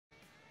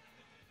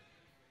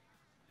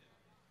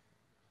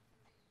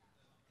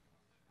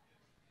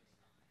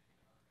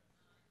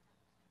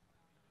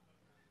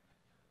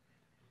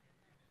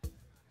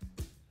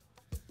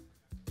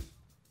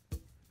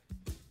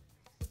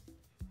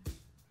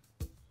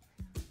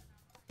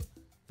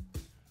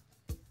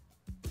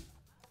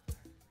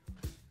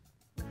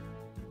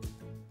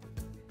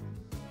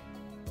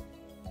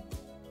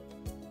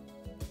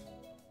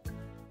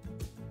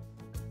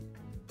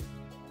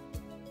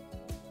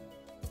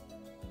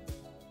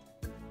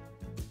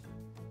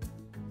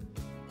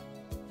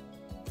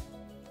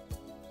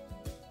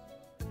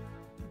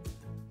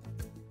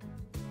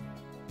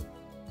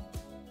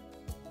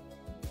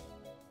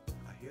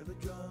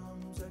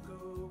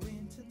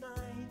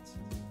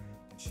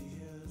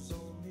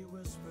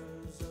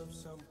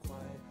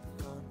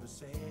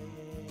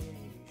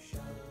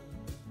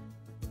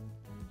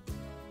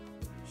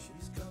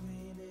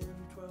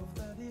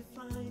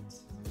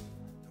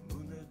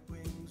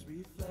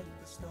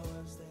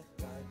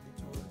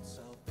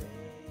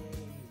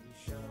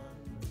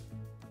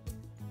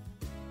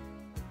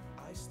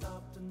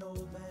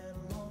old man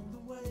along the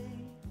way,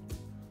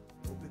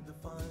 hoping to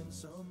find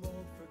some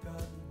old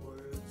forgotten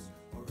words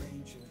or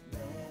ancient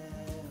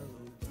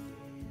melodies.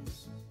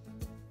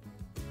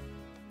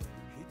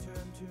 He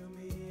turned to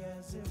me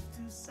as if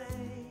to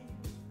say,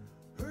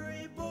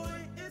 hurry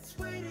boy, it's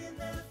waiting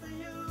there for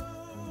you.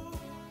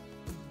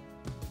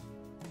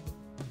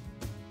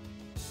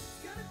 It's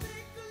gonna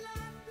take a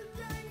lot to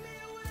drag me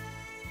away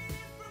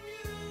from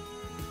you.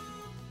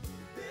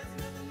 There's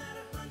nothing that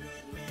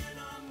 100 men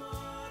or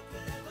more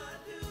could ever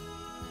do.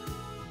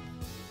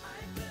 I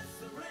bless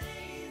the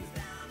rains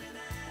down in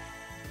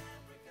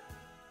Africa.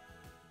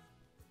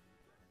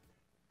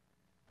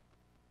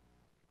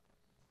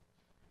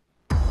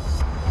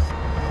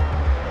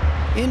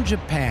 In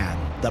Japan,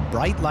 the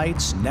bright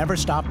lights never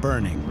stop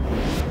burning.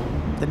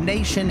 The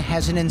nation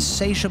has an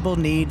insatiable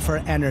need for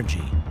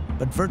energy,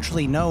 but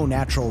virtually no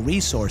natural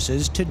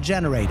resources to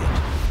generate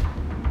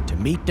it. To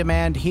meet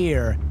demand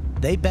here,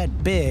 they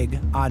bet big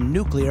on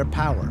nuclear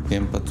power.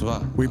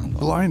 We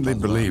blindly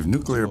believed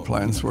nuclear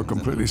plants were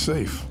completely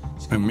safe,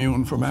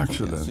 immune from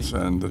accidents,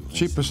 and the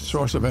cheapest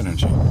source of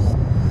energy.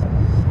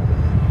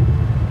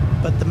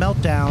 But the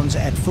meltdowns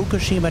at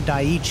Fukushima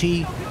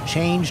Daiichi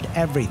changed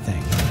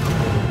everything.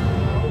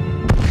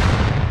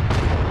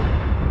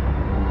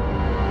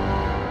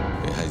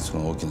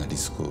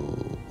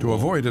 To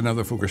avoid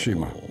another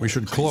Fukushima, we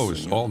should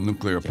close all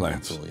nuclear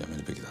plants.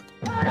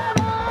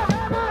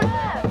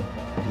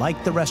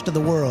 Like the rest of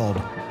the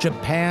world,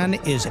 Japan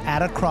is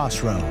at a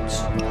crossroads.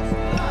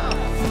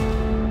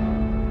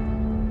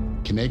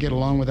 Can they get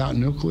along without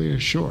nuclear?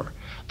 Sure.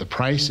 The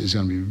price is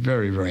going to be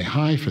very, very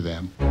high for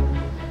them.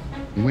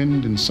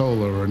 Wind and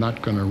solar are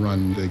not going to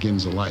run the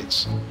Ginza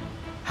lights.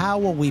 How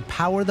will we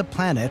power the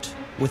planet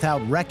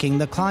without wrecking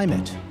the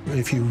climate?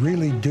 If you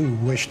really do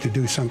wish to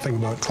do something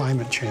about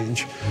climate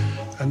change,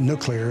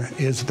 nuclear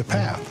is the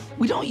path.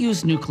 We don't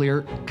use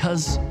nuclear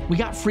because we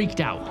got freaked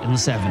out in the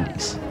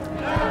 70s.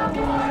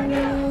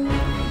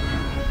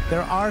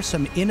 There are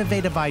some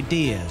innovative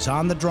ideas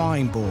on the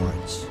drawing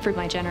boards. For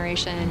my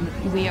generation,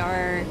 we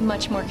are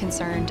much more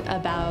concerned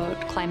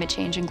about climate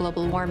change and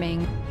global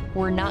warming.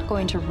 We're not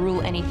going to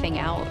rule anything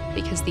out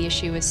because the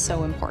issue is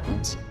so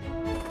important.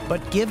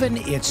 But given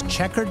its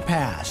checkered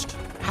past,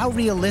 how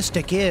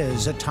realistic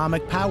is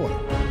atomic power?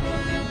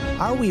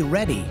 Are we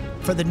ready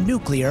for the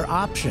nuclear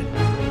option?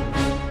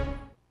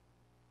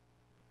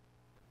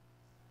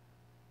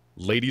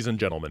 Ladies and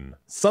gentlemen,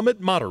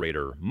 Summit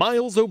moderator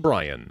Miles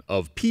O'Brien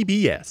of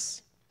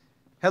PBS.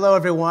 Hello,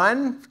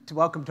 everyone.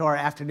 Welcome to our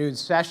afternoon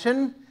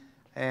session,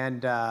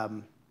 and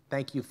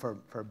thank you for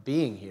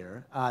being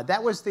here.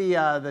 That was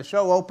the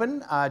show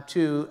open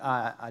to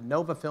a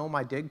Nova film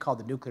I did called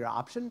The Nuclear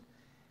Option.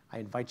 I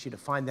invite you to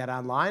find that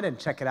online and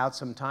check it out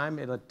sometime.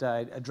 It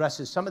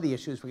addresses some of the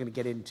issues we're going to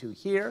get into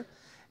here,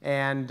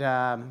 and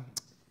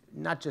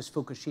not just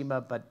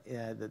Fukushima, but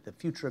the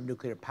future of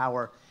nuclear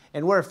power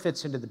and where it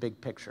fits into the big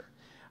picture.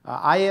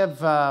 I have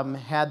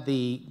had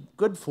the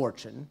good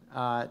fortune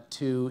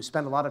to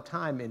spend a lot of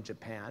time in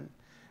Japan,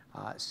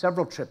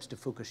 several trips to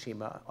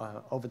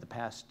Fukushima over the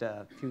past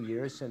few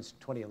years since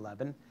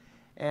 2011,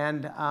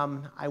 and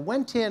I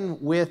went in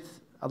with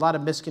a lot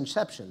of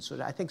misconceptions.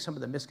 So I think some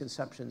of the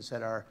misconceptions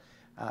that are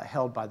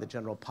held by the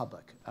general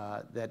public,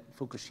 that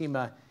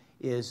Fukushima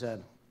is a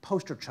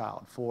poster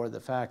child for the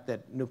fact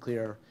that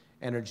nuclear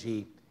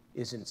energy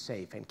isn't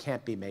safe and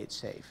can't be made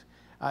safe.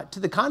 To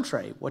the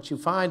contrary, what you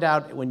find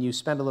out when you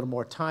spend a little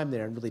more time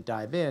there and really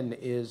dive in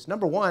is,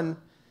 number one,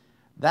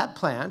 that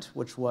plant,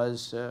 which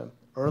was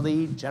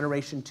early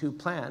Generation 2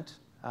 plant,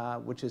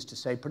 which is to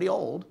say pretty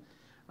old,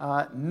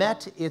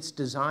 met its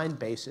design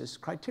basis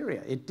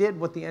criteria. It did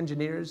what the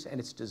engineers and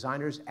its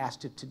designers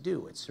asked it to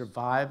do. It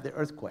survived the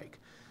earthquake.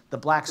 The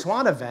Black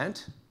Swan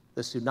event,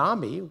 the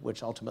tsunami,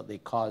 which ultimately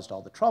caused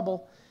all the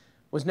trouble,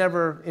 was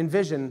never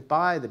envisioned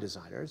by the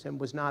designers and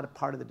was not a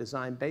part of the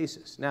design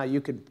basis. Now,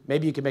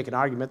 maybe you could make an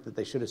argument that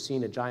they should have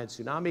seen a giant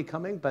tsunami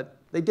coming, but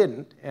they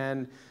didn't.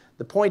 And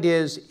the point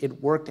is,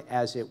 it worked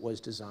as it was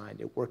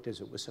designed. It worked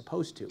as it was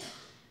supposed to.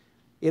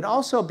 It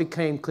also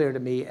became clear to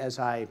me as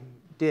I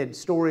did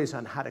stories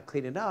on how to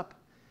clean it up,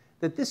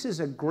 that this is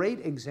a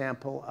great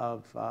example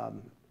of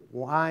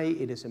why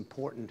it is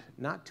important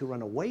not to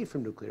run away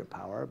from nuclear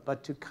power,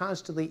 but to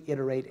constantly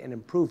iterate and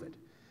improve it.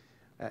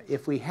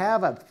 If we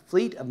have a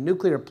fleet of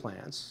nuclear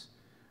plants,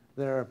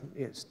 there are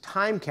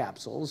time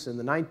capsules in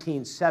the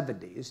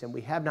 1970s, and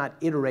we have not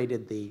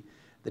iterated the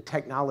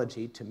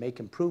technology to make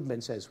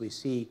improvements as we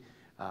see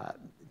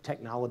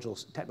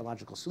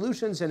technological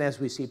solutions and as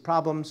we see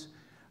problems,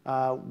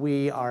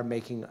 we are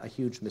making a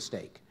huge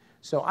mistake.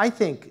 So I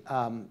think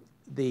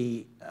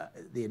the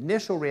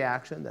initial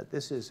reaction that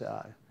this is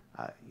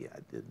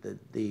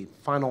the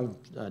final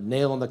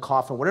nail in the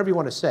coffin, whatever you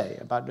want to say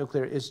about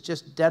nuclear, is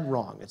just dead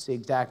wrong. It's the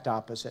exact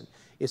opposite.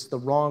 It's the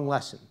wrong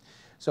lesson.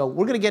 So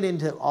we're going to get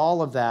into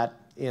all of that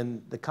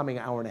in the coming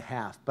hour and a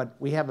half, but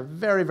we have a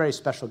very, very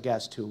special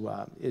guest who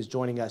is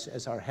joining us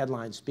as our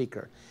headline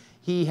speaker.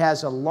 He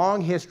has a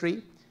long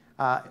history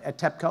at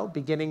TEPCO,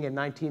 beginning in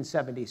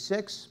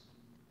 1976.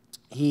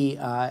 He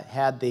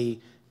had the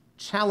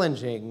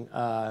challenging,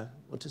 well,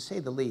 to say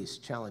the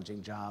least,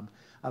 challenging job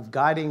of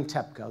guiding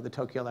TEPCO, the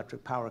Tokyo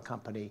Electric Power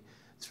Company,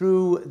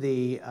 through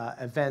the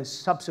events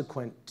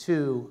subsequent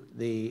to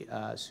the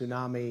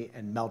tsunami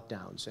and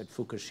meltdowns at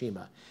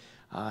Fukushima.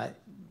 A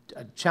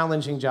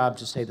challenging job,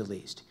 to say the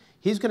least.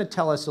 He's going to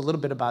tell us a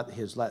little bit about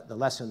the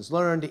lessons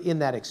learned in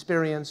that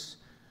experience,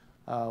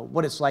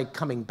 what it's like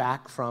coming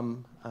back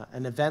from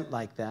an event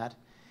like that.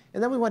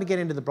 And then we want to get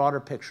into the broader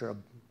picture of,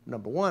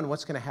 number one,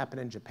 what's going to happen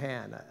in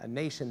Japan, a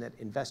nation that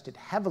invested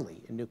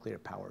heavily in nuclear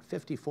power,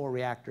 54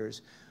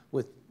 reactors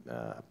with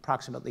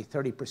approximately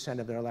 30%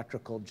 of their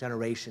electrical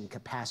generation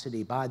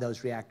capacity by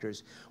those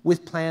reactors,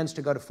 with plans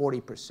to go to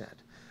 40%.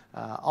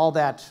 All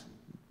that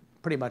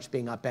pretty much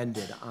being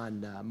upended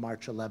on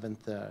March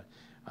 11th,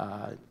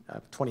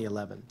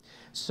 2011.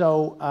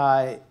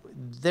 So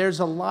there's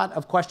a lot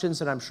of questions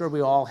that I'm sure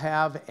we all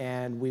have,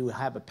 and we will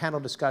have a panel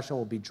discussion.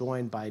 We'll be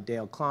joined by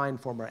Dale Klein,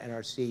 former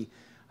NRC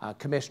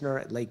commissioner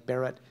at Lake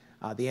Barrett,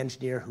 the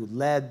engineer who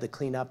led the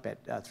cleanup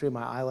at 3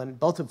 Mile Island,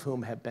 both of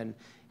whom have been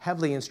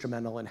heavily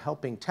instrumental in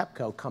helping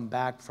TEPCO come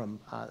back from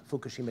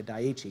Fukushima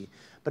Daiichi.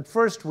 But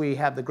first, we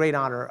have the great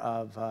honor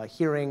of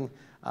hearing,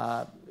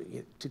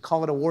 to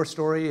call it a war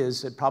story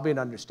is probably an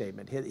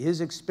understatement.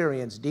 His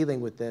experience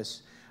dealing with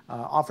this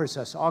offers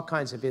us all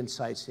kinds of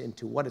insights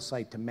into what it's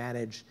like to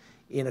manage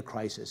in a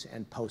crisis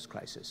and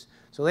post-crisis.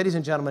 So ladies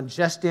and gentlemen,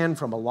 just in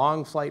from a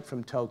long flight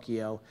from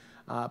Tokyo,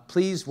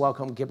 please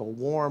give a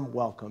warm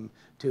welcome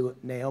to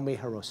Naomi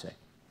Hirose.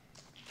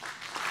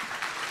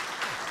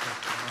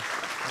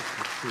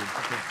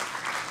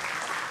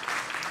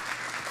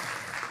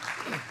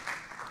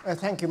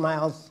 Thank you,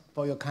 Miles,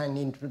 for your kind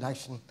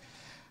introduction.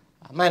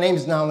 My name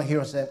is Naomi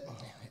Hirose.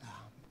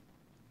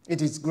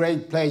 It is a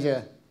great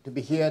pleasure to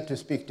be here to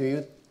speak to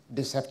you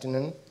this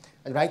afternoon.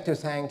 I'd like to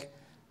thank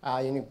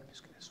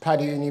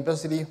Purdue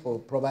University for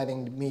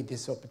providing me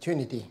this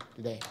opportunity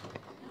today.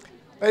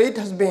 But it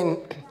has been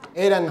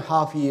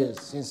 8.5 years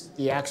since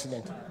the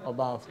accident of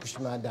our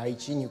Fukushima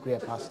Daiichi nuclear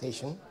power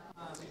station.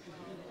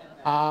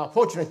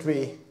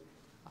 Fortunately,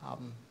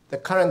 the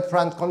current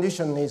plant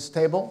condition is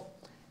stable,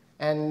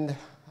 and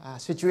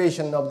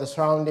situation of the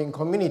surrounding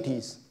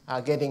communities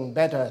are getting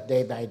better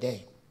day by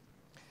day.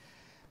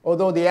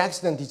 Although the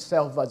accident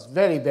itself was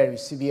very, very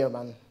severe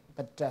one,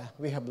 but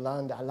we have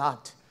learned a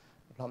lot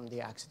from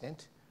the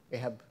accident. We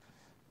have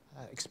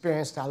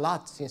experienced a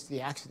lot since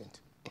the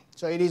accident.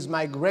 So it is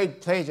my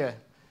great pleasure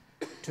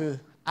to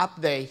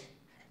update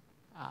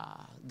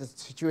the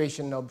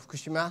situation of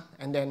Fukushima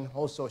and then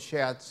also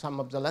share some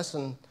of the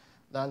lessons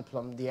learned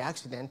from the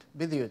accident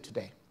with you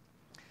today.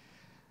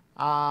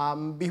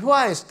 Before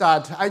I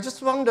start, I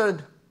just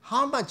wondered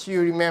how much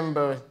you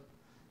remember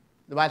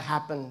what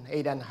happened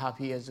 8.5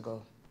 years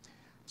ago.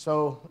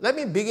 So let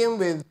me begin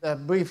with a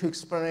brief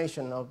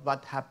explanation of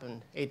what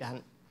happened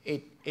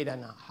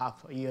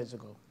 8.5 years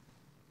ago.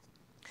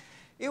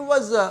 It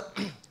was a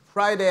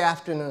Friday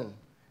afternoon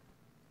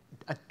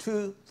at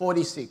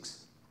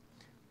 2:46,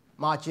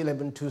 March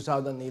 11,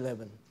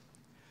 2011.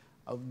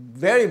 A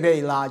very,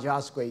 very large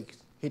earthquake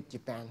hit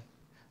Japan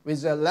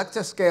with a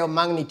Richter scale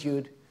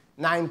magnitude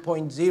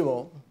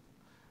 9.0.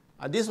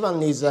 This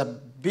one is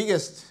the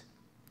biggest,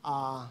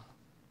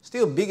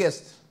 still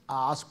biggest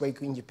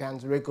earthquake in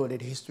Japan's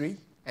recorded history,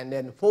 and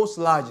then fourth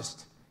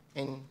largest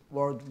in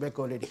world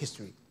recorded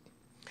history.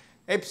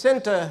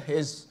 Epicenter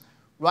is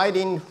right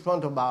in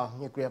front of our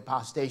nuclear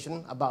power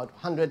station, about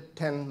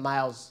 110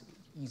 miles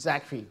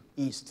exactly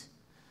east.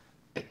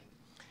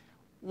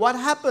 What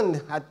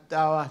happened at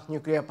our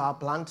nuclear power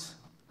plant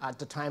at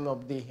the time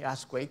of the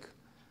earthquake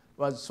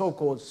was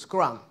so-called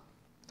scrum,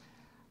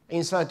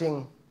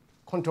 inserting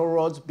control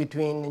rods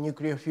between the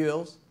nuclear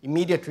fuels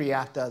immediately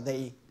after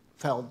they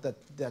felt the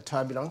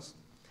turbulence,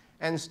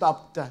 and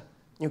stopped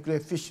nuclear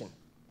fission.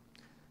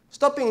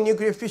 Stopping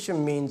nuclear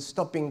fission means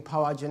stopping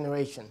power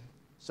generation.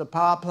 So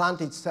power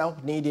plant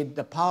itself needed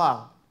the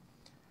power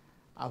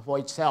for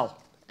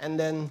itself. And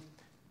then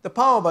the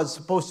power was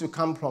supposed to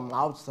come from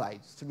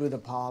outside through the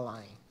power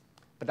line.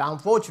 But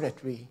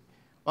unfortunately,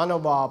 one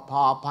of our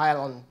power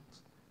pylons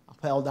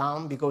fell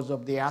down because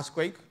of the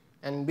earthquake,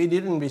 and we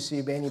didn't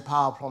receive any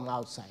power from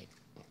outside.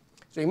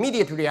 So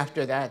immediately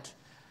after that,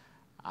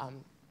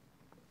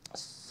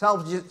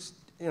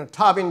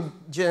 turbine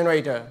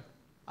generator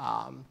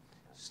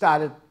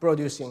started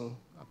producing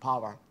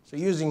power. So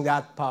using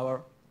that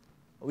power,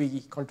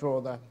 we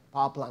control the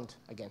power plant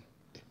again.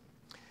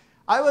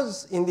 I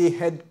was in the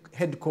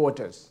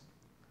headquarters,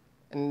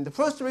 and the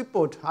first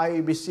report I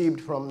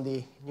received from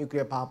the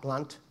nuclear power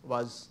plant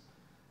was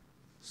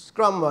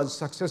scrum was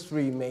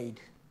successfully made,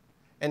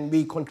 and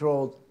we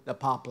controlled the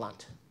power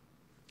plant.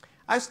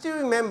 I still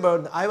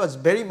remember I was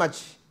very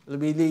much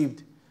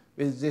relieved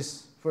with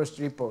this first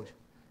report,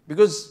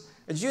 because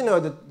as you know,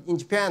 that in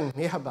Japan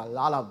we have a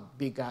lot of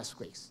big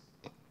earthquakes,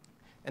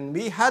 and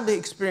we had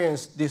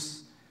experienced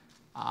this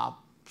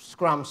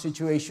scrum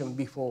situation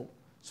before,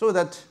 so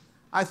that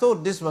I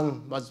thought this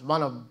one was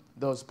one of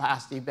those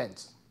past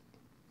events.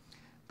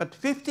 But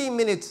 15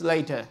 minutes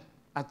later,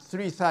 at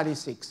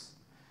 3:36,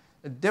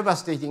 a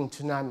devastating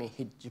tsunami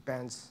hit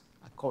Japan's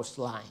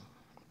coastline.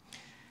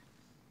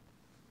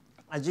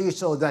 As you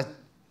saw that,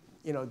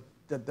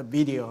 the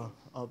video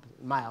of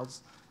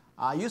Miles,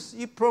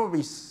 you've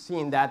probably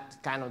seen that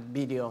kind of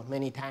video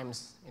many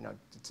times.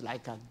 It's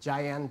like a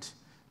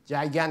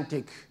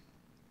gigantic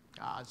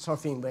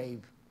surfing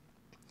wave.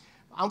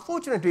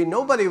 Unfortunately,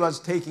 nobody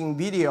was taking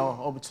video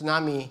of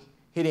tsunami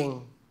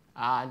hitting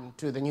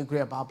to the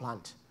nuclear power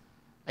plant.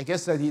 I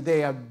guess that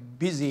they are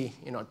busy,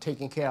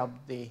 taking care of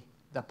the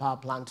power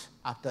plant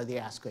after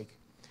the earthquake.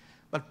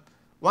 But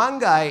one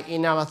guy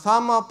in our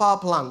thermal power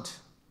plant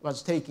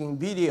was taking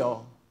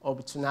video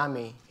of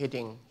tsunami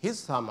hitting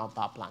his thermal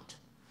power plant.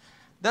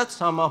 That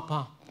thermal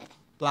power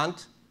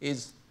plant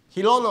is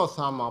Hirono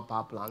Thermal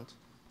Power Plant.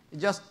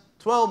 It's just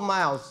 12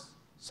 miles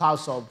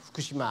south of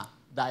Fukushima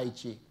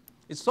Daiichi.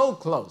 It's so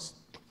close.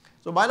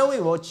 So why don't we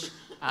watch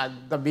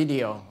the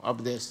video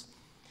of this?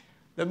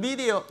 The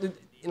video,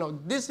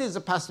 this is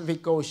the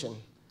Pacific Ocean,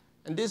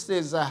 and this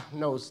is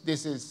north,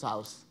 this is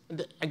south.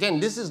 Again,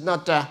 this is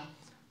not a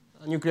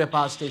nuclear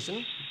power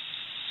station.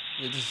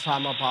 It is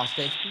thermal power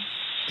station.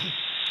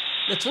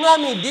 The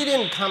tsunami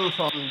didn't come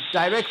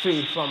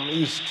directly from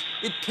east.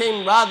 It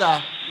came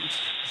rather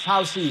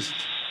southeast.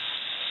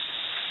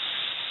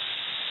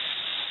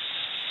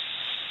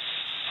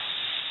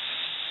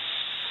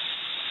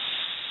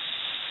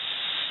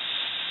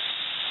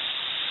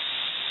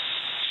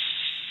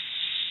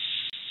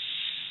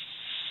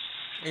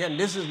 Again,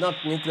 this is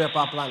not nuclear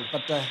power plant,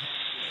 but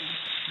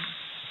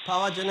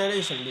power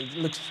generation, it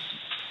looks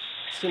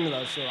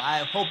similar. So I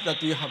hope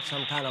that you have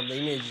some kind of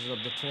images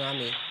of the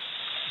tsunami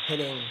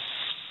hitting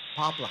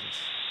power plants.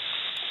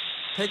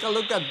 Take a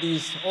look at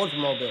these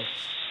automobiles.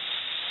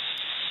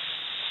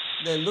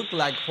 They look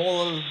like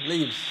fallen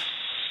leaves.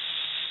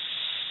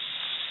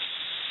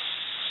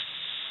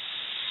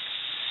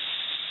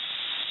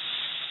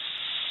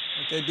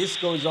 Okay, this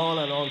goes on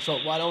and on, so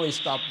why don't we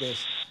stop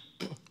this?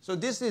 So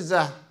this is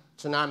a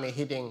tsunami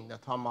hitting the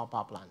thermal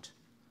power plant.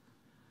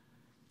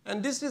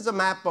 And this is a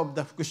map of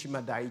the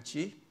Fukushima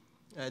Daiichi.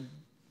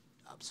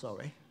 I'm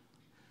sorry.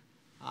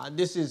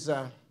 This is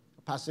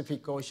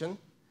Pacific Ocean,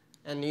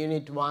 and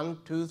unit 1,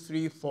 2,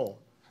 3, 4.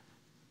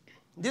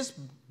 This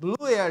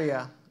blue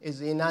area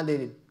is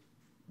inundated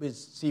with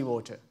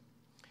seawater.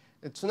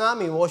 The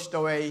tsunami washed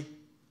away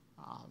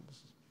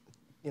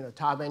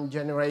turbine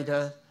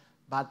generator,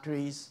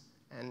 batteries,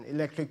 and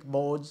electric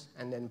boards,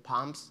 and then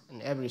pumps,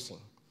 and everything.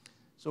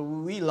 So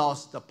we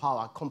lost the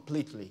power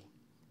completely.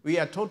 We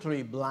are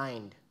totally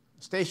blind,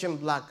 station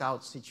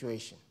blackout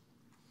situation.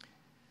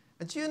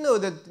 But you know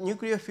that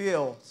nuclear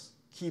fuels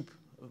keep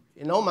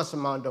enormous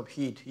amount of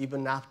heat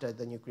even after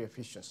the nuclear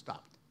fission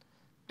stopped.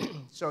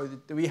 So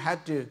we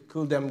had to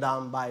cool them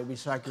down by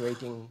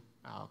recirculating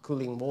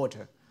cooling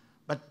water.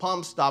 But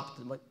pump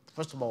stopped.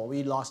 First of all,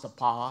 we lost the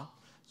power,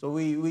 so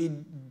we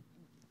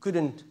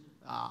couldn't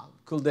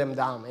cool them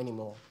down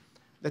anymore.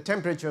 The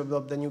temperature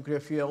of the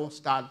nuclear fuel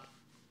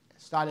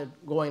started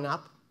going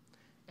up,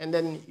 and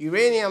then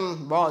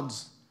uranium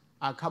rods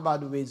are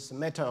covered with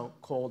metal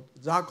called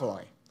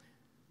zircaloy.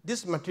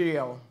 This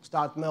material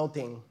starts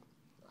melting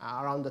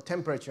around the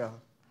temperature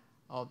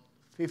of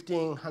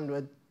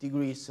 1500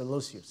 degrees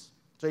Celsius.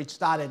 So it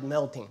started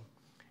melting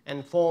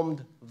and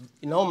formed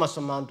enormous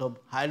amount of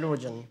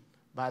hydrogen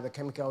by the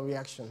chemical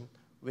reaction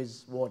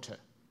with water.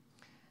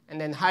 And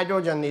then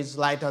hydrogen is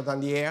lighter than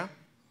the air,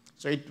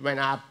 so it went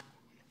up.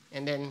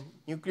 And then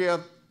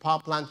nuclear power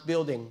plant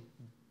building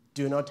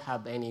do not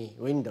have any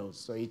windows,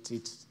 so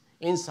it's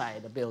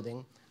inside the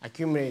building,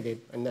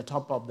 accumulated on the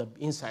top of the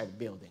inside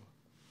building.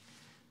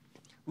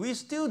 We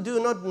still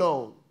do not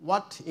know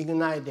what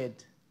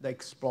ignited the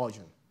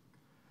explosion.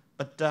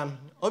 But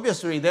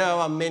obviously, there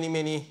are many,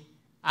 many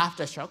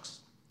aftershocks.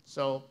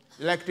 So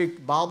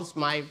electric bulbs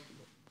might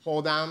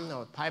fall down,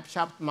 or pipe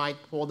shaft might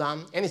fall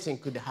down. Anything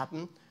could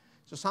happen.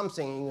 So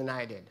something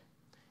ignited.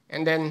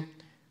 And then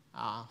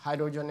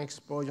hydrogen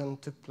explosion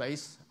took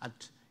place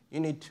at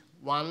unit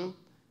 1,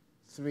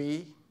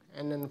 3,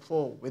 and then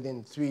 4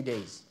 within 3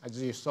 days,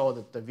 as you saw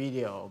the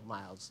video of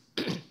Miles.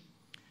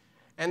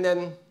 And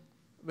then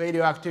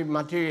radioactive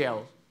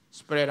material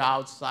spread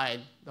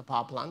outside the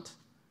power plant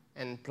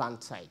and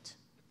plant site.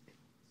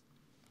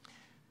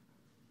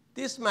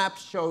 This map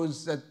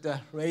shows that the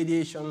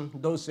radiation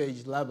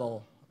dosage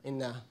level in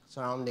the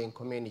surrounding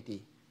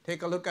community.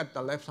 Take a look at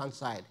the left-hand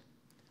side.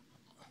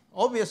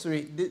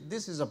 Obviously,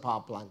 this is a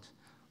power plant.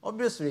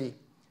 Obviously,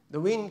 the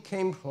wind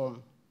came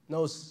from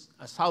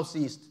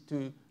southeast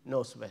to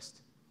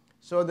northwest,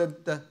 so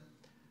that the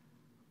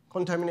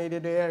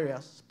contaminated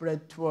area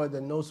spread toward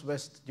the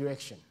northwest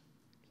direction.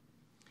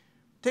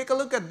 Take a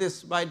look at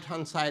this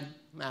right-hand side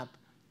map.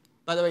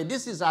 By the way,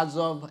 this is as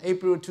of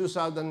April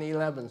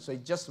 2011, so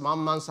it's just 1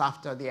 month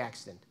after the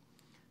accident.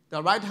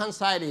 The right-hand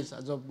side is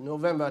as of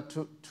November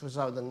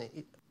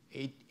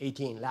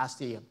 2018,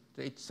 last year.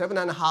 So it's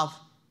 7.5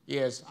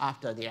 years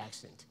after the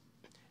accident.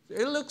 So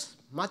it looks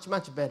much,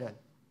 much better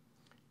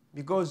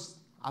because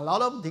a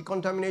lot of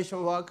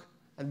decontamination work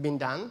had been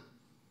done.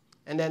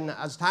 And then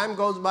as time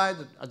goes by,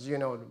 as you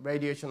know, the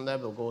radiation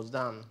level goes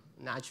down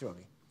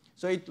naturally.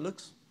 So it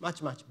looks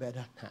much, much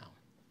better now.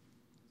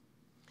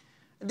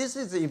 This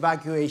is the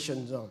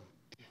evacuation zone.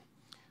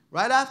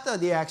 Right after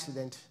the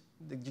accident,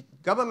 the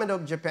government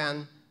of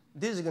Japan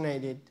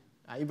designated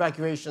an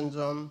evacuation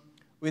zone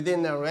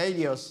within a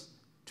radius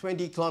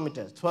 20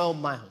 kilometers, 12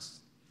 miles.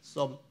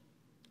 So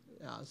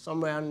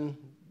somewhere in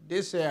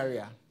this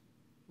area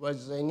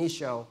was the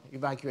initial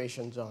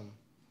evacuation zone.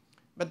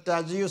 But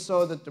as you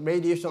saw that the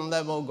radiation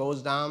level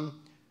goes down,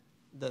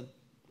 the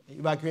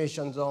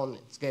evacuation zone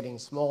is getting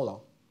smaller.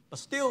 But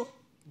still,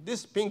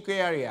 this pink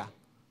area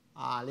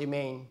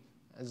remains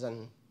as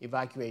an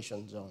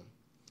evacuation zone.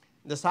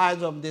 The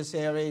size of this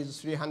area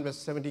is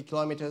 370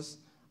 kilometers,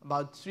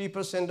 about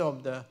 3%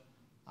 of the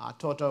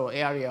total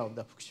area of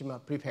the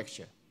Fukushima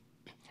prefecture.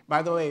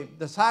 By the way,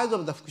 the size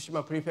of the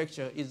Fukushima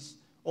prefecture is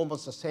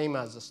almost the same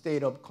as the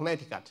state of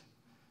Connecticut.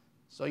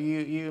 So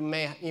you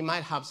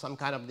might have some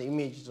kind of the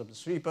images of the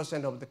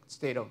 3% of the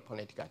state of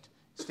Connecticut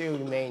still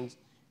remains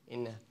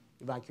in the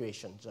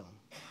evacuation zone.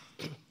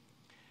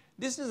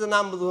 This is the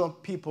number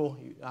of people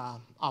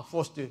are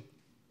forced to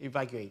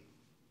evacuate.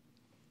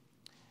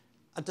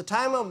 At the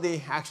time of the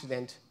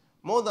accident,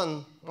 more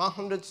than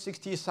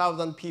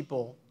 160,000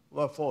 people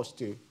were forced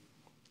to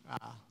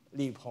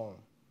leave home.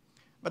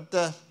 But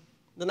the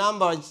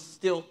number is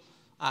still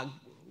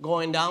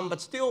going down,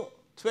 but still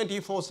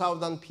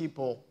 24,000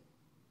 people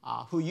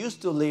who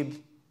used to live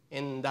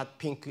in that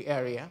pink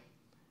area,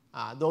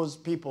 those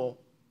people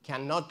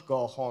cannot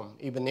go home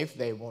even if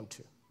they want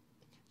to.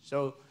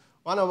 So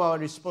one of our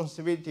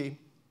responsibility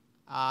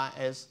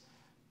is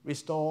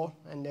restore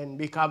and then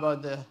recover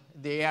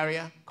the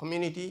area,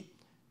 community,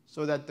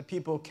 so that the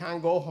people can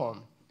go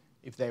home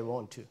if they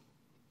want to.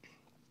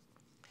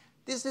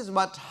 This is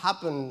what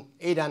happened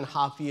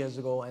 8.5 years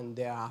ago and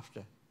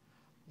thereafter.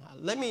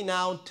 Let me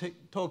now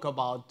talk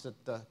about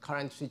the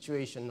current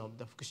situation of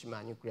the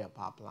Fukushima nuclear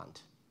power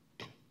plant.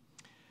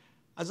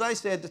 As I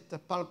said, the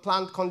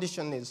plant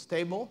condition is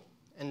stable,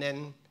 and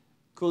then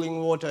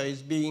cooling water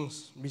is being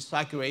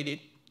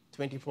recirculated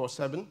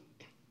 24/7.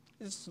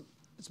 It's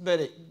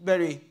very,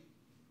 very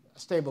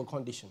stable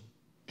condition.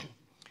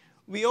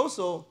 We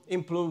also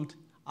improved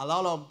a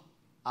lot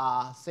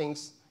of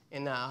things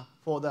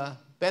for the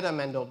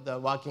betterment of the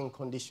working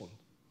condition.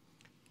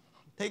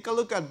 Take a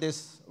look at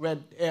this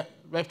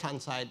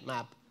left-hand side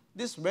map.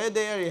 This red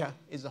area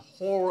is the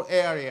whole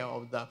area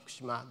of the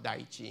Fukushima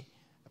Daiichi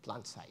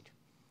plant site.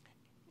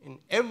 In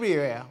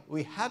everywhere,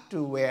 we had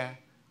to wear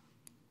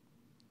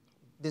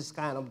this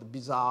kind of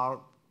bizarre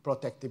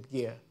protective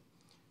gear.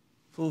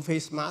 Full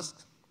face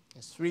mask,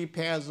 3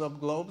 pairs of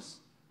gloves,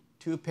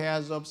 2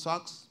 pairs of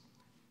socks,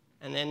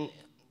 and then,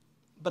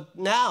 but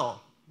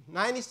now,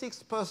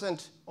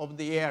 96% of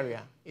the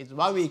area is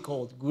what we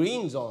call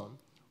green zone,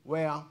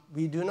 where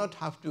we do not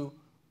have to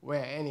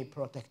wear any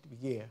protective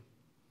gear.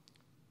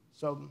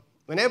 So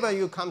whenever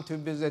you come to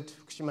visit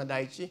Fukushima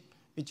Daiichi,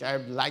 which I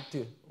would like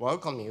to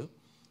welcome you,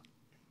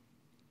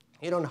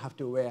 you don't have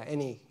to wear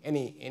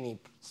any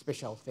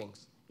special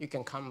things. You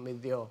can come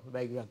with your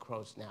regular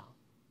clothes now.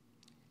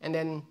 And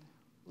then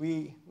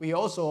we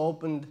also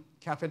opened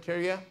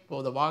cafeteria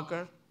for the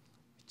worker,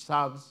 which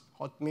serves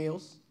hot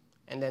meals.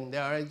 And then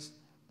there is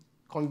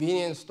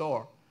convenience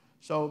store.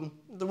 So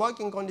the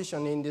working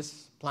condition in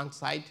this plant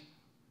site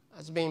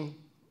has been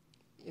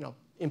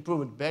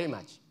improved very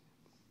much.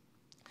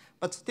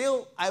 But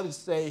still, I would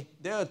say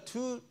there are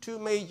two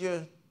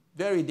major,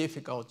 very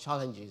difficult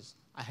challenges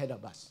ahead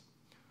of us.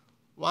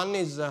 One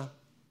is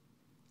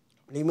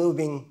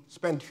removing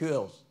spent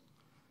fuels,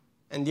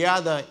 and the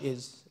other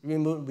is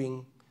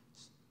removing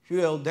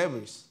fuel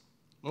debris,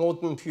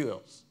 molten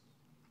fuels.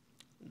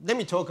 Let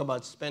me talk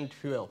about spent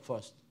fuel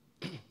first.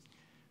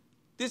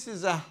 This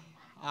is a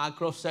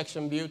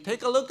cross-section view.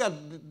 Take a look at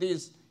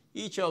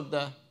each of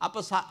the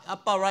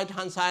upper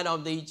right-hand side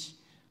of each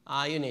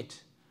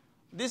unit.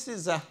 This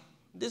is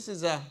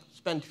a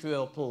spent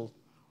fuel pool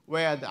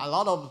where a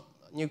lot of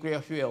nuclear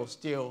fuel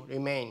still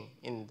remain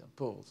in the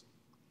pools.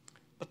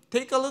 But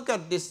take a look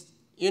at this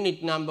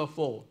unit number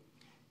 4.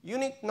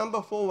 Unit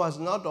number 4 was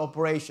not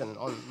operation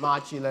on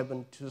March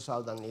 11,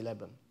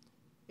 2011.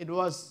 It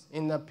was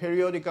in a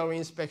periodical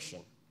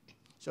inspection.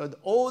 So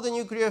all the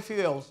nuclear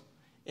fuels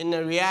in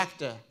the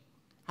reactor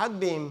had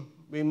been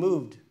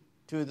removed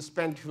to the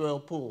spent fuel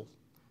pool.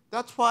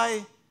 That's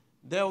why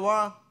there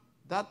were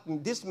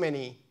this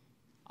many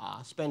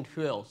spent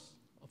fuels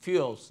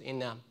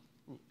in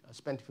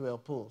spent fuel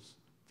pools,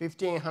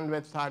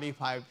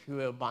 1,535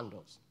 fuel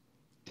bundles.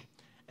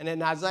 And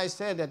then, as I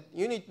said, that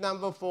unit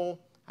number 4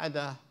 had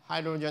a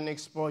hydrogen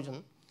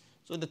explosion.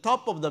 So the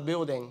top of the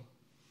building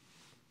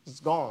is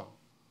gone.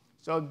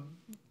 So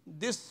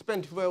this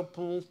spent fuel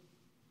pool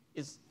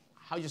is,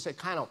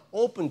 kind of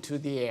open to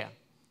the air.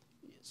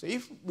 So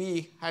if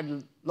we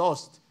had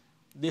lost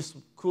this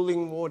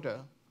cooling water,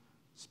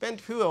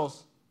 spent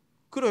fuels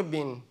could have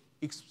been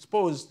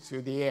exposed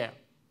to the air.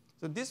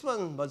 So this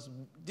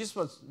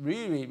was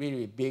really,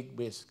 really big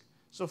risk.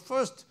 So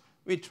first,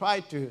 we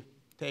tried to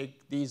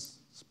take these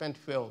spent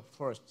fuel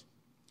first.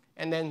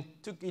 And then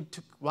it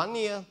took 1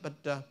 year,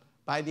 but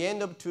by the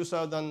end of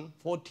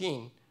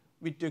 2014,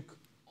 we took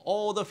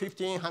all the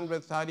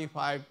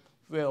 1,535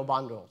 fuel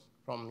bundles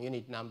from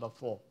unit number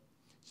 4.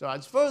 So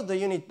as far as the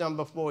unit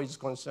number 4 is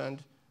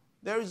concerned,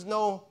 there is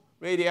no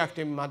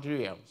radioactive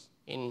materials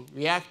in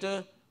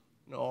reactor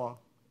nor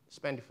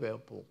spent fuel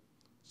pool.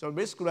 So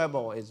risk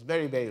level is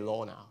very, very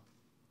low now.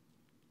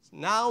 So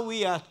now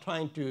we are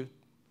trying to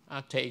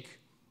take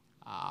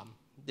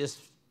this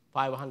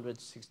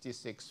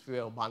 566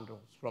 fuel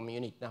bundles from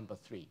unit number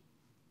 3.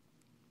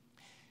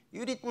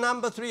 Unit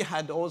number 3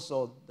 had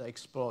also the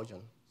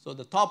explosion. So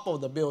the top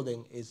of the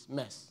building is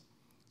mess.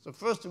 So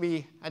first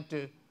we had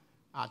to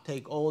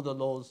take all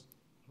those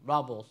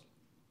rubbles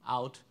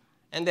out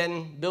and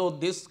then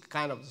build this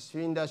kind of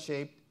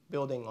cylinder-shaped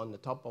building on the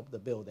top of the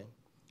building.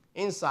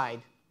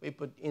 Inside, we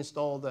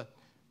install the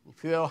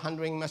fuel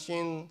handling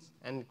machines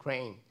and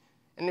crane.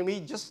 And we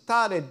just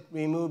started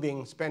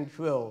removing spent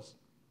fuels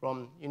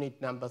from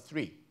unit number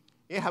 3.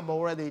 We have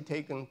already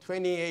taken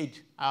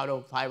 28 out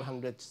of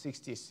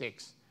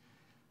 566.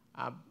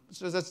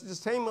 So that's the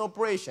same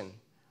operation.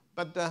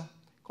 But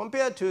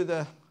compared to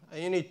the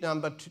unit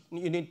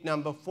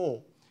number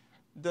 4,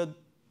 the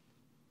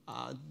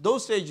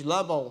dosage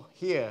level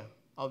here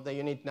of the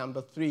unit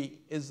number 3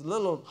 is a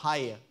little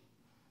higher.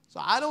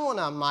 So I don't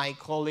want my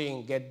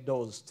colleague get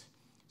dosed.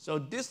 So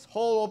this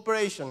whole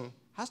operation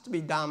has to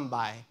be done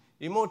by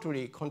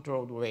remotely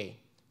controlled way.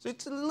 So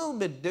it's a little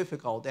bit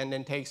difficult and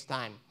then takes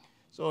time.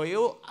 So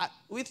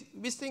we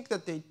think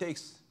that it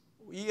takes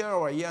a year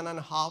or a year and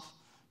a half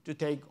to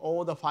take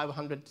all the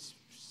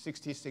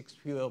 566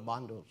 fuel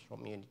bundles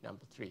from unit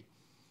number 3.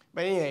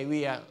 But anyway,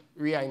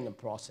 we are in the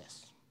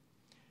process.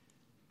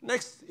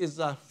 Next is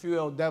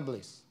fuel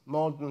debris,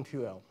 molten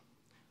fuel.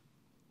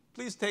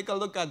 Please take a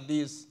look at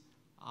these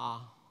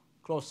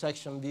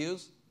cross-section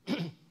views.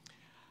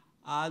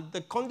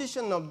 The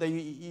condition of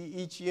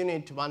each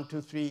unit 1,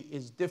 2, 3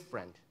 is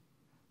different.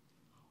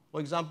 For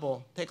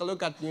example, take a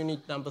look at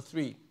unit number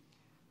 3.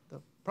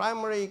 The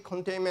primary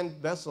containment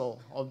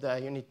vessel of the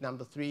unit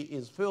number 3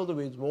 is filled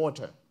with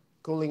water,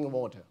 cooling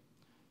water.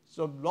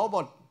 So the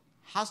robot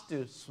has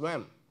to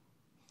swim.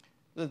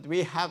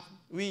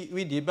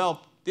 We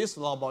developed this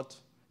robot,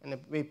 and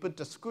we put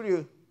the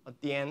screw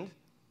at the end,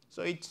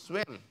 so it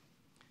swims.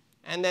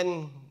 And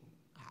then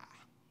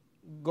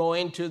go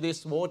into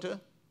this water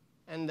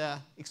and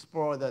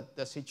explore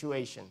the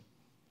situation.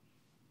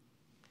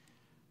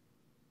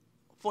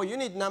 For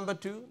unit number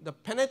 2, the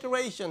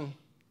penetration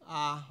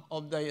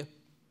of the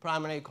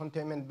primary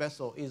containment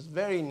vessel is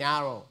very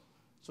narrow,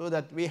 so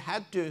that we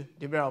had to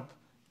develop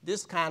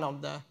this kind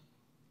of the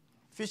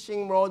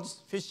fishing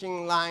rods,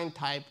 fishing line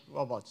type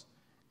robots.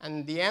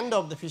 And the end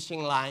of the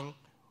fishing line,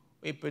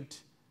 we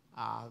put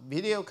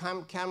video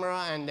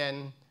camera and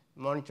then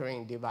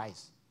monitoring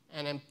device,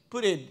 and then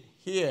put it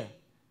here,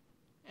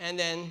 and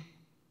then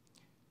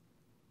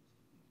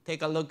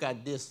take a look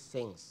at these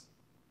things.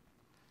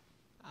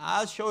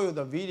 I'll show you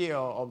the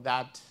video of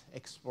that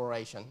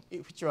exploration,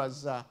 which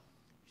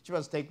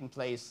was taking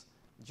place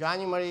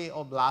January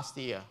of last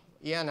year,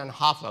 a year and a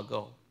half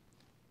ago.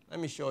 Let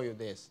me show you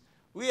this.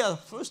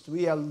 First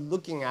we are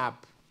looking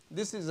up.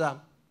 This is the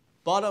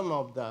bottom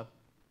of the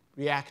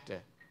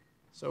reactor.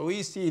 So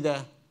we see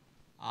the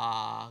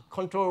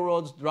control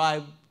rods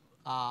drive.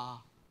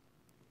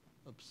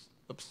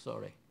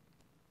 Sorry.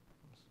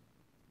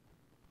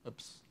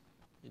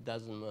 It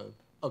doesn't move.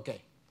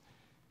 Okay.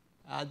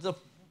 The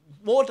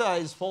water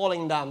is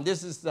falling down.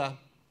 This is the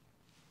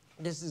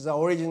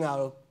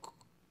original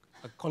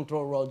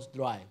control rods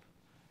drive.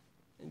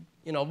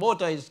 You know,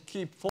 water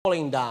keep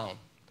falling down,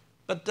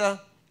 but the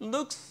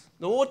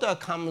water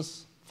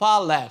comes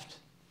far left.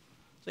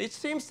 So it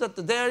seems that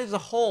there is a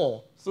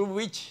hole through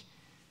which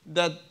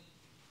the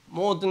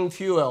molten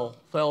fuel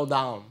fell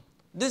down.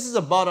 This is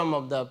the bottom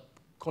of the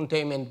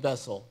containment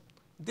vessel.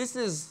 This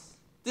is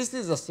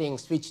the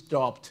things which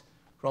dropped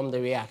from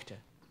the reactor.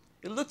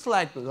 It looks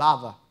like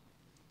lava.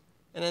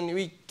 And then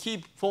we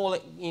keep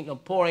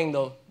pouring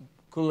the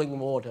cooling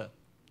water.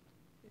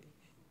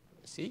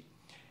 See?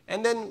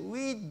 And then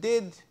we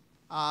did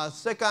a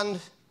second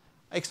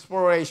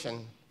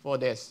exploration for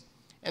this.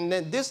 And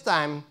then this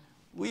time,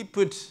 we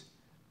put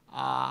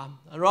a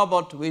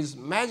robot with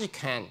magic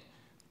hand.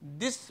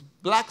 This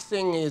black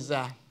thing is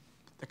the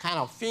kind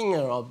of finger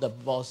of the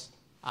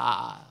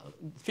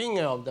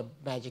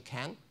magic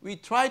hand. We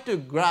try to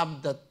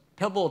grab the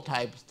pebble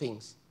type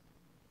things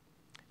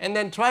and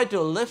then try to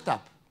lift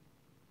up.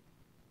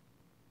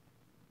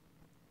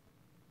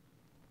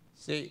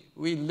 See,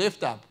 we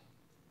lift up.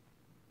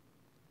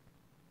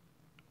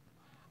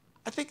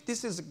 I think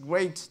this is a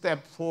great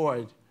step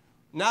forward.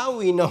 Now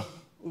we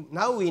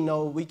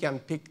know we can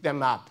pick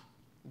them up,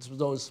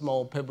 those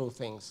small pebble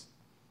things.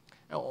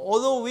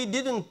 Although we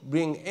didn't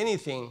bring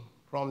anything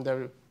from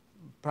the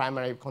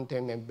primary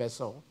containment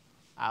vessel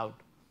out,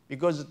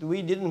 because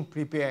we didn't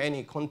prepare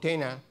any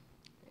container,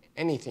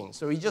 anything.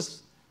 So we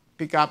just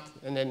pick up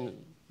and then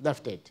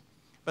left it.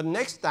 But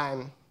next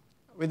time,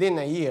 within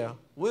a year,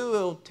 we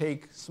will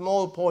take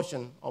small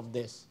portion of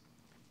this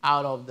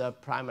out of the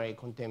primary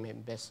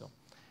containment vessel.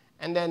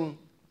 And then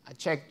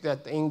check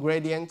that the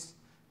ingredients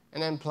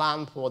and then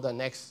plan for the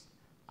next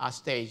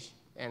stage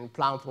and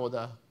plan for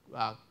the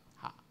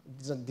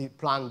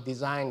plan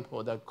design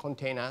for the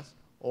containers,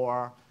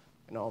 or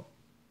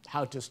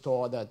how to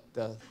store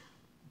the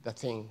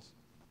things.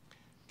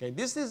 Okay,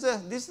 this is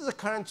the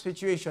current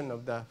situation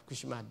of the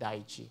Fukushima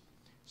Daiichi.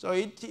 So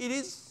it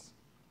is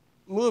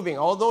moving,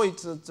 although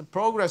the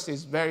progress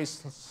is very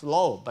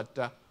slow,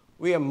 but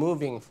we are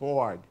moving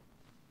forward.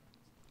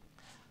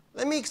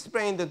 Let me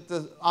explain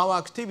that our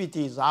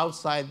activities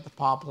outside the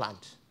power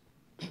plant.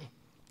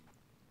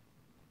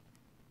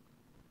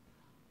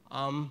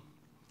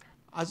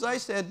 As I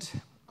said,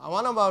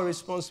 one of our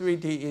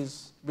responsibilities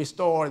is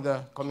restore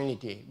the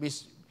community,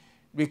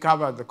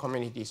 recover the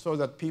community so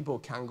that people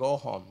can go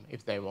home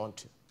if they want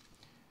to.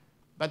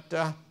 But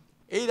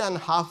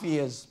 8.5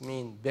 years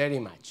mean very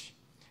much.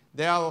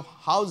 Their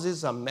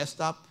houses are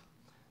messed up,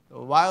 the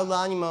wild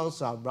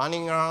animals are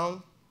running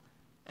around,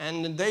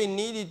 and they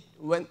needed,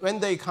 when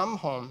they come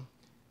home,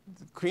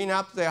 to clean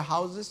up their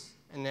houses,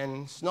 and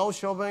then snow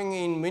shoveling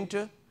in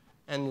winter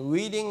and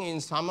weeding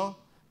in summer.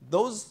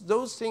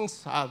 Those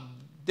things are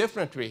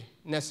definitely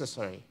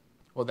necessary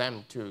for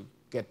them to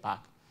get back.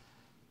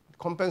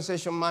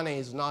 Compensation money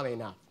is not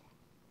enough.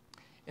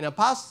 In the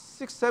past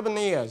 6-7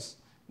 years,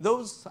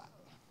 those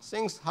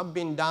things have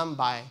been done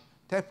by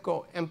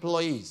TEPCO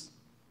employees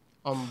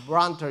on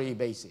voluntary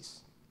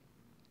basis.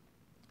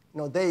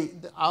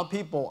 Our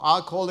people,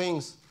 our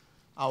colleagues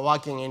are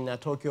working in the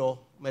Tokyo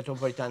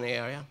metropolitan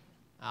area,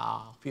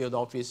 field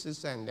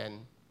offices, and then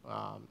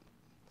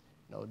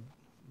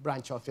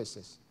branch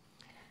offices.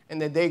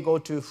 And then they go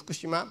to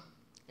Fukushima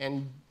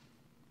and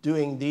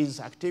doing these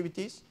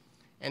activities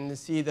and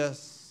see the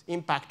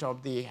impact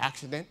of the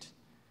accident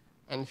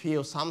and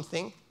feel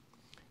something.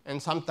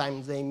 And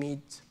sometimes they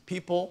meet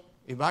people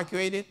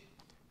evacuated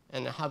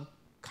and have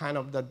kind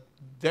of the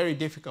very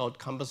difficult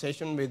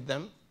conversation with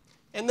them,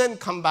 and then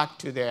come back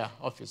to their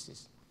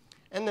offices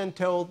and then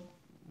tell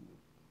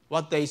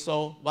what they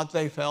saw, what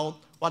they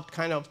felt, what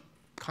kind of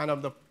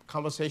the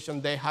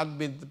conversation they had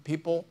with the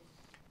people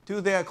to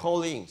their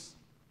colleagues.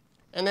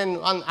 And then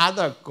one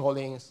other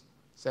colleague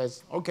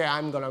says, okay,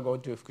 I'm going to go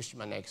to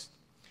Fukushima next.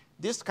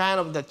 This kind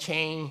of the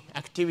chain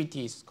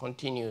activities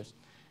continues.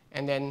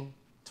 And then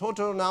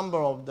total number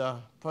of the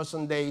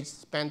person days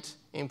spent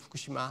in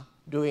Fukushima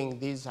doing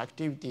these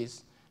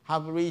activities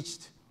have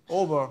reached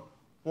over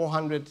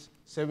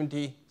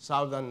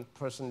 470,000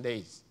 person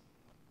days.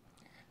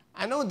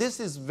 I know this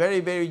is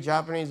very, very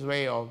Japanese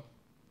way of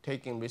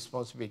taking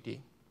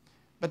responsibility,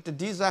 but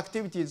these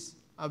activities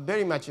are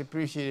very much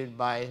appreciated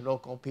by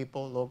local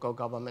people, local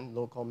government,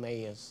 local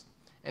mayors.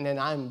 And then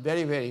I'm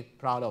very, very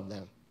proud of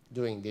them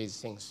doing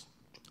these things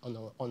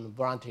on a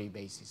voluntary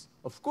basis.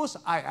 Of course,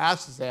 I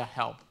asked their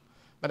help,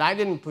 but I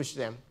didn't push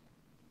them.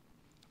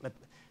 But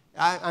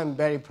I'm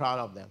very proud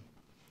of them.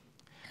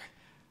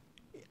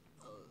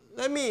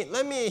 Let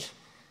me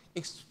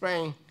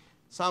explain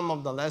some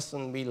of the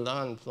lessons we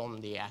learned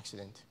from the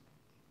accident.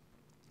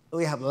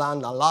 We have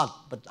learned a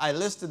lot, but I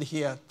listed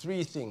here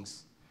 3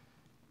 things: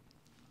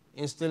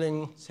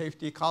 instilling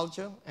safety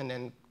culture, and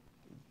then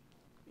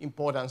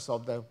importance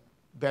of the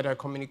better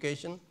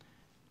communication,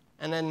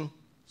 and then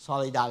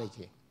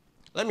solidarity.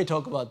 Let me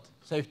talk about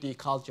safety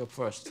culture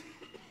first.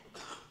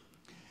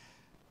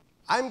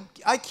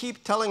 I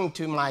keep telling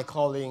to my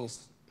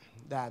colleagues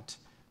that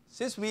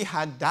since we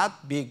had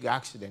that big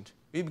accident,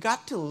 we've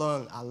got to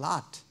learn a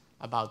lot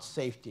about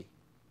safety,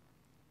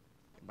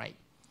 right?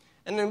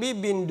 And then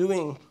we've been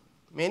doing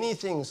many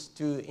things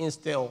to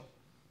instill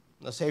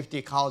the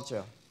safety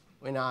culture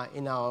in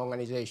our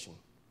organization.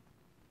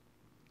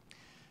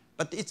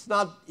 But it's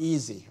not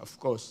easy, of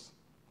course.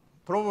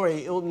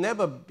 Probably it will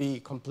never be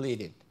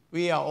completed.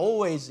 We are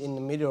always in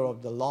the middle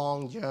of the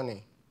long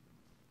journey.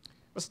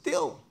 But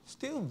still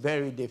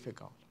very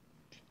difficult.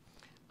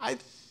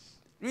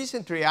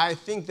 Recently, I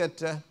think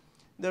that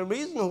the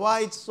reason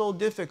why it's so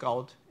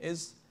difficult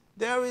is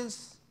there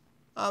is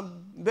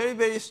very,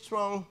 very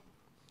strong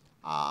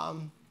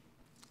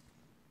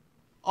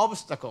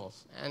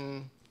obstacles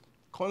and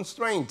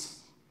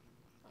constraints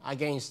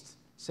against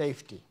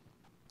safety,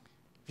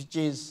 which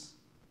is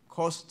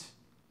cost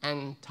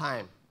and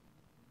time.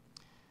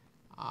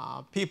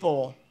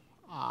 People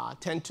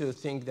tend to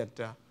think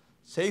that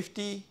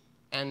safety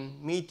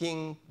and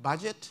meeting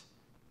budget,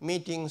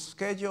 meeting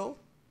schedule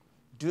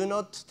do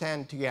not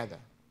stand together.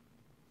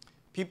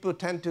 People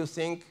tend to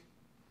think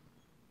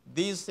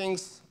these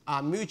things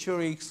are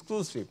mutually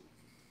exclusive.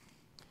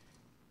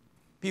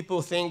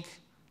 People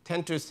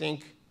tend to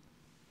think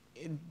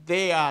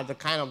they are the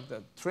kind of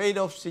the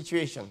trade-off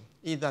situation,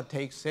 either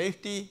take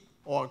safety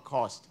or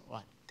cost,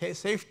 or take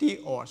safety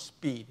or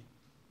speed.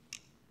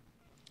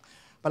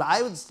 But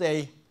I would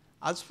say,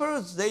 as far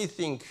as they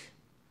think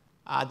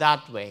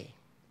that way,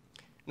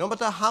 no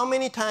matter how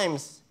many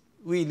times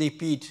we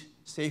repeat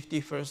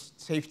safety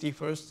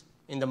first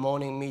in the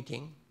morning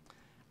meeting,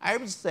 I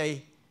would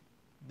say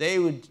they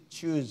would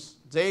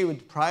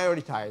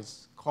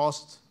prioritize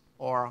cost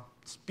or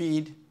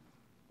speed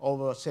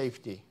over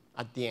safety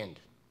at the end.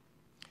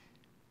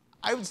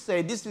 I would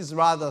say this is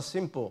rather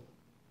simple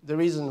the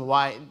reason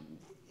why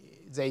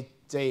they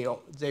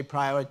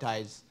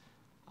prioritize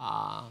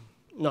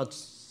not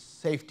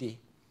safety,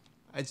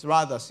 it's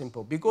rather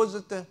simple.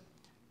 Because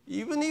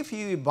even if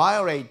you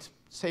violate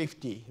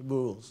safety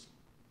rules,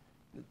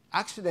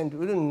 accident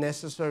wouldn't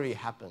necessarily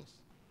happen,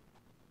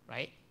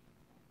 right?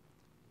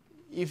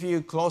 If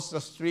you cross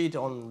the street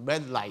on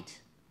red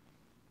light,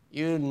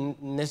 you're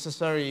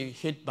necessarily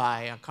hit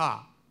by a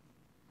car,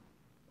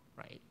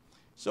 right?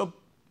 So,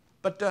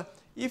 but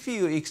if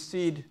you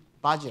exceed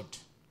budget,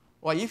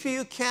 or if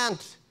you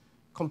can't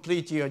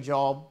complete your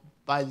job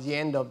by the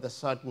end of the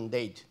certain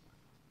date,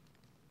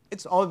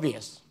 it's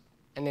obvious,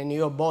 and then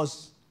your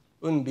boss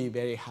wouldn't be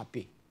very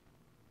happy,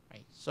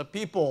 right? So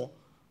people,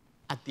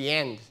 at the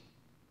end,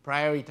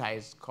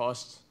 prioritize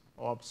cost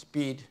or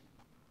speed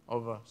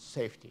over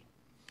safety.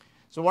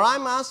 So what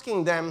I'm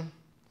asking them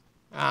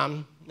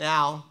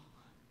now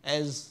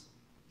is,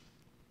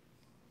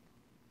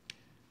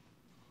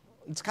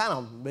 it's kind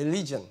of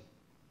religion.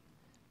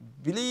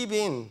 Believe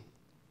in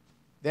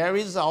there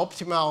is an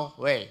optimal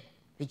way,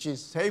 which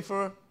is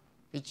safer,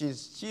 which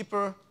is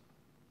cheaper,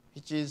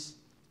 which is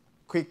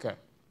quicker.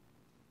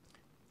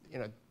 You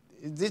know,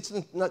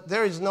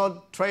 there is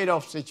no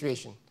trade-off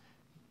situation.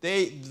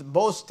 They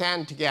both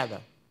stand together.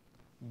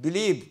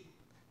 Believe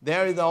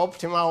there is the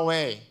optimal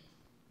way,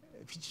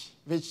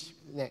 which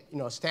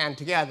stand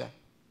together.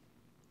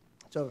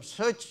 So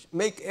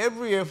make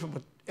every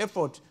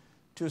effort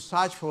to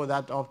search for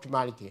that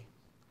optimality.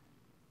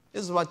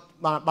 This is what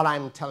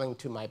I'm telling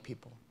to my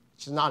people.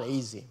 It's not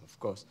easy, of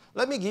course.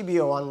 Let me give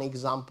you one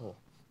example.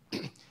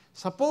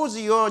 Suppose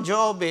your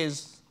job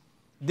is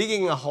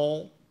digging a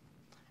hole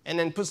and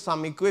then put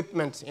some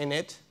equipment in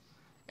it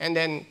and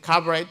then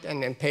cover it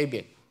and then pave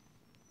it.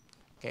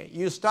 Okay,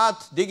 you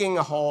start digging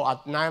a hole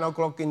at 9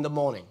 o'clock in the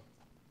morning,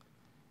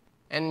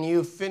 and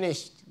you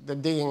finish the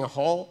digging a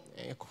hole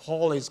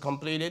is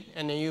completed,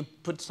 and then you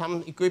put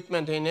some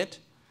equipment in it,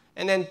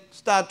 and then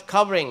start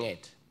covering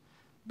it.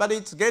 But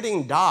it's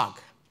getting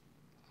dark,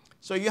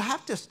 so you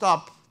have to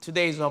stop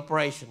today's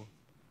operation.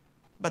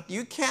 But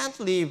you can't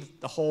leave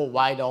the hole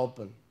wide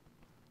open.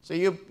 So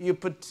you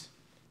put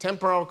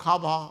temporary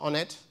cover on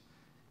it,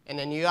 and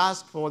then you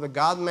ask for the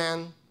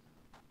guardman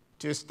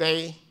to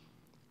stay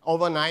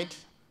overnight,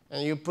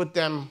 and you put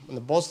them on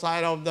the both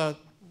sides of the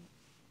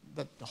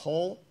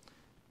hole.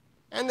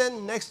 And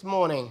then next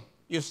morning,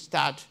 you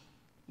start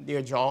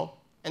your job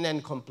and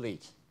then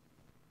complete.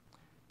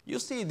 You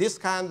see this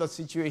kind of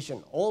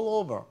situation all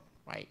over,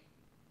 right?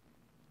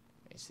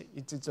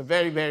 It's a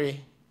very, very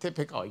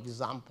typical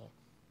example.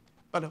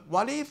 But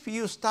what if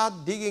you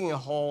start digging a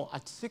hole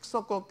at 6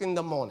 o'clock in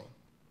the morning?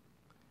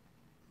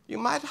 You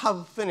might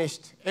have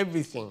finished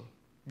everything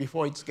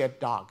before it gets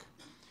dark.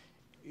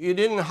 You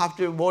didn't have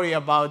to worry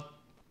about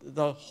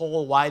the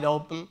hole wide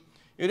open.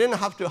 You didn't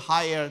have to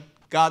hire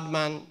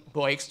guardman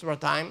for extra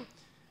time.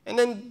 And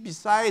then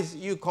besides,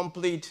 you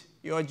complete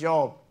your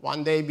job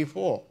one day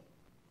before.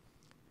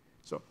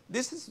 So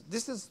this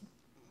is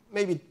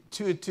maybe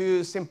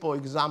too simple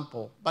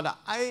example. But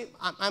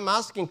I'm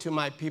asking to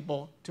my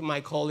people, to my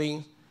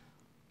colleagues,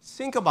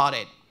 think about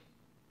it.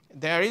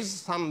 There is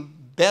some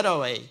better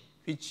way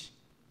which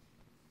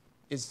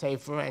is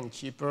safer and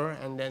cheaper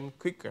and then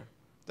quicker.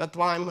 That's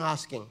what I'm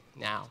asking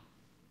now.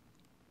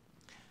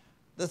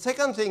 The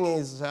second thing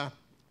is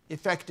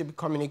effective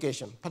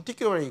communication,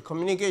 particularly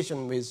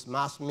communication with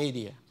mass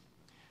media.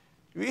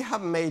 We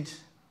have made,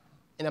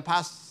 in the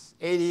past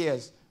 8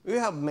 years, we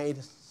have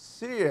made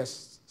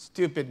serious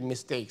stupid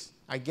mistakes.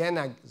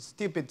 Again,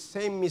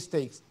 same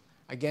mistakes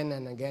again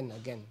and again and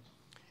again.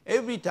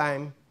 Every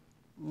time,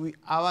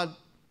 our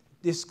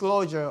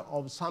disclosure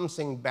of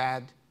something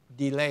bad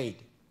delayed.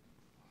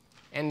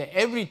 And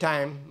every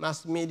time,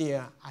 mass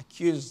media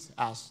accused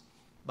us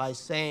by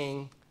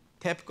saying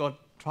TEPCO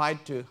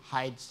tried to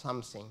hide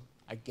something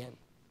again.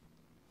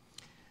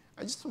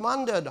 I just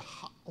wondered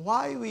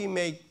why we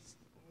make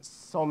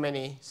so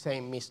many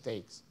same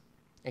mistakes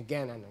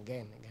again and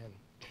again and again.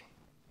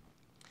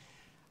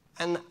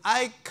 And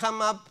I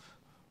come up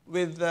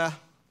with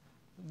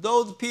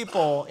those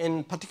people,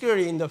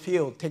 particularly in the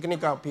field,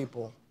 technical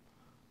people,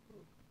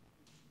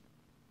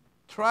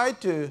 try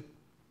to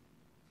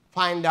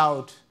find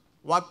out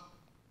what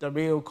the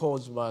real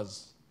cause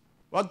was,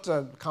 what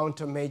the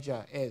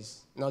countermeasure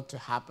is not to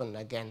happen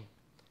again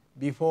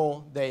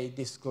before they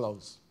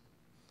disclose.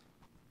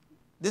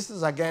 This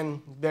is,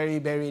 again, very,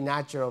 very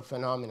natural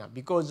phenomena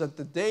because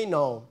they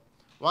know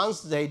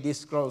once they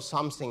disclose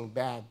something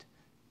bad,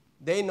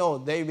 they know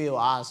they will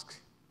ask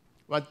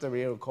what the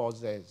real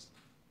cause is,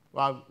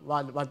 what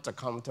the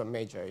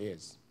countermeasure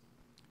is.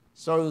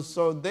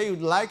 So they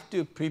would like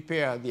to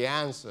prepare the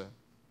answer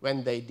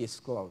when they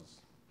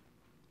disclose,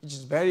 which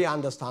is very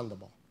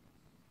understandable.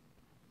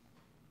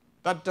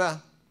 But,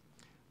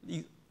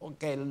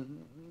 okay,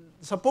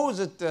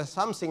 suppose that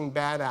something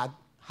bad had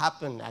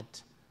happened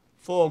at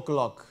 4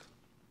 o'clock,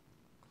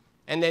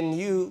 and then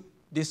you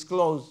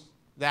disclose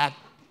that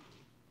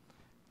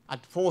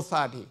at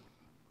 4:30,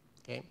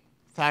 okay,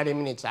 30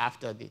 minutes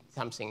after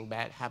something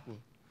bad happened.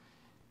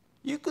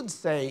 You could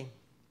say,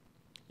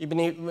 even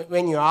if,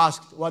 when you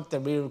ask what the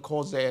real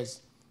cause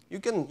is, you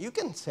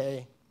can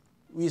say,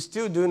 we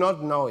still do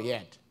not know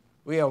yet.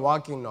 We are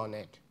working on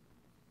it,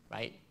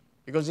 right?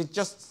 Because it's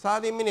just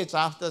 30 minutes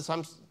after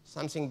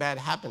something bad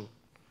happened.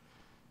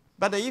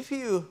 But if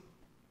you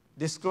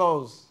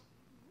disclose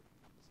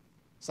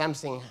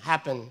something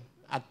happened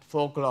at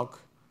 4 o'clock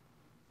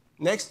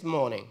next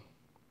morning,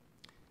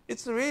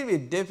 it's really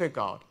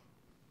difficult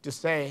to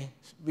say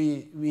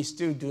we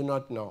still do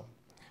not know.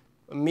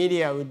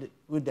 Media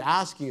would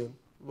ask you,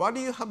 what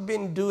you have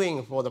been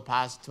doing for the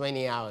past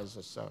 20 hours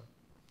or so?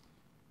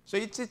 So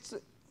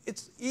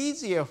it's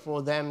easier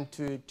for them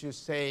to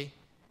say,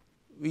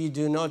 we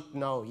do not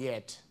know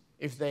yet,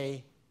 if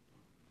they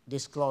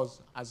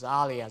disclose as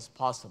early as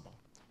possible.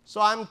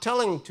 So I'm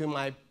telling to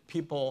my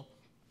people,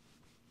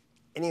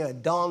 anyway,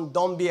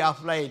 don't be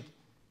afraid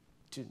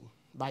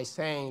by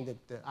saying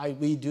that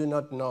we do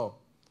not know.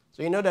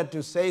 So in order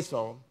to say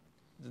so,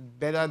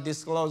 better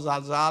disclose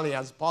as early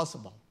as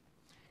possible.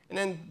 And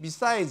then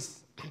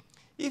besides,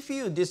 if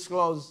you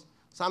disclose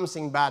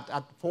something bad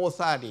at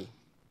 4:30,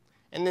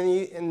 and then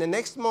in the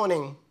next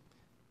morning,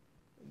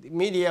 the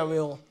media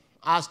will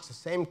ask the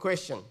same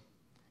question,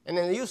 and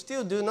then you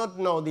still do not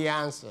know the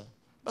answer,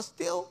 but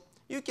still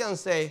you can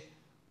say,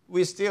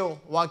 we're still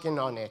working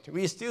on it.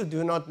 We still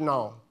do not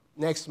know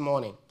next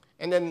morning.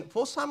 And then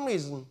for some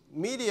reason,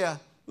 media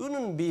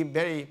wouldn't be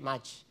very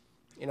much,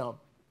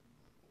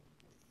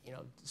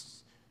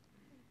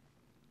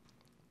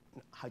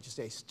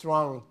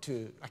 strong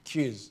to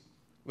accuse,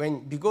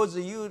 because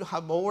you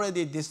have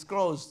already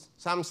disclosed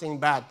something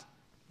bad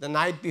the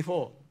night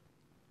before.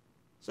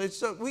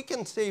 So we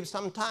can save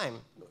some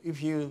time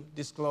if you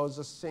disclose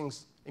those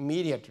things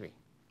immediately.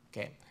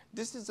 Okay,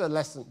 this is a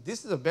lesson.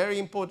 This is a very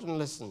important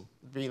lesson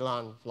we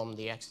learned from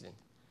the accident.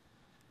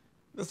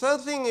 The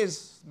third thing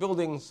is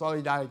building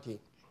solidarity.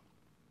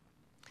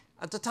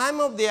 At the time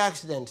of the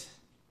accident,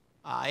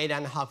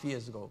 8.5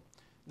 years ago,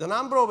 the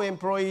number of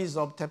employees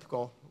of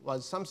TEPCO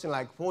was something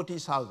like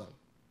 40,000.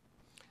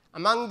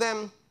 Among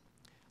them,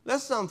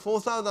 less than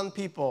 4,000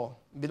 people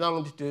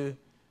belonged to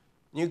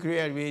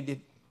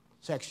nuclear-related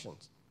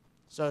sections.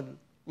 So it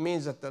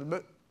means that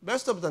the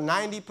rest of the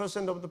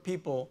 90% of the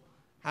people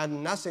had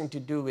nothing to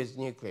do with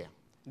nuclear.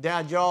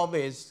 Their job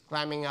is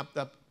climbing up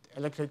the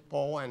electric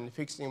pole and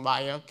fixing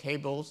wire,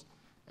 cables,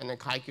 and then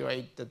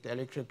calculate the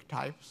electric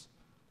types,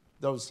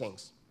 those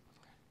things.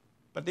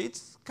 But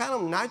it's kind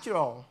of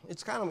natural,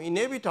 it's kind of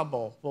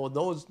inevitable for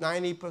those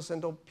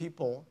 90% of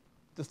people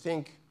to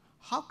think,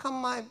 how come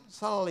my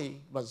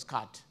salary was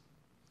cut?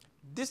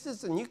 This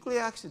is a nuclear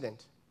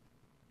accident.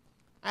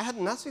 I had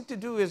nothing to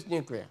do with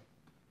nuclear.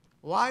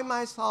 Why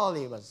my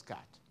salary was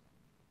cut,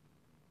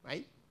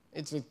 right?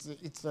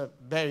 It's a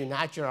very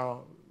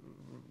natural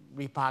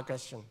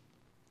repercussion.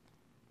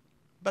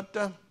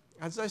 But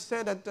as I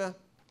said, that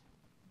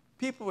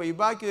people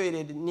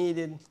evacuated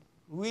needed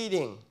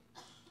weeding,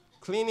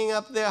 cleaning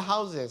up their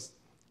houses,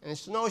 and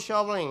snow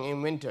shoveling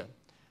in winter.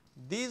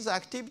 These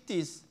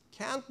activities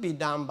can't be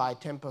done by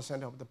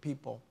 10% of the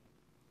people.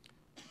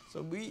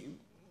 So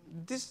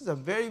this is a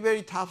very,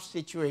 very tough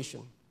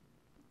situation,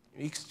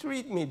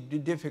 extremely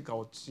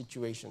difficult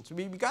situation. So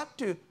we've got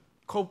to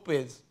cope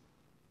with,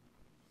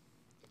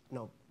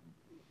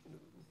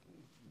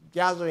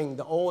 gathering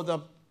all the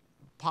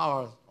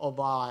power of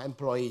our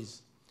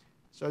employees.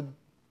 So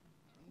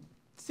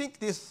think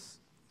this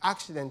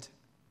accident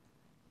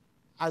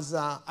as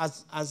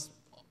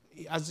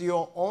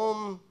your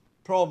own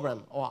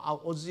problem,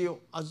 or as your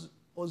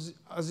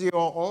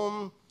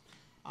own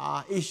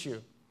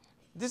issue.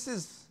 This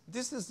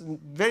is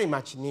very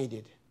much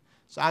needed.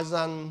 So as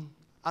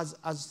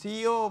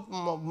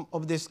CEO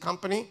of this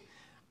company,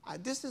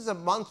 this is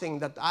one thing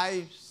that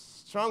I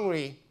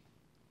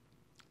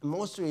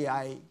mostly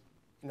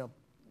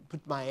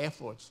put my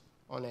efforts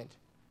on it,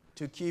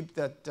 to keep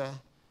that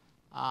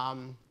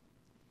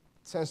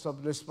sense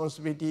of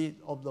responsibility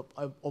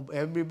of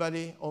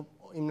everybody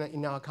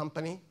in our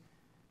company,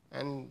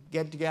 and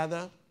get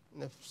together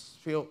and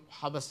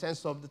have a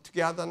sense of the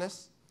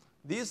togetherness.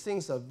 These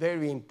things are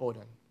very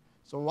important.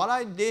 So what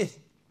I did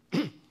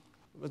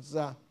was,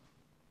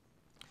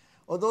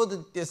 although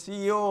the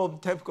CEO of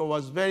TEPCO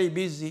was very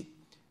busy,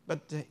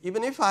 but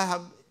even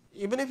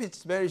if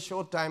it's very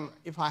short time,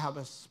 if I have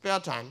a spare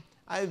time,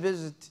 I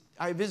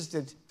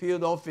visited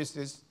field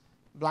offices,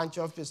 branch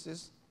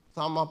offices,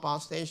 thermal power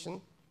station,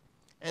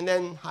 and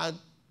then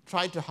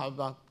tried to have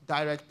a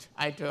direct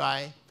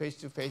eye-to-eye,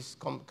 face-to-face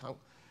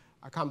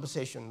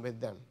conversation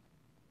with them.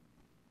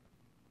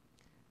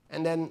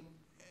 And then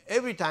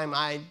every time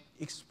I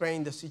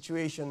explained the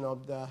situation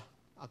of the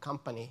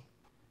company,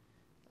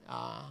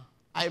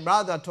 I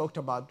rather talked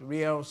about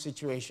real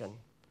situation.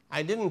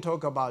 I didn't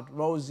talk about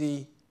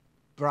rosy,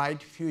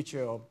 bright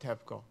future of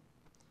TEPCO.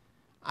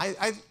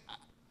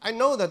 I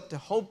know that the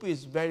hope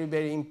is very,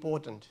 very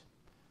important,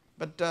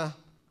 but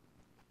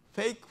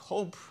fake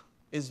hope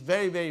is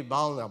very, very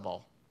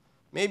vulnerable.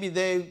 Maybe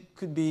they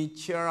could be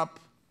cheer up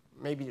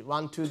maybe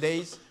 1-2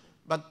 days,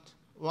 but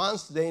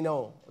once they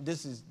know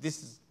this is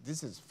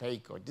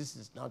fake, or this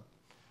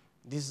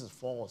is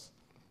false,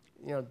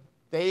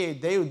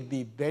 they would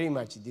be very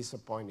much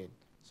disappointed.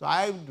 So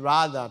I'd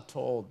rather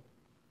told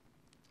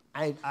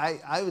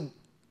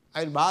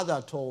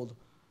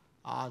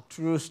a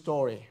true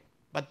story.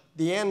 But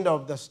the end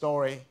of the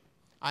story,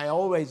 I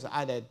always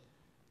added,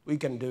 we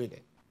can do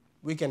it.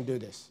 We can do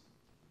this.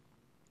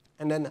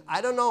 And then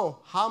I don't know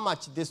how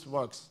much this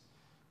works,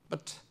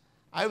 but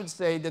I would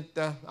say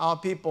that our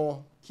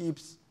people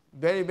keeps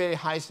very, very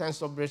high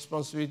sense of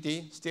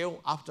responsibility still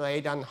after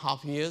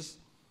 8.5 years.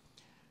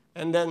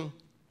 And then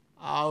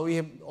we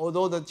have,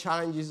 although the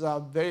challenges are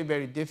very,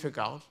 very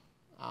difficult,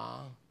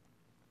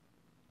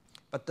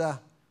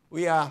 but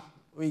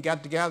we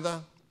got together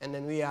and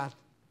then we are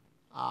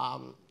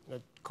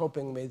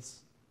coping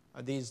with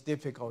these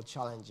difficult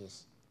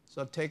challenges.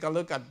 So take a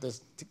look at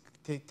this,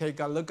 take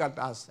a look at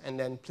us, and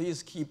then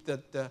please keep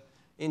the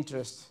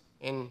interest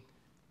in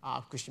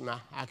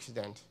Fukushima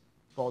accident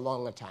for a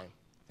longer time.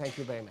 Thank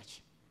you very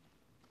much.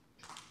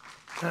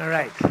 All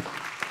right.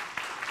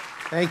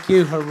 Thank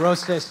you,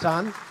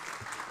 Hirose-san.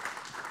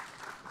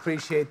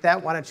 Appreciate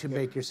that. Why don't you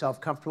make yourself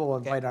comfortable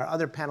and invite our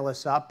other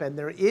panelists up. And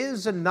there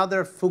is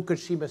another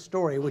Fukushima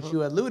story, which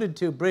you alluded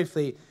to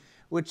briefly,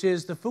 which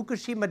is the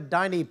Fukushima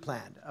Daini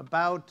plant,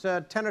 about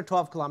 10 or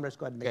 12 kilometers.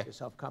 Go ahead and make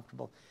yourself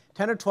comfortable.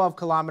 10 or 12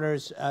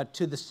 kilometers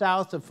to the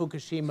south of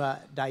Fukushima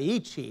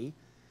Daiichi.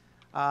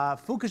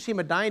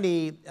 Fukushima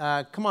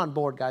Daini, come on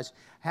board, guys,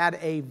 had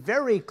a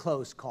very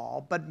close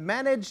call, but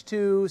managed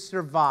to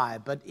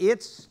survive. But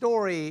its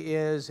story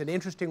is an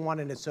interesting one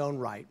in its own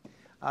right.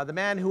 The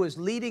man who was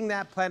leading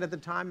that plant at the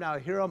time,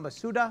 Naohiro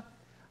Masuda,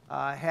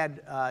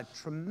 had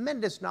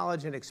tremendous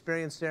knowledge and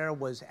experience there,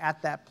 was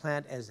at that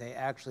plant as they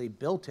actually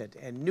built it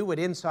and knew it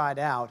inside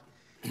out,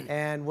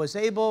 and was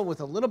able,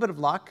 with a little bit of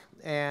luck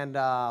and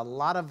a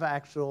lot of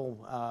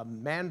actual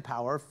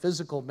manpower,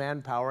 physical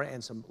manpower,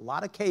 and a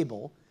lot of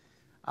cable,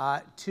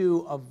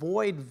 to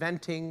avoid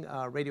venting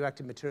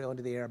radioactive material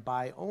into the air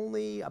by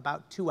only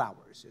about 2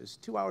 hours. It was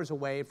 2 hours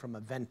away from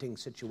a venting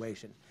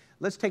situation.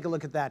 Let's take a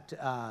look at that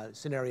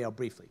scenario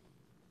briefly.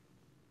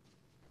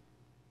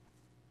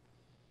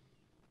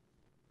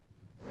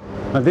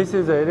 This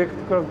is an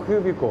electrical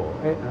cubicle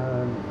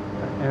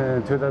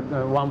to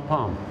the one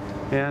pump.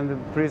 And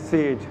please see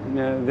it,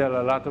 there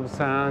are a lot of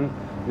sand,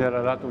 there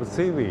are a lot of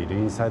seaweed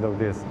inside of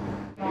this.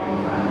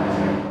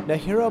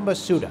 Naohiro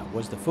Masuda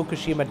was the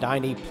Fukushima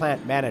Daini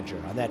plant manager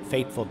on that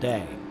fateful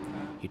day.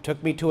 He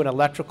took me to an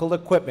electrical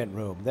equipment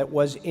room that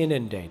was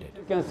inundated.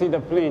 You can see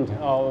the print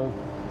of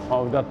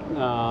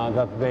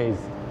that base.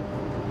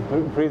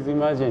 Please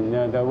imagine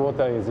the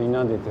water is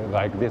inundated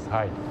like this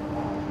height.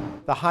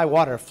 The high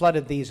water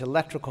flooded these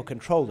electrical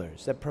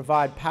controllers that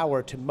provide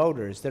power to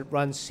motors that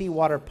run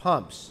seawater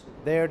pumps,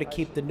 there to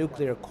keep the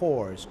nuclear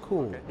cores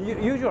cool.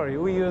 Usually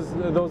we use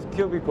those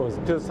cubicles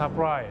to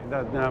supply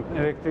the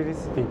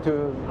electricity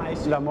to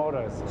the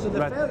motors. So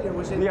the failure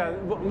was in there?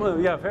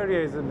 Yeah, failure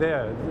is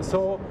there.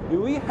 So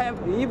we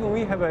have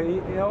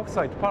an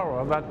oxide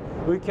power, but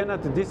we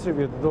cannot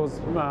distribute those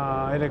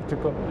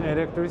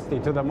electricity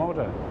to the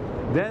motor.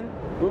 Then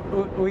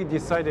we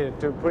decided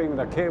to bring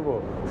the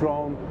cable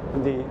from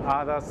the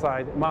other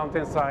side,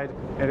 mountain side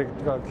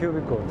electrical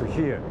cubicle to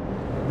here.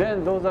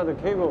 Then those are the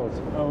cables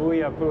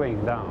we are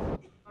pulling down.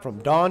 From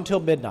dawn till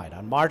midnight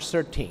on March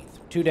 13th,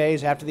 2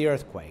 days after the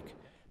earthquake,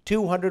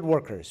 200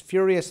 workers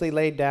furiously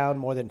laid down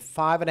more than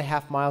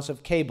 5.5 miles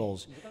of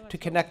cables to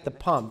connect the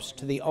pumps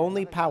to the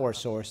only power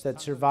source that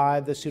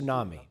survived the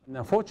tsunami.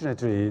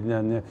 Fortunately,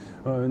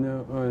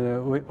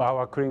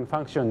 our cooling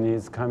function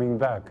is coming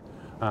back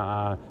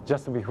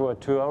just before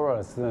 2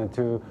 hours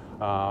to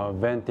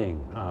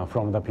venting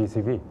from the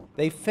PCB.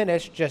 They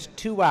finished just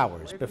 2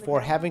 hours before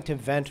having to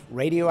vent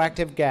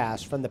radioactive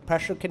gas from the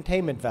pressure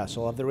containment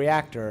vessel of the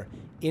reactor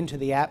into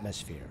the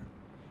atmosphere.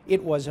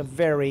 It was a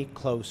very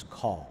close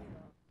call.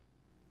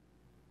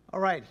 All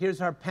right,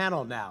 here's our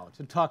panel now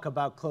to talk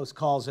about close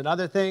calls and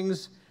other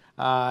things.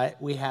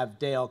 We have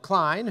Dale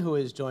Klein, who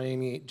is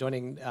joining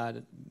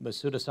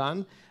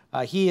Masuda-san.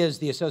 He is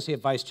the Associate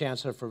Vice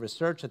Chancellor for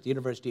Research at the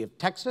University of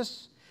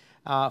Texas,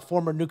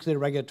 former nuclear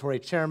regulatory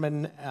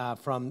chairman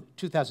from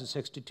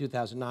 2006 to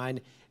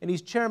 2009, and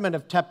he's chairman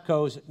of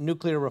TEPCO's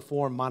Nuclear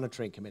Reform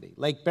Monitoring Committee.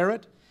 Lake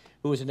Barrett,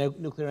 who is a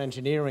nuclear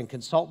engineer and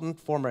consultant,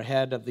 former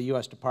head of the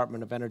U.S.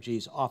 Department of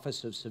Energy's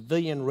Office of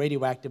Civilian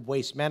Radioactive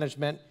Waste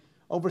Management,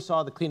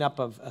 oversaw the cleanup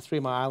of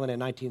 3 Mile Island in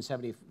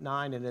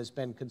 1979 and has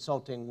been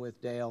consulting with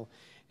Dale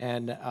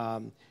and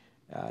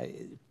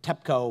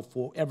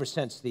TEPCO ever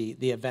since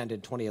the event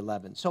in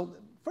 2011. So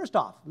first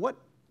off,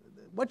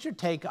 what's your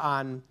take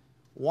on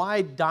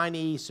why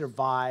Daini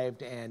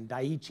survived and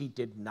Daiichi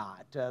did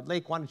not?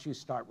 Lake, why don't you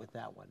start with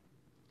that one?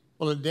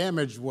 Well, the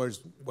damage was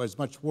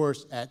much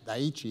worse at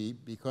Daiichi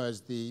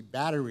because the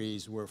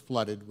batteries were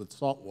flooded with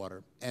salt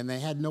water, and they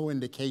had no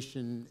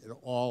indication at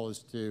all as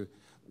to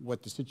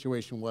what the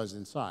situation was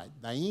inside.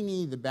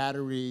 Daini, the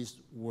batteries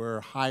were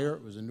higher.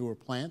 It was a newer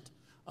plant,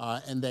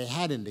 and they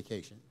had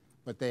indication.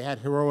 But they had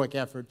heroic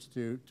efforts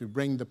to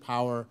bring the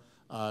power,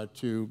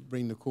 to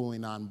bring the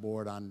cooling on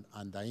board on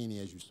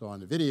Daini, as you saw in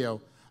the video.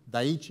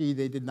 Daiichi,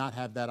 they did not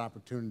have that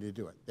opportunity to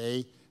do it.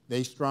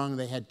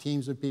 They had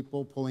teams of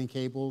people pulling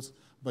cables,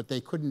 but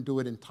they couldn't do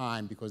it in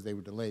time because they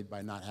were delayed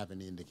by not having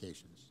the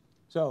indications.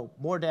 So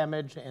more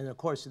damage, and of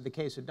course, in the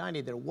case of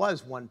Daini, there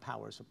was one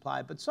power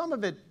supply, but some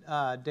of it,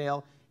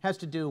 Dale, has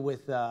to do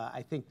with,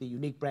 I think, the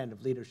unique brand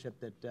of leadership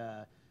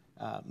that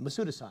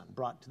Masuda-san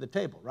brought to the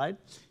table, right?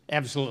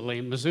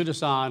 Absolutely.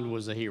 Masuda-san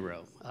was a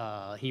hero.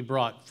 He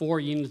brought 4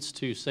 units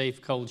to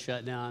safe cold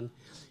shutdown.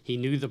 He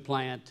knew the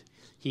plant.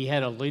 He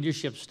had a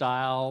leadership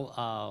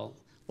style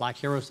like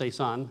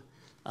Hirose-san,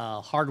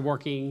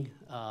 hardworking,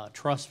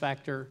 trust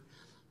factor.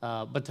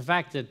 But the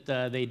fact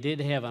that they did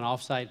have an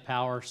off-site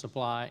power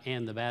supply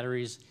and the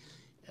batteries,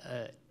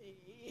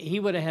 he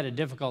would have had a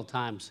difficult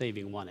time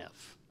saving 1F.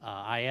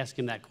 I asked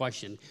him that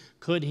question,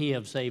 could he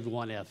have saved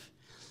 1F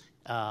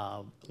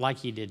like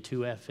he did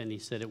 2F, and he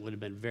said it would have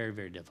been very,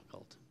 very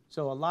difficult.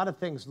 So a lot of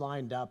things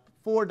lined up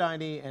for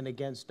Daini and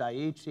against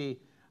Daiichi.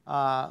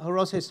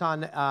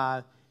 Hirose-san,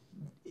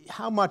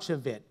 how much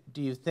of it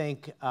do you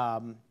think,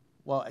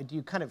 well, do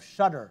you kind of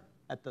shudder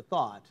at the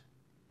thought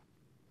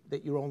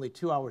that you're only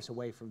 2 hours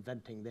away from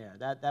venting there?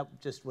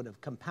 That just would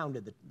have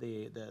compounded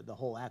the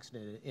whole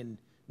accident in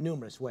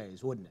numerous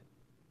ways, wouldn't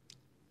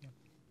it?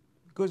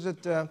 Because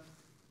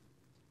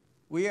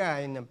we are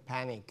in a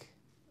panic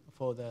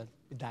for the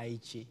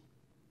Daiichi.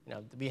 You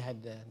know, we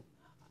had the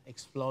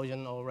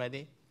explosion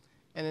already,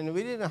 and then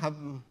we didn't have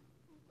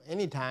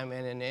any time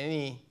and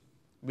any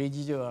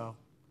residual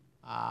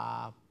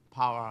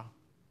power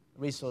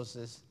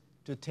resources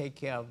to take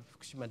care of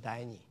Fukushima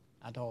Daini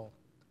at all.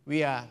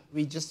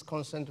 We just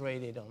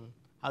concentrated on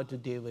how to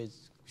deal with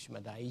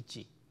Fukushima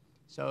Daiichi.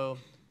 So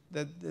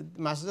the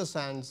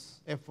Masuda-san's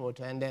effort,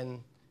 and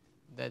then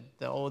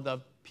all the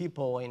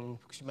people in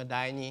Fukushima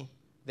Daini,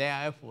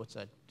 their efforts,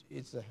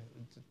 it's a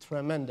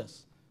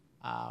tremendous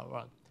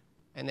work.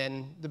 And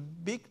then the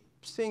big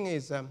thing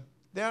is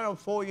there are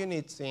 4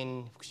 units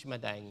in Fukushima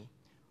Daini.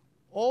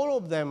 All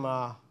of them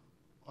are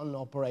on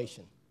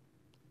operation.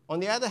 On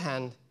the other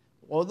hand,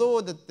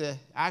 although the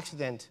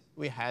accident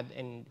we had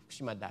in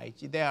Fukushima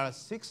Daiichi, there are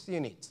 6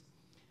 units.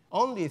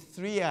 Only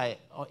 3 are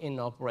in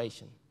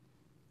operation.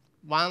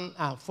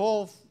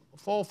 4,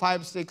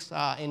 5, 6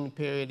 are in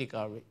periodic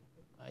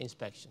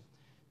inspection.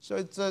 So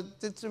it's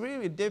a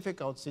really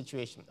difficult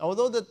situation.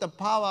 Although the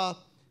power,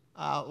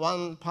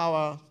 1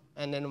 power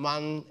and then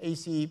 1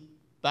 AC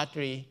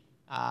battery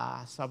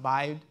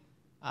survived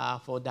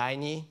for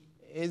Daini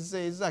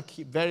is a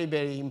key, very,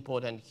 very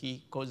important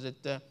key, because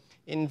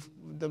in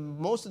the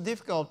most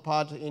difficult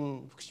part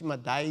in Fukushima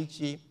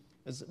Daiichi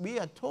is we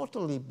are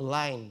totally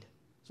blind.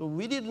 So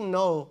we didn't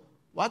know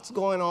what's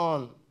going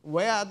on,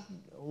 what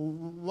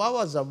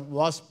was the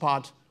worst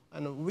part,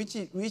 and which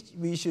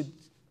we should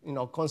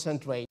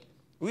concentrate.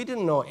 We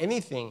didn't know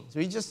anything. So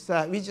we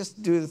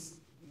just do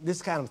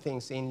this kind of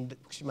things in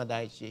Fukushima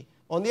Daiichi.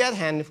 On the other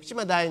hand,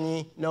 Fukushima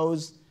Daini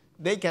knows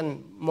they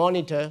can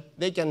monitor,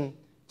 they can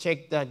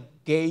check the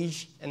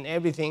gauge and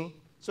everything,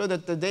 so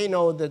that they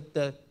know that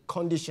the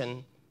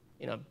condition,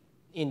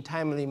 in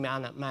timely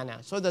manner,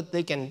 so that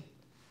they can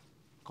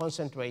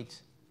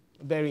concentrate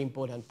a very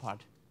important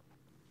part.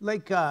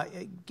 Like,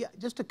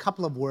 just a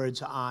couple of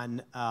words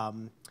on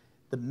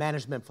the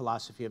management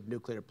philosophy of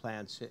nuclear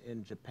plants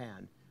in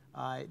Japan.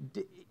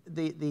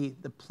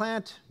 The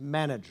plant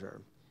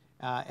manager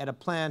at a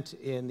plant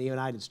in the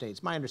United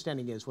States, my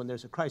understanding is when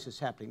there's a crisis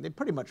happening, they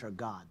pretty much are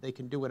God. They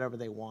can do whatever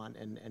they want,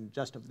 and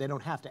they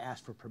don't have to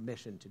ask for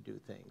permission to do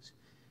things.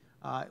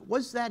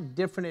 Was that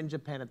different in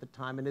Japan at the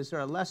time, and is there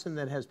a lesson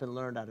that has been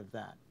learned out of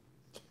that?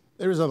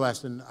 There is a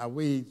lesson.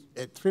 We,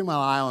 at 3 Mile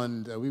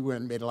Island, we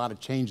went and made a lot of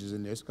changes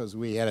in this because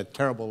we had a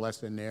terrible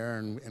lesson there,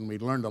 and we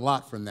learned a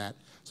lot from that.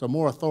 So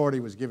more authority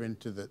was given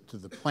to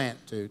the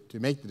plant to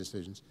make the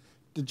decisions.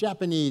 The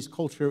Japanese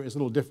culture is a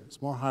little different.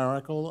 It's more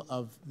hierarchical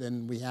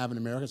than we have in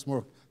America. It's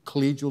more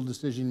collegial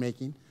decision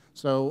making.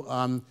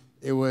 So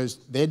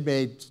they'd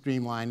made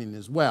streamlining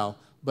as well,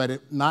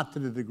 but not to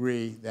the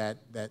degree that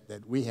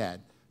we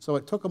had. So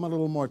it took them a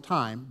little more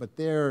time, but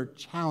their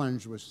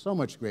challenge was so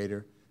much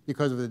greater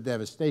because of the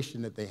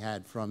devastation that they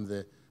had from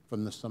the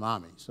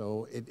tsunami.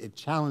 So it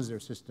challenged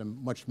their system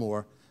much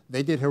more.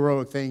 They did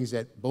heroic things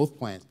at both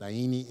plants,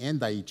 Daini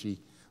and Daiichi,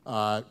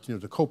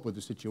 to cope with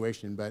the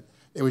situation, but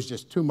it was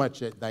just too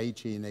much at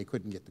Daiichi, and they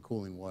couldn't get the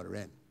cooling water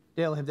in.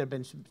 Dale, have there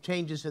been some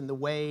changes in the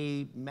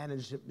way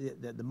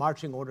the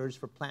marching orders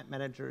for plant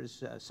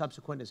managers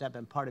subsequent? Has that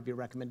been part of your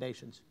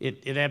recommendations?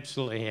 It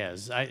absolutely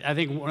has. I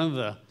think one of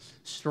the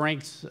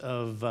strengths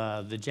of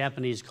the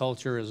Japanese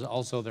culture is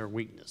also their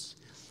weakness.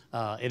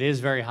 It is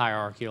very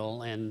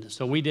hierarchical, and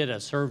so we did a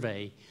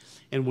survey,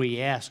 and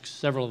we asked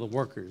several of the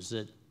workers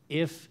that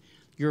if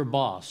your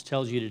boss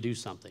tells you to do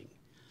something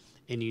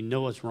and you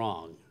know it's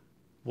wrong,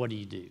 what do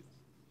you do?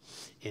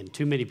 And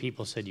too many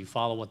people said you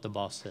follow what the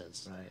boss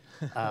says. Right.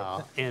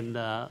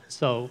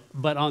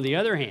 But on the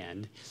other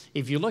hand,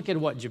 if you look at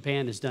what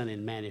Japan has done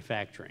in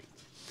manufacturing,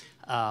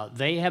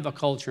 they have a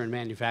culture in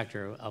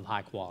manufacture of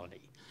high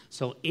quality.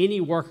 So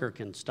any worker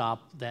can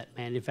stop that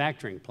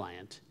manufacturing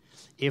plant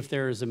if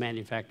there is a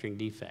manufacturing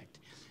defect.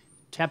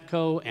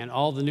 TEPCO and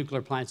all the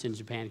nuclear plants in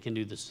Japan can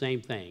do the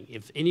same thing.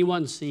 If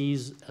anyone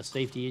sees a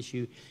safety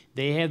issue,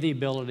 they have the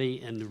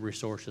ability and the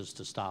resources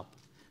to stop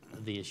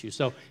the issue.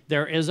 So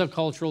there is a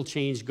cultural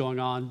change going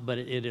on, but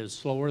it is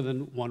slower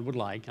than one would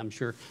like. I'm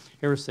sure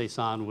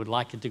Hirose-san would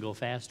like it to go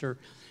faster,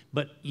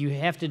 but you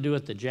have to do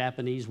it the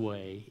Japanese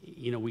way.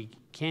 You know, we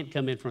can't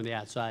come in from the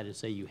outside and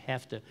say you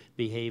have to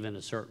behave in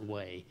a certain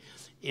way.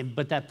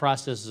 But that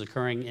process is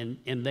occurring,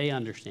 and they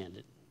understand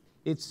it.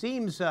 It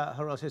seems,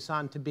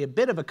 Hirose-san, to be a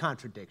bit of a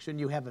contradiction.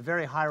 You have a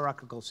very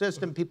hierarchical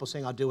system, people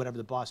saying, I'll do whatever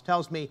the boss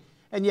tells me,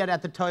 and yet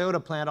at the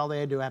Toyota plant, all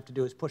they do have to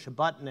do is push a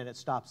button and it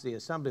stops the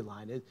assembly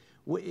line.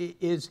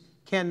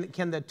 Can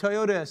the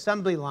Toyota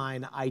assembly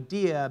line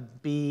idea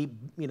be,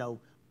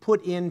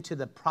 put into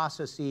the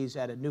processes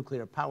at a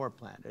nuclear power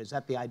plant? Is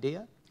that the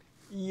idea?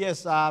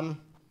 Yes,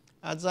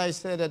 as I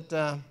said,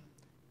 that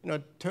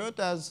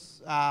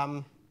Toyota's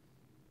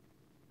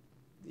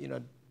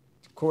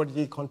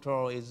quality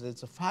control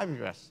it's a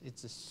fabulous.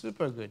 It's a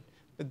super good.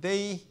 But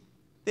they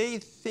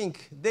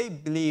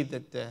believe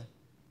that,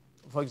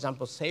 for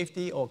example,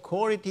 safety or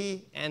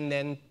quality and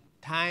then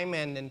time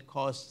and then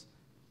cost,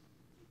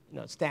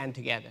 stand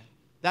together.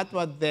 That's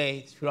what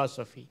their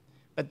philosophy.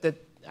 But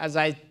as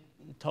I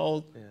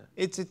told,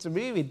 it's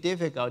really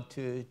difficult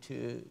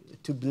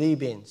to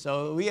believe in.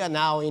 So we are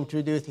now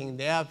introducing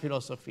their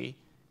philosophy,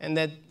 and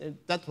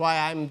that's why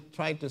I'm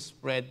trying to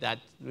spread that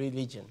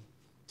religion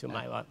to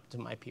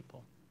my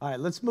people. All right,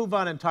 let's move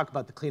on and talk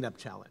about the cleanup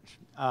challenge.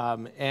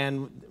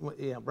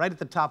 Right at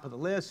the top of the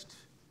list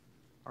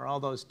are all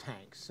those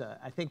tanks.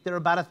 I think there are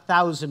about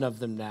 1,000 of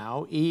them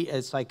now.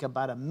 It's like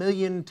about 1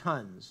 million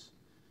tons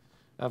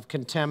of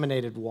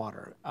contaminated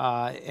water.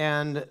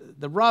 And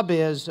the rub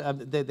is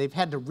they've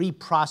had to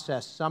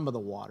reprocess some of the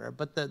water,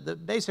 but the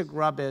basic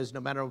rub is no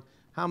matter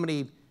how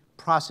many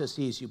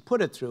processes you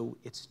put it through,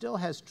 it still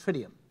has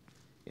tritium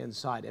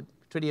inside it.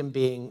 Tritium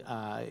being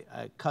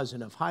a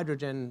cousin of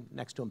hydrogen,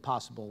 next to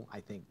impossible,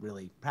 I think,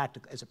 really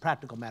as a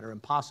practical matter,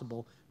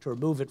 impossible to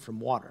remove it from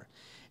water.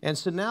 And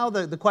so now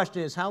the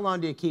question is, how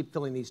long do you keep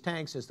filling these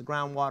tanks as the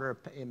groundwater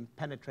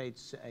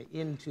penetrates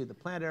into the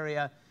plant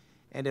area,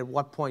 and at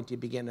what point do you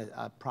begin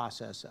a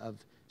process of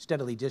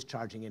steadily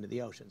discharging into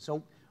the ocean?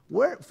 So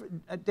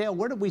Dale,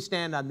 where do we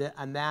stand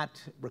on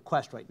that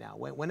request right now?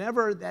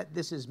 Whenever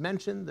this is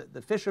mentioned,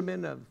 the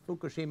fishermen of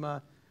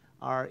Fukushima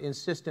are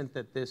insistent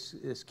that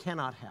this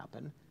cannot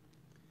happen.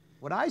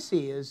 What I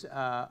see is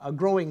a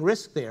growing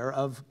risk there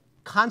of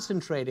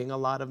concentrating a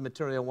lot of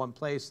material in one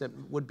place that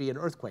would be an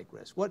earthquake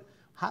risk.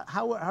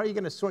 How are you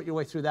going to sort your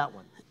way through that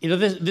one?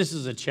 This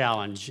is a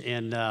challenge,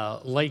 and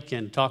Lake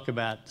can talk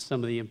about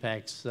some of the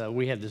impacts.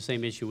 We had the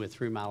same issue with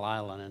 3 Mile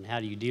Island, and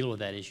how do you deal with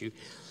that issue?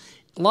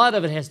 A lot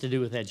of it has to do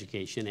with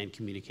education and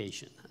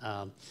communication.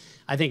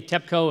 I think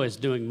TEPCO is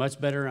doing much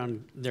better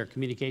on their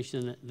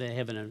communication than they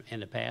have in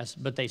the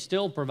past, but they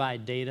still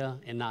provide data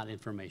and not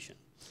information.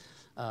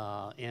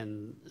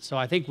 And so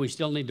I think we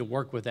still need to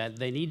work with that.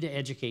 They need to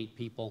educate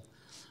people.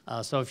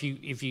 So if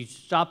you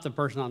stop the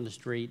person on the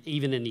street,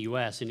 even in the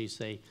U.S., and you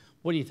say,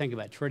 what do you think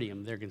about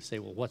tritium? They're going to say,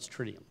 well, what's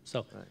tritium?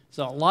 So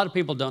a lot of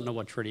people don't know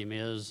what tritium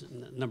is.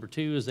 Number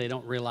 2 is they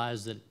don't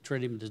realize that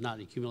tritium does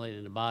not accumulate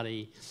in the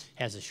body,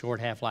 has a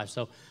short half-life.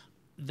 So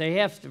they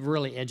have to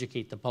really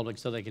educate the public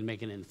so they can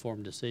make an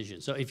informed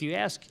decision. So if you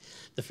ask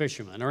the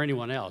fishermen or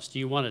anyone else, do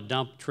you want to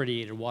dump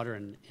tritiated water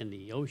in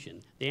the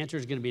ocean? The answer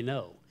is going to be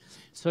no.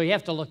 So you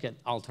have to look at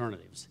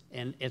alternatives.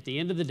 And at the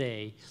end of the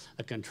day,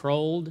 a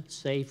controlled,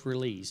 safe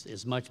release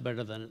is much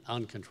better than an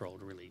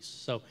uncontrolled release.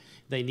 So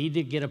they need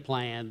to get a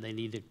plan. They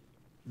need to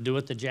do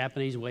it the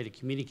Japanese way to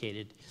communicate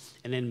it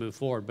and then move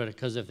forward. But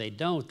because if they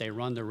don't, they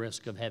run the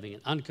risk of having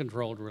an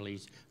uncontrolled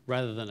release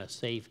rather than a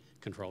safe,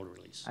 controlled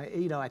release.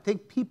 I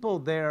think people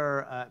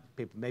there,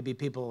 maybe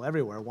people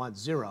everywhere want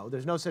zero.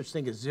 There's no such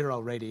thing as zero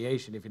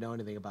radiation if you know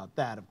anything about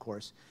that, of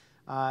course.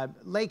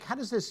 Lake, how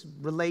does this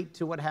relate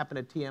to what happened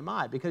at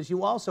TMI? Because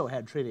you also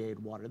had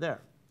tritiated water there.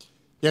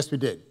 Yes, we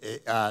did.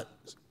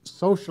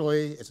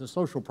 Socially, it's a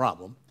social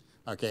problem,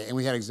 okay, and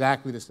we had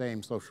exactly the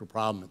same social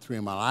problem at 3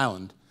 Mile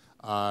Island.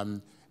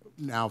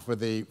 Now, for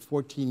the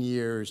 14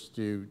 years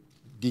to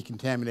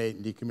decontaminate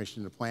and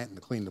decommission the plant and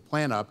to clean the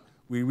plant up,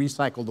 we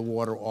recycled the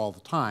water all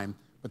the time,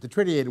 but the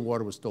tritiated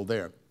water was still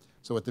there.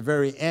 So at the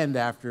very end,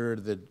 after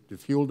the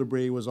fuel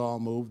debris was all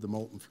moved, the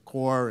molten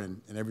core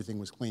and everything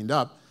was cleaned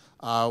up,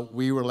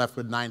 we were left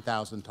with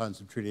 9,000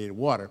 tons of tritiated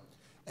water.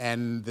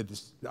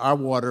 And our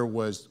water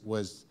was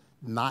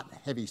not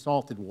heavy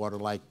salted water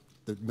like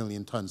the 1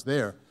 million tons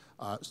there.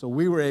 So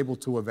we were able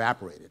to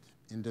evaporate it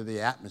into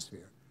the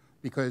atmosphere.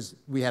 Because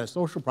we had a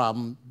social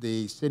problem,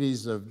 the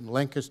cities of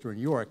Lancaster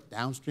and York,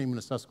 downstream in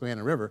the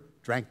Susquehanna River,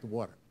 drank the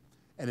water.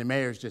 And the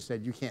mayors just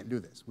said, you can't do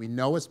this. We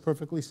know it's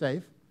perfectly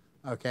safe,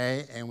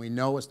 okay, and we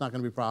know it's not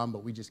going to be a problem,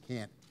 but we just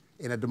can't.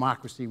 In a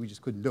democracy, we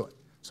just couldn't do it.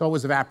 So it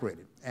was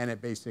evaporated, and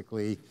it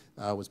basically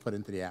was put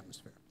into the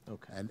atmosphere.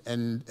 Okay.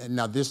 And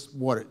now this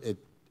water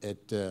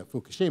at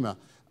Fukushima,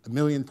 1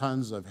 million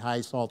tons of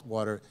high salt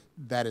water,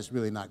 that is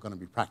really not going to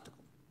be practical.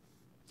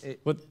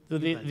 But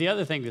the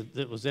other thing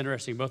that was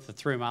interesting, both the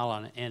 3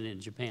 Mile and in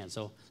Japan.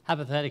 So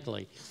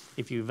hypothetically,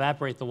 if you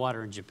evaporate the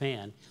water in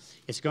Japan,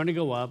 it's going to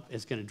go up,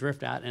 it's going to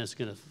drift out, and it's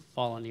going to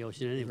fall in the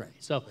ocean anyway. Right.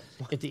 So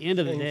at the end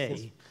of the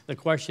day, the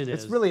question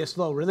is... It's really a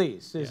slow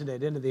release, isn't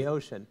it, into the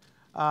ocean?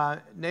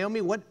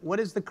 Naomi, what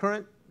is the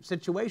current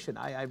situation?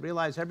 I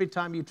realize every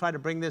time you try to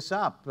bring this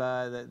up,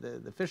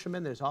 the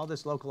fishermen, there's all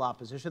this local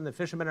opposition. The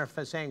fishermen are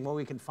saying, well,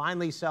 we can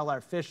finally sell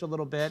our fish a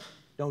little bit.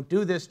 Don't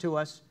do this to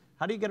us.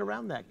 How do you get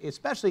around that,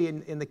 especially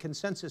in the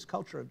consensus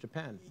culture of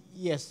Japan?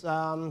 Yes,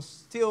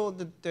 still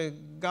the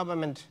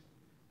government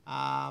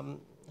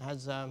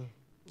has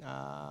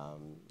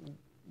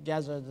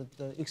gathered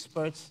the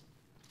experts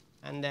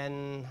and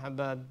then have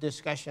a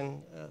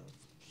discussion,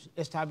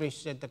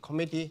 established at the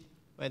committee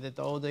where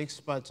all the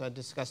experts are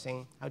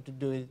discussing how to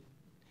do it.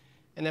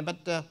 And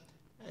but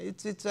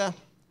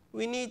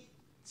we need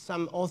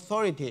some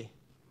authority,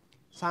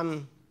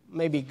 some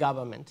maybe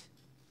government,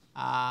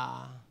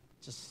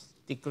 just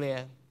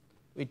declare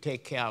we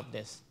take care of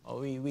this, or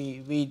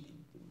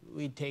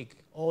we take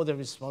all the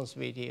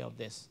responsibility of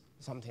this,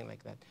 something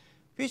like that.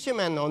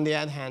 Fishermen, on the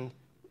other hand,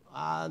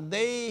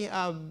 they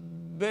are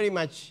very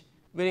much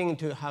willing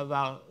to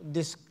have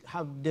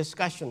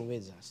discussion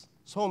with us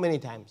so many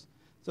times.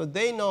 So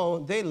they know,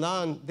 they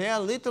learn, their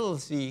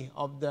literacy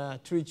of the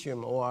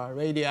tritium or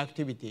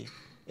radioactivity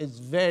is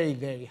very,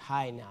 very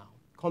high now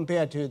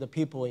compared to the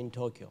people in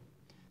Tokyo.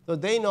 So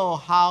they know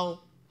how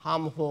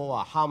harmful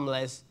or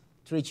harmless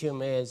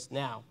tritium is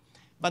now.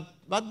 But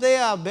what they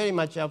are very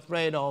much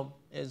afraid of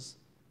is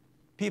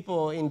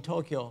people in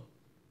Tokyo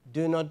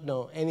do not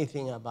know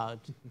anything about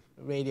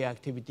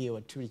radioactivity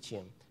or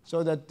tritium.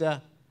 So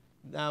that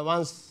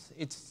once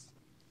it's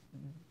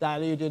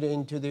diluted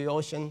into the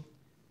ocean,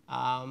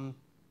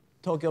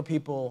 Tokyo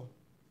people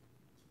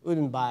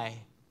wouldn't buy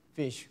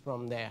fish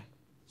from there.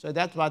 So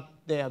that's what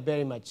they are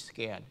very much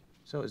scared.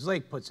 So as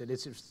Lake puts it,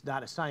 it's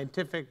not a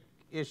scientific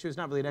issue, it's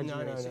not really an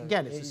engineering issue. No.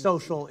 Again, it's a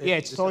social issue. Yeah,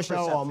 it's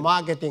social or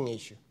marketing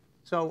issue.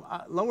 So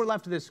lower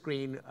left of this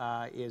screen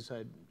is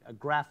a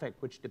graphic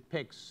which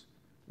depicts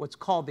what's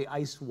called the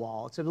ice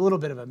wall. It's a little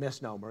bit of a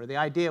misnomer. The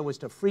idea was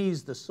to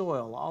freeze the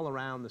soil all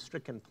around the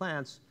stricken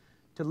plants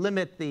to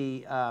limit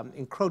the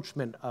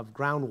encroachment of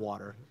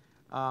groundwater.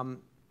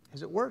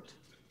 Has it worked?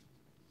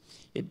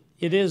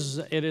 It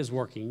is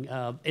working.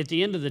 At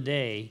the end of the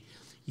day,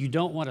 you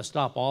don't want to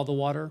stop all the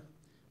water,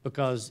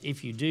 because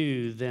if you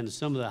do, then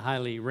some of the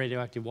highly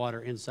radioactive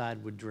water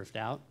inside would drift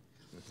out.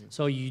 Mm-hmm.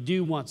 So you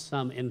do want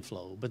some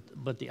inflow,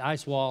 but the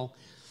ice wall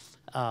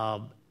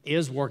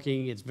is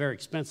working. It's very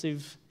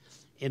expensive,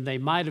 and they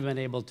might have been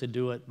able to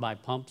do it by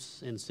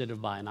pumps instead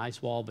of by an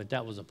ice wall, but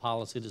that was a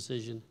policy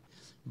decision.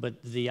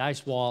 But the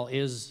ice wall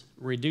is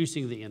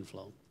reducing the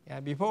inflow. Yeah,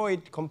 before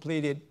it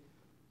completed,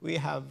 we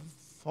have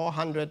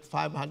 400,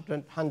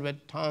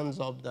 500 tons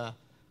of the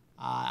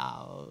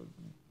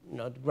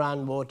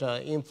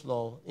groundwater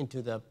inflow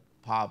into the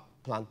power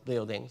plant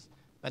buildings.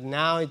 But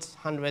now it's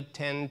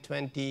 110,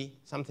 20,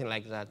 something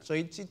like that. So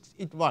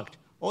it worked.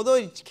 Although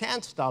it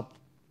can't stop,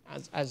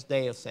 as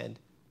Dale said,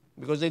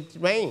 because it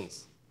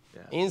rains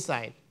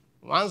inside.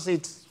 Once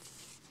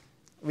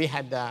we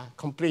had the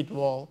complete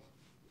wall,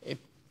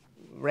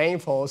 rain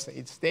falls,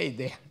 it stayed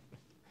there.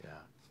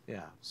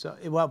 Yeah.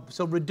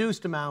 So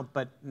reduced amount,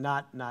 but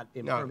not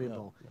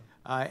impermeable.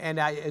 No. And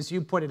as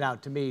you pointed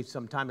out to me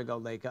some time ago,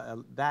 Lake,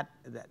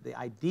 the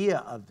idea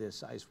of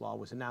this ice wall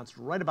was announced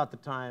right about the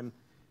time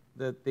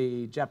that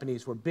the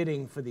Japanese were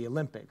bidding for the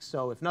Olympics.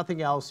 So if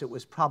nothing else, it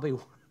was probably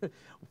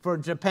for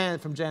Japan,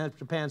 from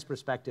Japan's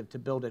perspective, to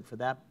build it for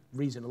that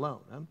reason alone.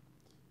 Huh?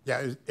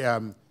 Yeah.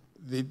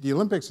 The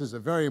Olympics is a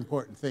very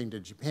important thing to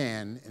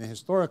Japan, and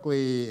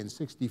historically in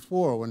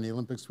 '64, when the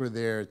Olympics were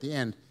there at the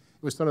end,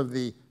 it was sort of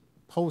the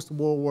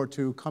post-World War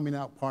II coming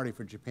out party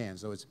for Japan.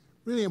 So it's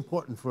really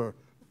important for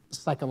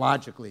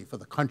psychologically for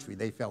the country.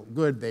 They felt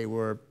good. They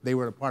were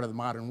a part of the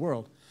modern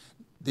world.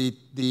 In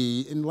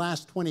the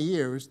last 20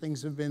 years,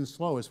 things have been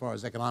slow as far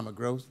as economic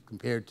growth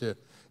compared to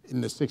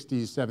in the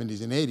 60s,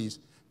 70s, and 80s.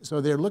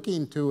 So they're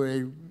looking to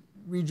a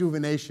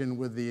rejuvenation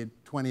with the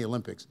 20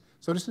 Olympics.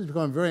 So this has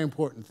become a very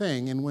important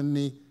thing. And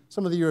when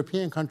some of the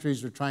European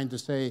countries are trying to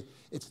say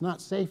it's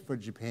not safe for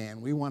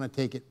Japan, we want to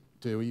take it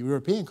to a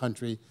European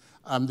country,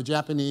 the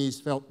Japanese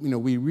felt,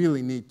 we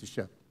really need to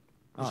show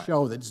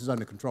that this is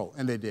under control,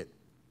 and they did.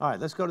 All right,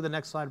 let's go to the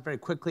next slide very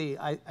quickly.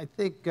 I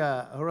think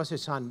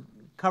Hirose-san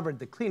covered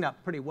the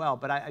cleanup pretty well,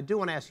 but I do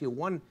want to ask you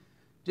one,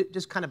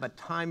 just kind of a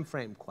time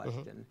frame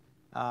question.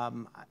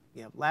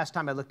 Mm-hmm. Last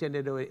time I looked into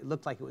it, it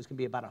looked like it was going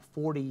to be about a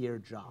 40-year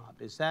job.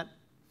 Is that,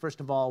 first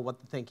of all, what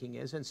the thinking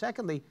is? And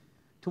secondly,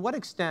 to what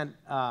extent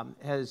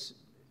has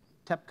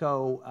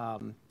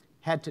TEPCO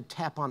had to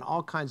tap on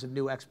all kinds of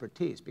new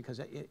expertise? Because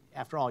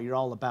after all, you're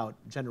all about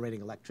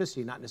generating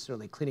electricity, not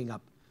necessarily cleaning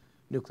up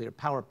nuclear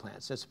power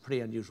plants. That's a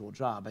pretty unusual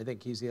job. I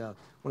think he's one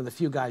of the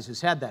few guys who's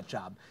had that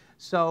job.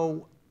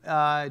 So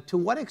to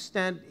what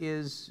extent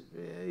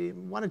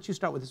why don't you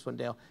start with this one,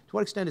 Dale? To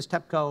what extent is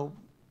TEPCO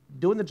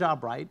doing the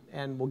job right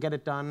and will get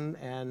it done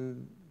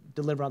and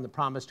deliver on the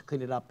promise to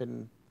clean it up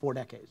in 4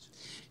 decades?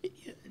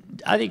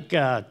 I think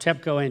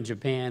TEPCO in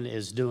Japan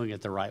is doing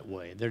it the right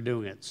way. They're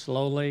doing it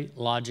slowly,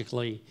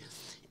 logically,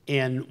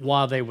 and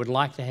while they would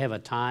like to have a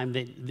time,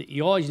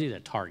 you always need a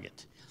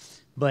target.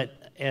 But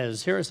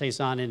as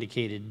Hirose-san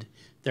indicated,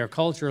 their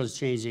culture is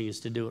changing is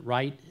to do it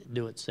right,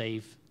 do it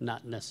safe,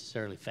 not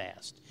necessarily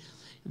fast.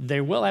 They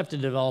will have to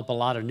develop a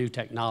lot of new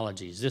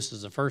technologies. This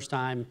is the first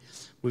time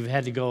we've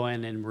had to go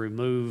in and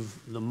remove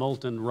the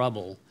molten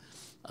rubble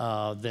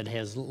that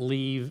has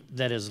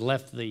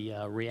left the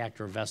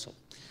reactor vessel.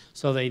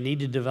 So they need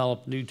to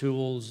develop new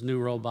tools, new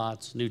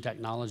robots, new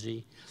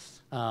technology.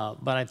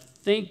 But I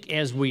think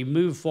as we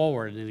move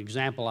forward, an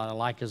example I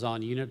like is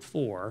on Unit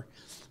 4,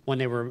 when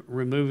they were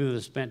removing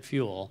the spent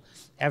fuel.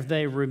 After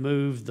they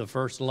removed the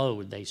first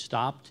load, they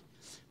stopped.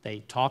 They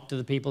talked to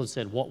the people and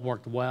said, what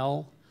worked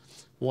well?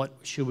 What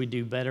should we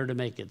do better to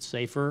make it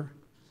safer,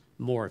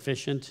 more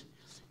efficient?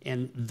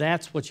 And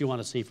that's what you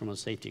want to see from a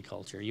safety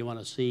culture. You want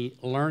to see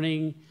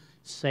learning,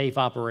 safe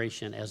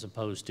operation as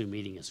opposed to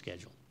meeting a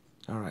schedule.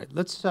 All right,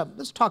 let's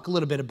talk a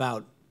little bit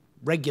about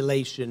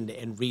regulation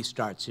and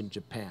restarts in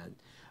Japan.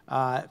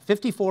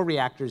 54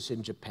 reactors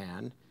in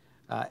Japan.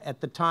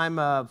 At the time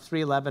of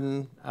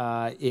 311,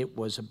 it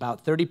was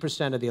about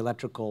 30% of the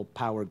electrical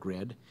power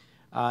grid.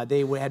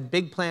 They had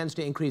big plans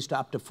to increase to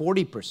up to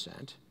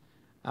 40%.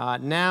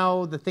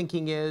 Now the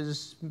thinking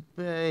is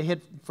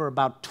hit for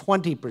about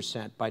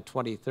 20% by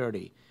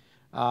 2030.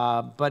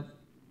 But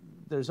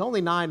there's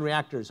only 9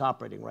 reactors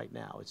operating right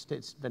now.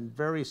 It's been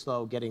very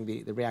slow getting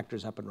the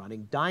reactors up and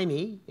running.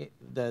 Daini,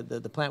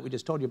 the plant we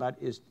just told you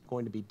about, is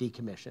going to be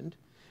decommissioned.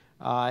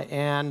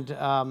 And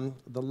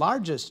the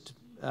largest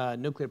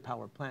nuclear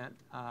power plant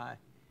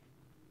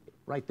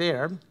right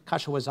there,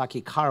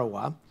 Kashiwazaki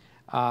Karawa,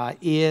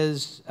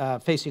 is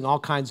facing all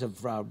kinds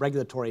of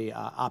regulatory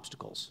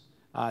obstacles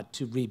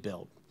to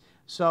rebuild.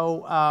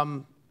 So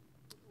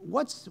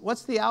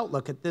what's the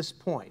outlook at this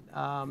point?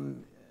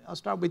 I'll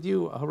start with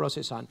you,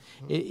 Hirose-san.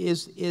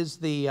 Is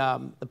the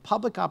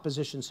public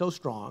opposition so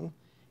strong,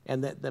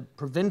 and the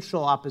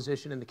provincial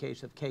opposition in the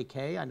case of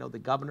KK? I know the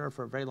governor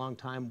for a very long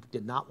time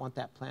did not want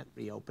that plant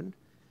reopened.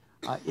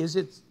 Is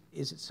it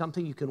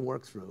something you can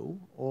work through,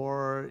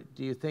 or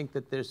do you think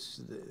that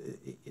this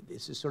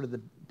is sort of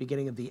the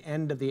beginning of the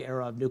end of the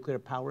era of nuclear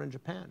power in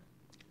Japan?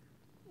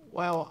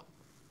 Well,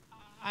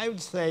 I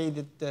would say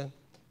that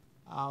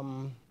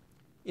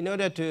in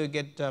order to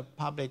get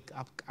public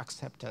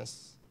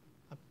acceptance,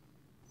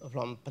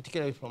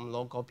 particularly from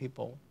local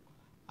people,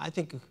 I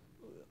think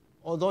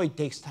although it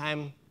takes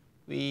time,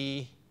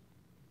 we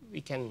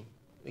can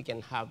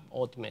have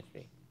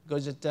ultimately,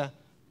 because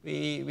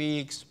we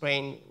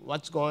explain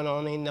what's going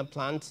on in the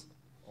plant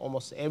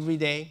almost every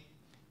day,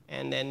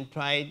 and then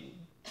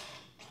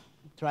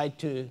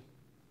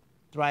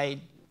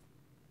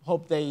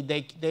hope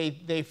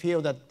they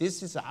feel that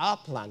this is our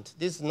plant.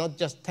 This is not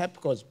just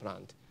TEPCO's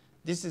plant.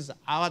 This is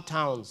our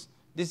town's.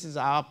 This is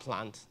our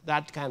plant.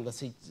 That kind of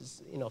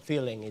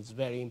feeling is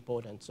very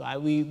important. So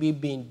we've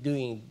been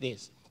doing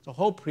this. So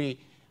hopefully,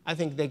 I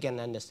think they can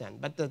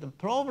understand. But the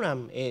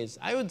problem is,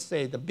 I would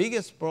say the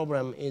biggest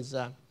problem is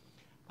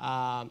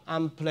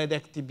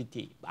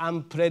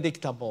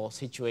unpredictable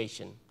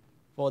situation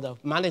for the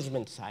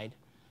management side.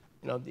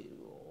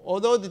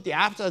 Although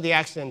after the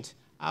accident,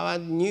 our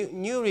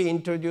newly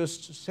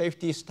introduced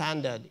safety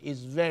standard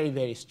is very,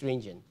 very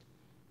stringent,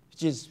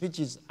 which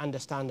is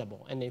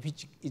understandable, and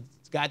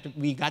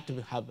we got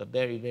to have a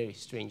very, very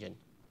stringent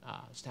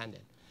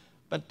standard.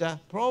 But the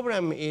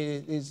problem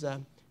is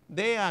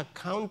they are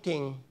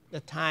counting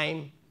the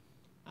time.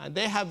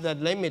 They have the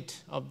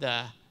limit of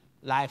the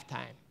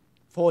lifetime,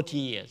 40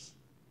 years,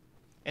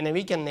 and then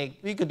we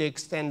could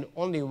extend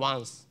only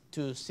once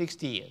to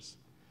 60 years.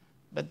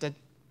 But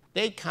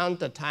they count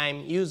the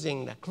time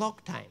using the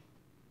clock time.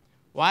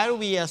 While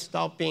we are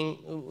stopping,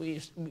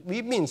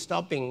 we've been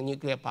stopping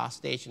nuclear power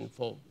station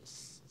for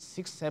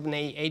 6, 7,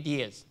 8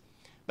 years.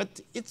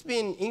 But it's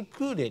been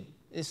included.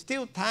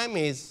 Still time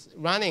is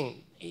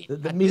running.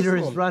 The meter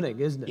is running,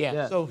 isn't it? Yeah.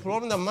 Yeah. So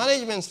from the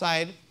management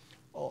side,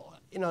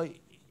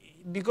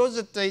 because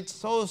it's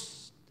so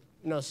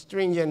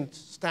stringent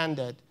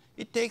standard,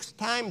 it takes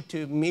time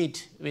to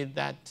meet with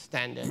that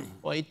standard,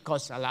 or it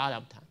costs a lot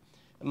of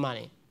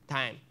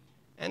time.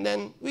 And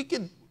then we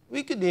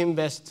could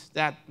invest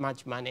that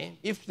much money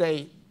if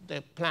the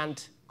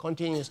plant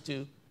continues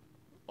to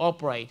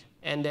operate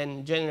and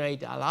then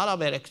generate a lot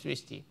of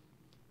electricity.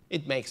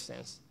 It makes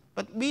sense.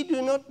 But we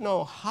do not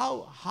know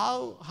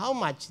how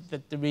much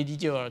the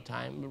residual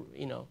time,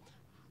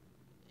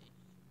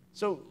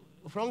 So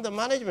from the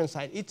management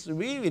side, it's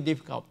really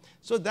difficult.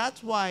 So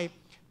that's why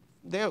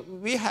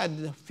we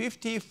had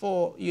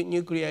 54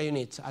 nuclear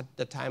units at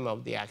the time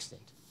of the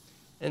accident.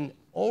 And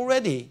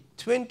already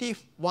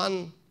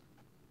 21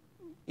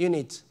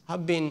 units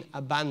have been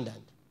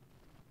abandoned.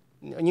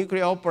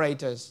 Nuclear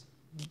operators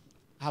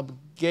have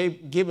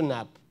given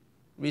up,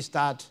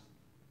 restart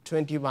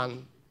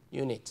 21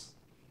 units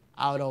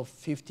out of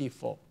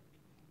 54.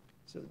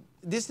 So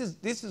this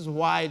is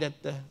why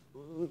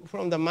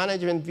from the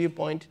management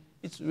viewpoint,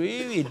 it's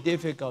really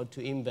difficult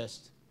to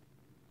invest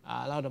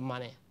a lot of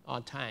money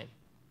or time.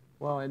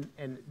 Well,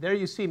 and there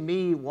you see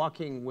me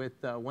walking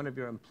with one of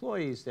your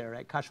employees there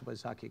at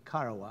Kashiwazaki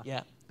Karawa.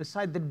 Yeah.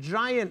 Beside the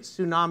giant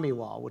tsunami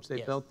wall, which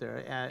they built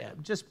there,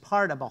 just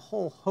part of a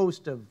whole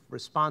host of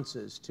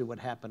responses to what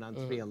happened on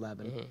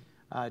 3/11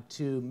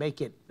 to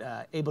make it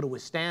able to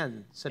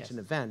withstand such an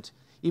event,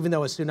 even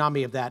though a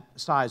tsunami of that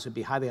size would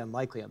be highly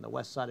unlikely on the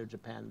west side of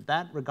Japan.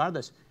 That,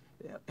 regardless,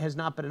 has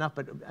not been enough.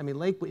 But, I mean,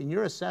 Lake, in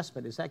your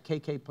assessment, is that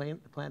KK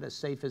plant as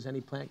safe as any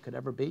plant could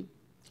ever be?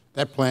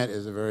 That plant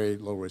is a very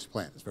low-risk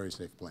plant. It's a very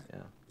safe plant. Yeah.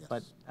 Yes.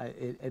 But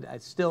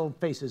it still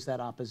faces that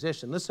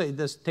opposition. Let's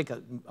take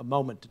a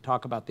moment to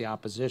talk about the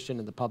opposition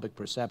and the public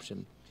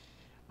perception.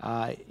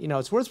 You know,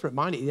 it's worth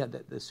reminding you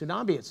that the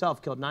tsunami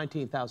itself killed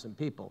 19,000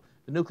 people.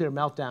 The nuclear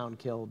meltdown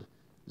killed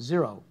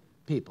 0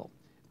 people.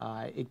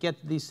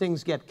 These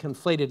things get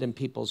conflated in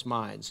people's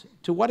minds.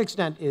 To what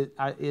extent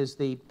is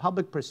the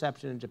public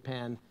perception in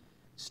Japan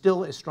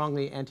still as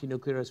strongly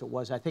anti-nuclear as it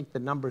was? I think the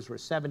numbers were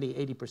 70,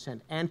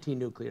 80%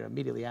 anti-nuclear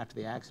immediately after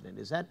the accident.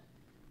 Is that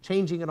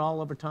changing at all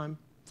over time?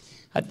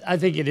 I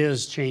think it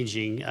is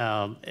changing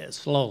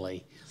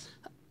slowly.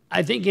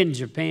 I think in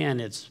Japan,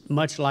 it's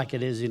much like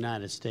it is in the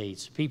United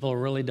States. People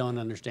really don't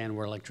understand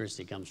where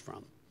electricity comes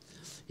from.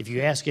 If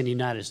you ask in the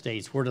United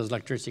States, where does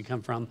electricity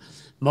come from?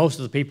 Most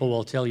of the people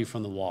will tell you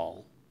from the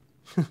wall.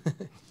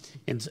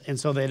 And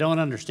so they don't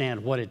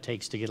understand what it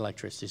takes to get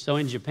electricity. So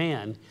in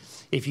Japan,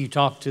 if you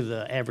talk to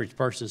the average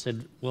person and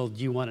said, well,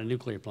 do you want a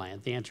nuclear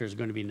plant? The answer is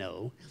going to be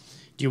no.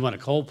 Do you want a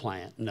coal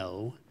plant?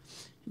 No.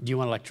 Do you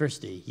want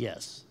electricity?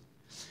 Yes.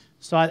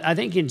 So I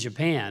think in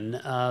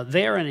Japan,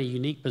 they're in a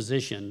unique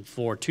position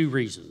for 2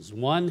 reasons.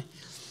 One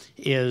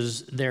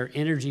is their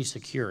energy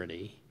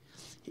security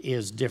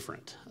is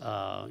different.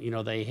 You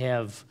know, they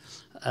have,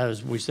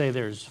 as we say,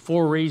 there's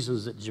 4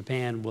 reasons that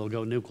Japan will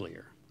go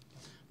nuclear.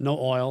 No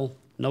oil,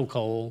 no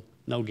coal,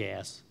 no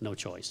gas, no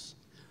choice.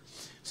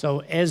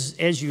 So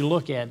as you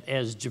look at,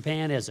 as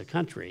Japan as a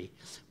country,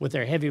 with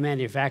their heavy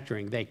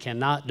manufacturing, they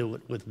cannot do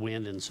it with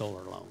wind and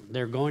solar alone.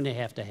 They're going to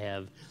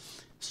have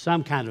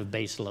some kind of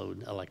base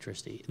load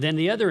electricity. Then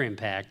the other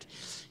impact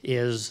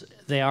is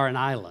they are an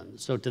island.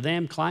 So to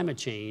them, climate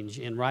change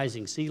and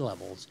rising sea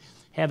levels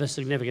have a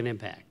significant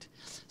impact.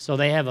 So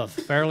they have a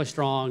fairly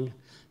strong,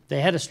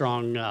 they had a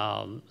strong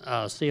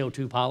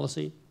CO2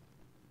 policy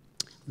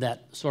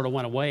that sort of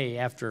went away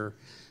after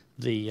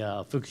the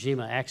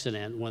Fukushima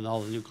accident when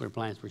all the nuclear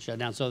plants were shut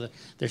down. So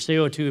their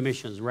CO2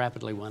 emissions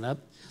rapidly went up.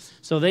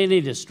 So they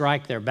need to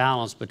strike their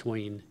balance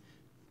between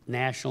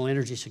national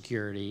energy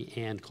security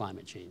and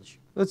climate change.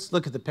 Let's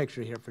look at the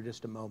picture here for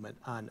just a moment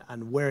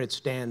on where it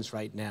stands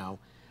right now.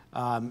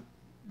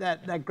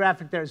 That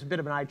graphic there is a bit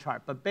of an eye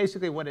chart, but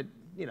basically what it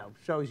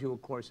shows you,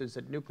 of course, is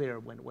that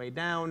nuclear went way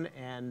down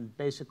and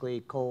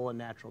basically coal and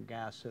natural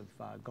gas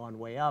have gone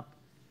way up.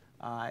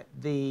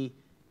 The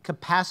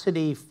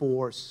capacity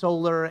for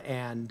solar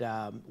and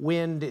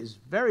wind is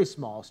very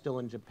small still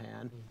in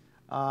Japan.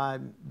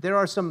 There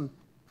are some,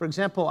 for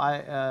example,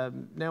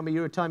 Naomi,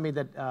 you were telling me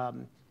that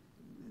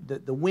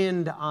the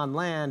wind on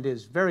land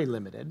is very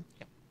limited.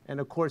 Yep. And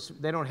of course,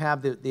 they don't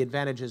have the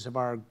advantages of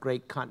our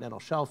great continental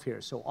shelf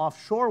here. So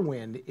offshore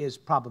wind is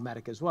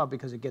problematic as well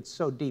because it gets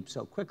so deep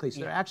so quickly.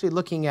 So they're actually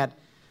looking at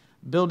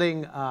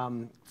building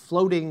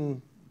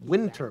floating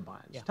wind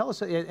turbines. Yeah. Tell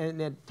us,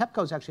 and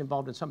TEPCO is actually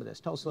involved in some of this.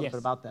 Tell us a little bit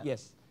about that.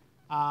 Yes.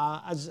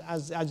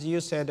 As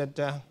you said,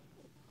 that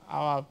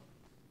our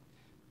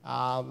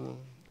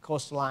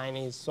coastline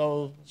is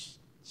so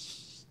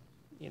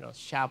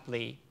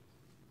sharply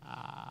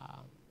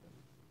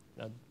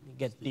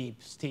gets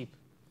deep, steep.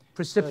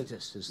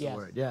 Precipitous is the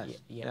word.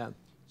 Yes. Yeah.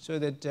 So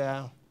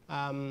that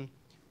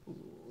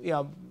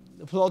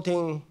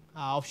floating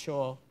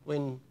offshore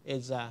wind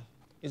is a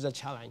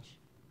challenge,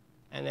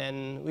 and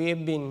then we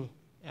have been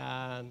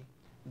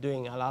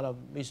doing a lot of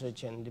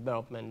research and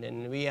development,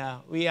 and we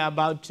are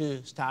about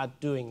to start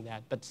doing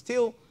that. But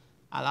still,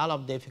 a lot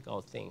of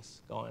difficult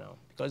things going on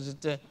because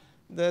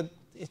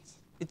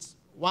it's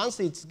once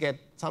it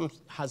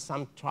has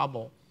some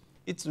trouble,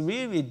 it's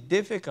really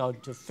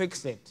difficult to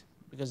fix it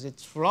because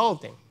it's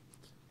floating.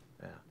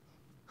 Yeah.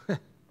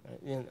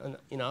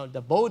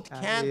 The boat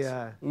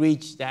can't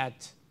reach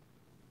that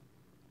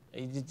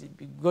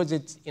because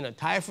it's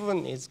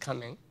typhoon is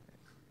coming.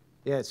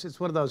 Yeah, it's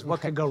one of those.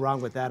 What could go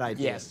wrong with that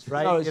idea? Yes,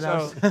 right.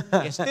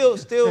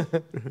 Still,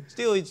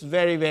 it's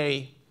very,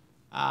 very,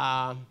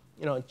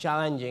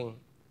 challenging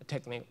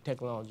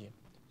technology.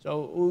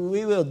 So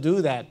we will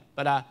do that,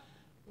 but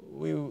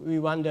we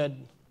wondered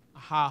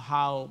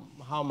how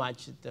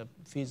much it's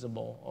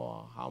feasible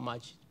or how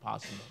much it's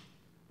possible.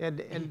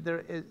 And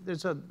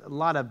there's a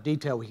lot of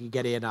detail we could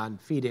get in on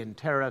feed-in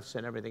tariffs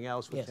and everything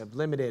else, which have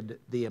limited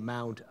the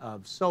amount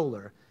of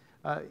solar.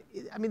 I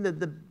mean,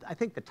 I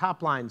think the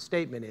top-line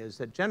statement is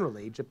that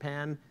generally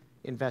Japan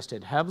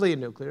invested heavily in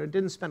nuclear and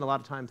didn't spend a lot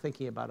of time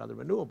thinking about other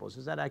renewables.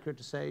 Is that accurate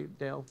to say,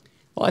 Dale?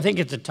 Well, I think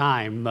at the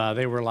time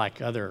they were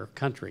like other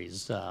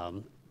countries,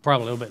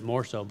 probably a little bit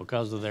more so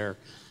because of their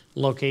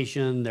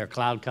location, their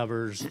cloud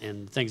covers,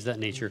 and things of that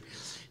nature.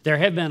 There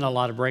have been a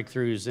lot of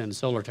breakthroughs in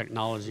solar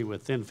technology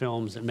with thin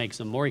films that makes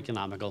them more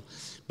economical.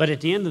 But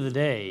at the end of the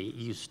day,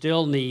 you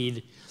still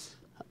need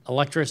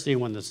electricity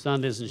when the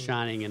sun isn't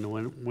shining and the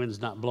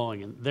wind's not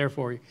blowing. And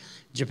therefore,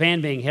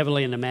 Japan being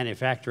heavily into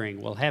manufacturing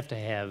will have to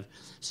have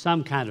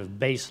some kind of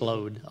base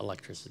load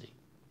electricity.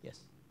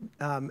 Yes.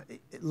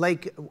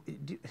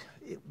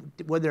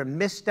 Were there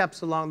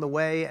missteps along the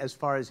way as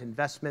far as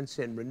investments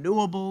in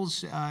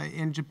renewables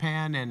in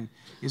Japan? And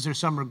is there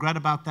some regret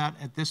about that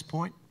at this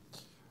point?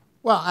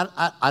 Well,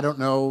 I don't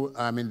know.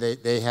 I mean,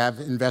 they have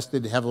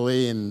invested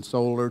heavily in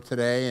solar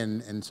today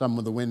and some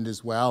of the wind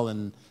as well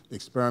and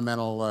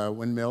experimental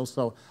windmills.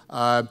 So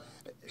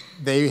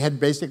they had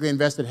basically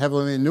invested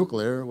heavily in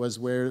nuclear was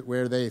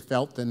where they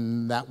felt,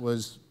 and that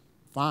was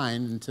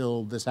fine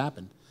until this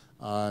happened.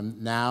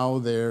 Now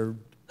they're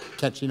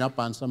catching up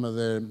on some of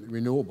the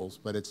renewables,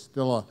 but it's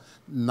still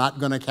not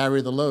going to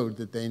carry the load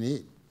that they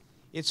need.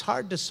 It's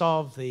hard to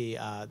solve the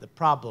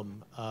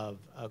problem of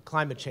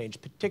climate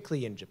change,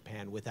 particularly in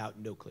Japan, without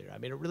nuclear. I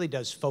mean, it really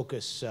does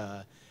focus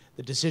the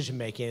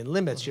decision-making and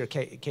limits your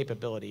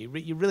capability.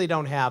 You really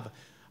don't have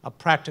a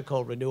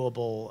practical,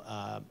 renewable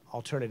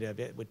alternative.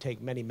 It would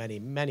take many, many,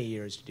 many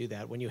years to do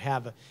that. When you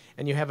have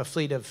a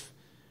fleet of,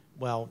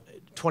 well,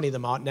 20 of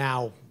them out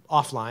now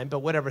offline, but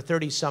whatever,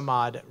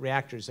 30-some-odd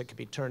reactors that could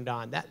be turned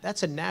on.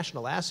 That's a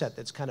national asset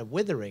that's kind of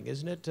withering,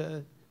 isn't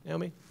it,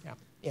 Naomi? Yeah.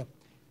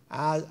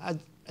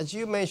 As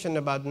you mentioned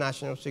about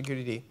national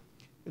security,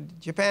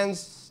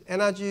 Japan's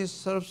energy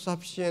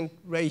self-sufficient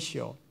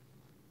ratio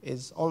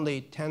is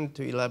only 10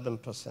 to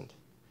 11%,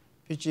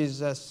 which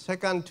is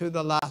second to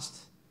the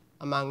last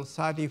among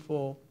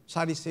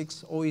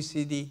 36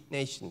 OECD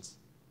nations.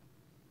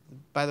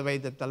 By the way,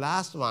 the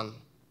last one,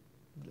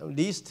 the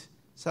least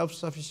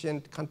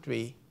self-sufficient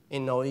country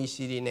in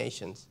OECD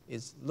nations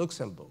is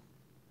Luxembourg.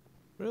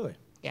 Really?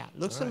 Yeah,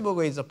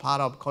 Luxembourg is a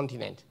part of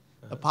continent,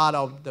 a part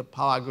of the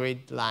power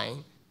grid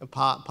line, a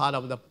part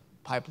of the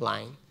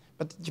pipeline.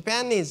 But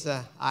Japan is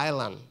an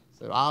island,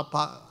 so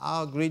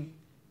our grid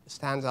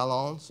stands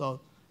alone.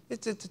 So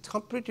it's a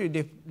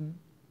completely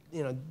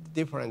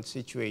different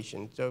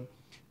situation. So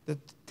the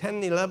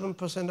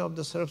 10–11% of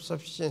the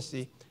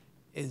self-sufficiency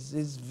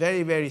is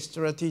very, very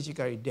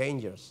strategically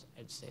dangerous,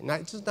 I'd say. Now,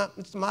 it's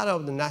a matter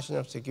of the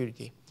national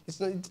security.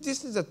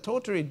 This is a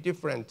totally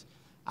different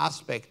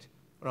aspect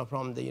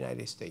from the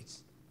United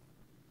States.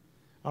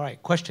 All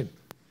right, question.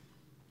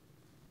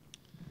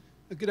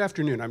 Good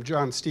afternoon. I'm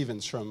John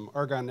Stevens from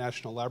Argonne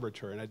National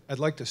Laboratory, and I'd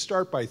like to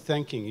start by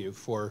thanking you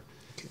for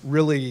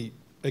really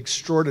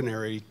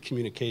extraordinary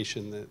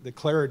communication, the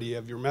clarity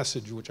of your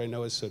message, which I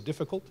know is so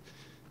difficult,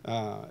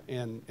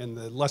 and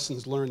the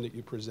lessons learned that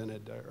you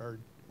presented are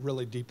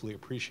really deeply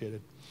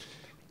appreciated.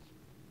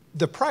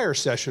 The prior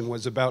session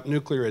was about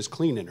nuclear as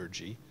clean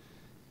energy,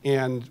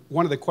 and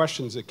one of the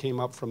questions that came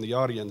up from the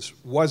audience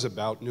was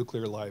about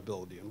nuclear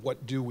liability and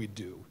what do we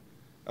do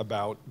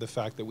about the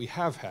fact that we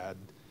have had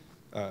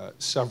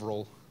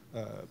several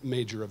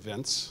major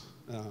events.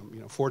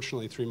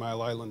 Fortunately, 3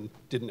 Mile Island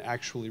didn't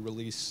actually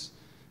release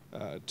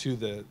to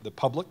the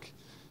public.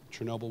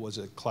 Chernobyl was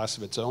a class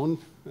of its own.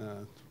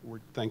 We're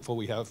thankful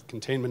we have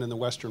containment in the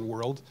Western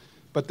world,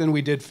 but then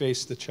we did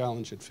face the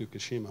challenge at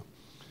Fukushima.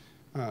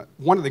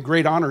 One of the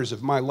great honors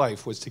of my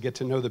life was to get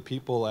to know the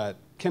people at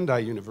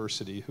Kendai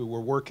University who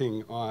were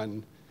working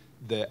on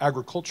the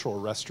agricultural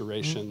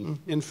restoration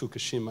in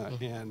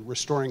Fukushima and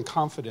restoring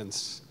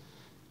confidence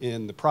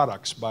in the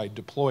products by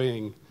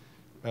deploying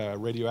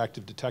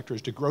radioactive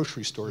detectors to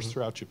grocery stores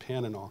throughout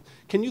Japan and all.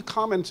 Can you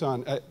comment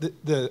on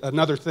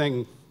another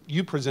thing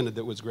you presented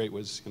that was great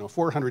was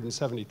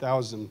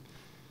 470,000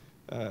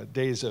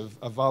 days of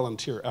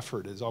volunteer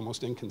effort is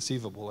almost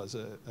inconceivable as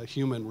a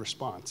human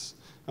response.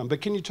 But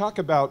can you talk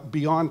about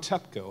beyond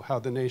TEPCO, how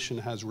the nation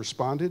has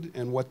responded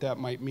and what that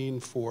might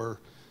mean for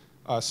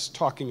us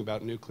talking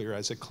about nuclear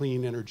as a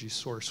clean energy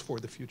source for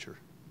the future?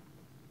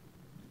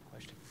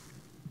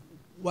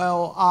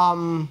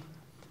 Well,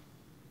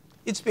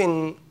 it's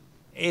been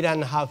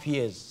 8.5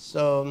 years,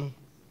 so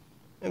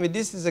maybe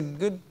this is a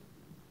good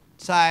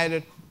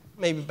side,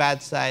 maybe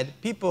bad side.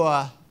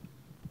 People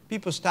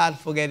start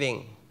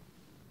forgetting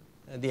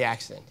the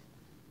accident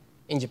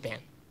in Japan.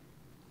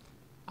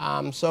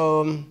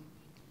 So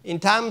in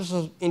terms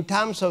of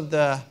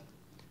the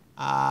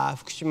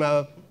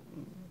Fukushima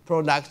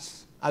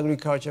products,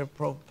 agriculture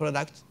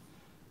products,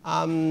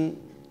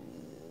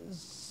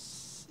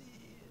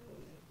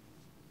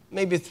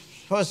 maybe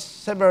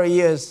first several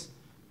years,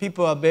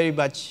 people are very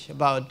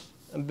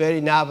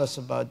nervous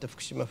about the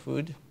Fukushima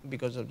food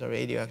because of the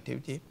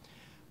radioactivity.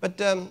 But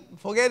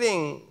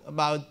forgetting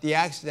about the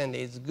accident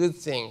is a good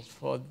thing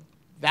for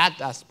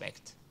that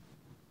aspect.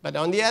 But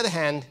on the other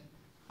hand,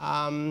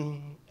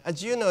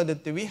 as you know,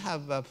 that we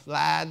have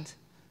flood,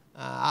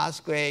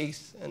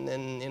 earthquakes, and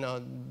then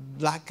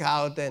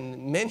blackout,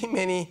 and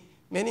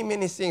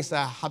many things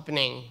are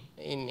happening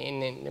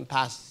in the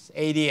past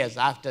 8 years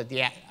after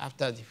the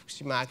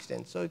Fukushima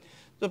accident. So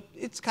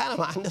it's kind of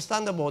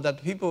understandable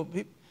that people,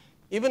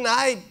 even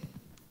I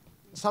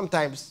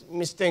sometimes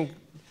mistake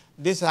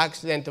this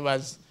accident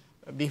was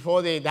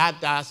before that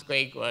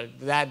earthquake or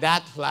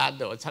that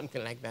flood or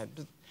something like that.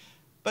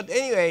 But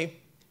anyway,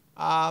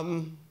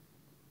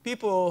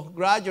 people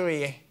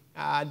gradually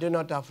do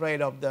not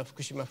afraid of the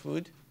Fukushima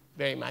food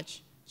very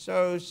much.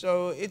 So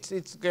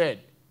it's good.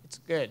 It's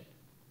good.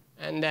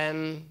 And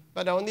then,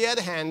 but on the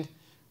other hand,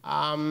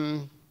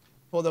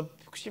 for the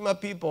Fukushima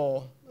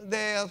people,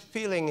 their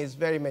feeling is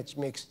very much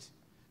mixed.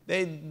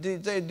 They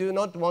do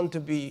not want to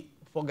be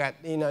forget.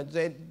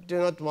 They do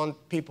not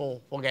want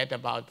people forget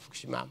about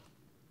Fukushima,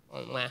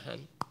 on one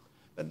hand.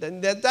 But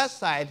then that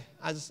side,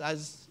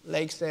 as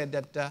Lake said,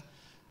 that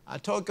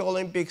Tokyo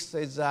Olympics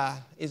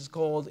is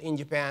called in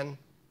Japan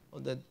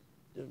the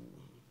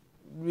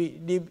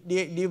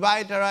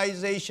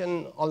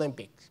revitalization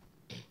Olympics.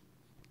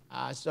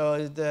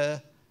 So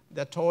the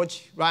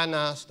torch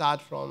runner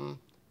start from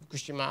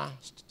Fukushima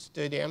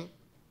Stadium.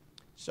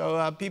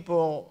 So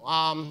people,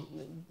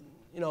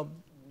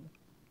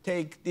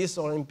 take this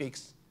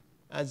Olympics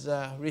as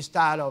a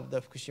restart of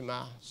the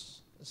Fukushima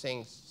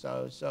things.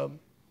 So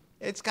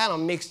it's kind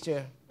of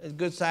mixture. It's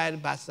good side,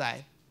 bad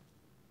side.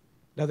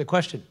 Another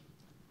question.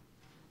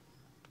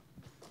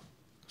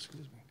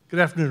 Excuse me. Good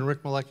afternoon,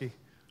 Rick Malecki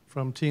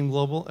from Team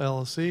Global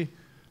LLC.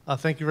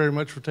 Thank you very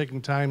much for taking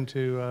time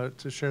to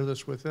share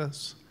this with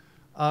us.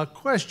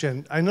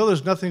 Question, I know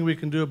there's nothing we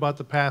can do about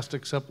the past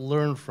except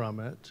learn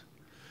from it,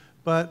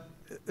 but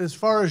as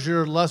far as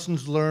your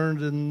lessons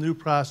learned and new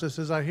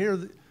processes, I hear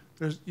that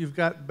you've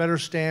got better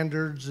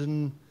standards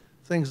and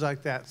things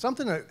like that.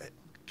 Something that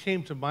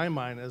came to my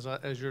mind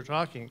as you're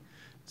talking, it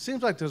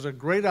seems like there's a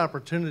great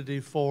opportunity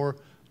for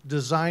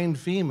design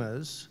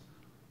FEMAs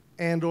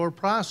and or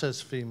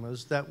process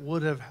FEMAs that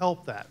would have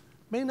helped that.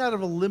 May not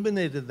have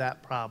eliminated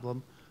that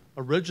problem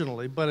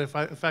originally, but in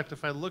fact,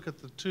 if I look at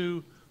the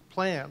two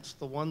plants,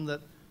 the one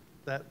that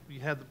you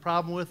had the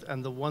problem with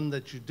and the one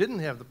that you didn't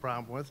have the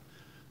problem with,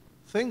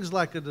 things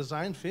like a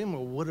design FEMA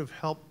would have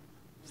helped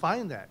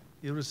find that.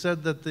 You would have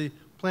said that the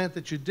plant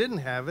that you didn't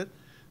have it,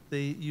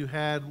 you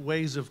had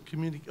ways of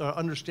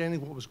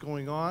understanding what was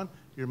going on,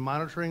 you're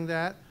monitoring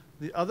that.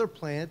 The other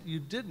plant, you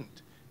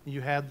didn't.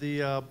 You had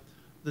the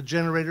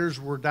generators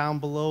were down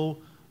below,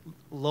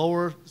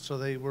 lower, so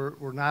they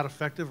were not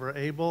effective or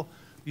able.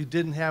 You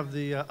didn't have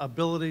the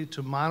ability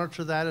to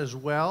monitor that as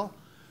well.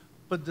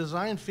 But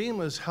design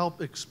FEMAs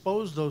help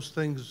expose those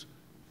things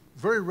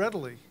very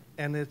readily,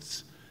 and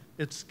it's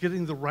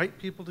getting the right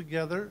people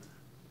together,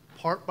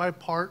 part by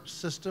part,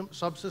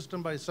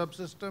 subsystem by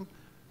subsystem,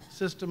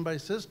 system by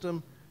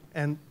system,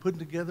 and putting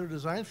together a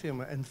design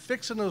FEMA and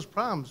fixing those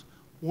problems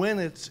when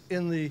it's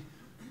in the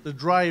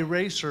dry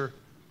eraser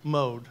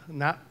mode,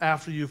 not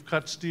after you've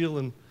cut steel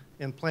and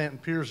planting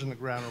piers in the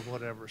ground or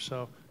whatever.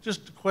 So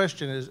just the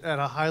question is, at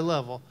a high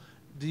level,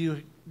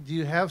 do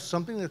you have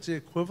something that's the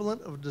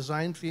equivalent of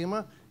design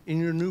FEMA in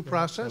your new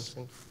process?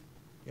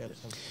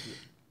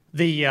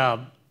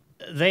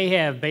 They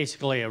have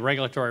basically a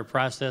regulatory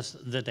process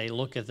that they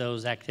look at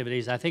those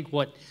activities. I think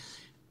what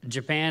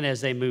Japan,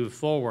 as they move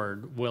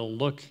forward, will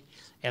look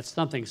at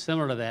something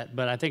similar to that,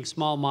 but I think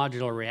small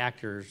modular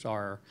reactors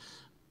are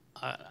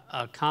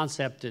a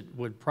concept that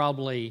would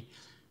probably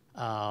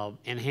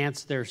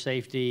enhance their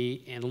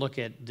safety and look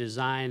at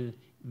design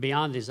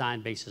beyond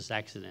design basis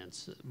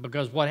accidents.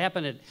 Because what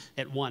happened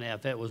at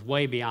 1F, it was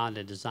way beyond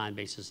a design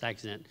basis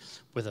accident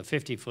with a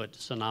 50-foot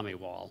tsunami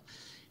wall.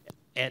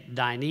 At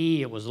Daini,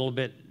 it was a little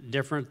bit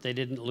different. They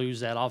didn't lose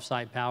that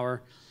offsite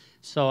power.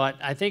 So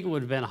I think it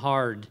would have been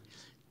hard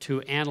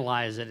to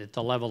analyze it at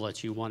the level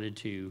that you wanted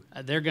to.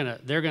 They're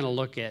gonna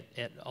look at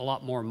a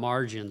lot more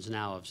margins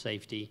now of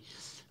safety.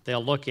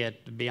 They'll look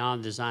at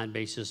beyond design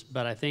basis,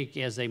 but I think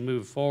as they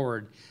move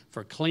forward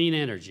for clean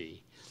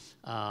energy,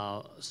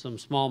 some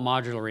small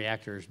modular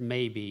reactors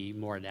may be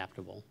more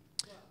adaptable.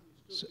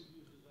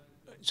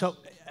 So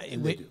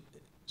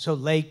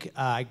Lake,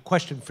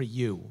 question for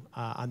you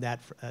on that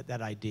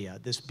idea,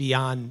 this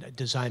beyond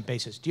design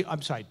basis.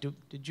 I'm sorry,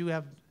 did you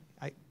have,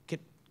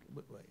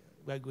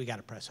 we got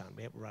to press on,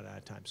 we have run out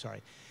of time,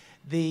 sorry.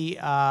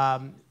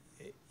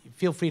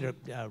 Feel free to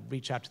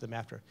reach out to them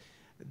after.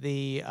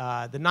 The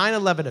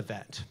 9/11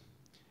 event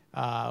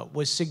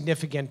was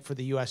significant for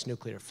the U.S.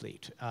 nuclear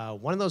fleet.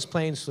 One of those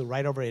planes flew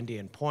right over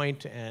Indian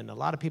Point, and a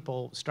lot of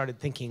people started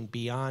thinking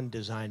beyond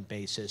design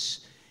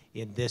basis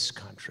in this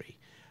country.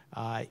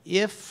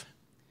 If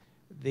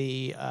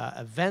the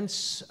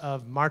events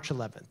of March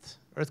 11th,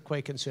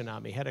 earthquake and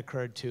tsunami, had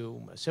occurred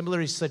to a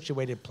similarly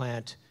situated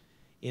plant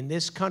in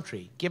this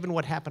country, given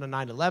what happened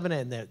on 9/11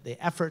 and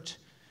the effort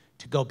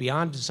to go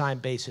beyond design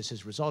basis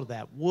as a result of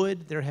that,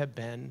 would there have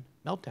been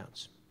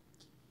meltdowns?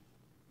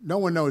 No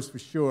one knows for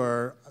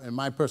sure. In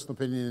my personal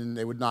opinion,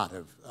 they would not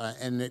have.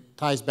 And it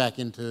ties back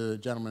into the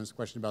gentleman's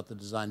question about the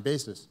design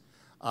basis.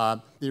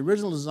 The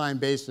original design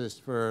basis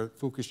for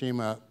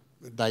Fukushima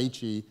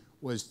Daiichi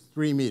was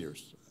 3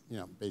 meters.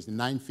 Basically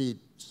 9 feet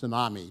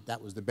tsunami.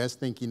 That was the best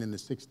thinking in the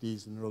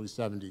 60s and early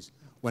 70s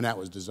when that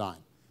was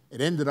designed. It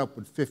ended up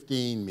with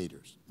 15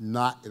 meters,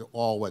 not at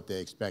all what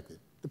they expected.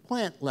 The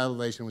plant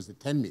elevation was at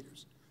 10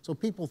 meters. So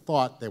people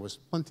thought there was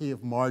plenty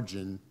of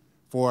margin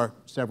for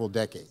several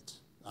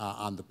decades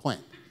on the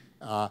plant.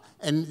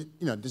 And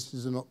you know, this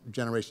is a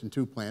Generation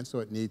 2 plant, so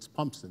it needs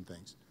pumps and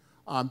things.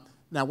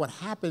 Now what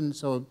happened,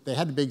 so they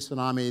had the big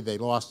tsunami, they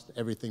lost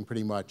everything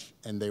pretty much,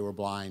 and they were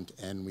blind,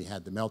 and we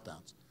had the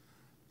meltdowns.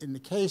 In the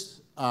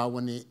case,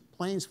 when the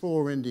planes flew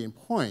over Indian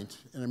Point,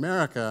 in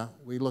America,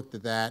 we looked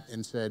at that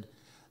and started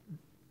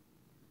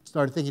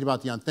thinking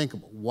about the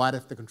unthinkable. What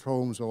if the control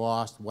rooms were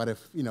lost? What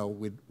if, you know,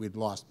 we'd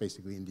lost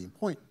basically Indian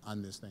Point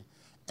on this thing?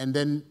 And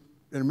then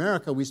in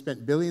America, we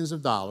spent billions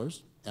of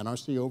dollars.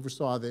 NRC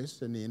oversaw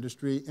this, and the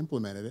industry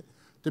implemented it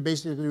to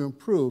basically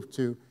improve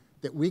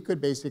that we could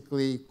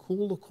basically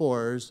cool the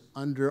cores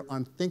under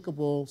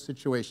unthinkable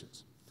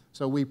situations.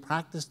 So we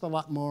practiced a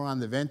lot more on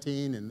the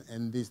venting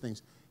and these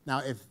things.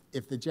 Now,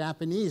 if the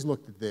Japanese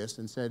looked at this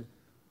and said,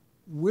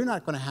 we're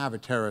not going to have a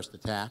terrorist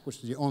attack,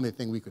 which is the only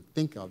thing we could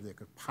think of that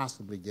could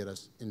possibly get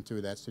us into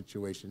that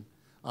situation,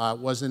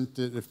 wasn't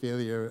the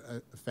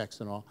failure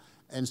effects and all.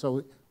 And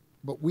so,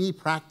 but we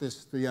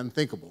practiced the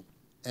unthinkable.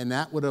 And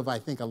that would have, I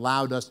think,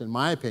 allowed us, in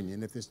my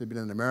opinion, if this had been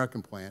an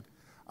American plant,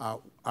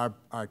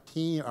 our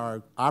team,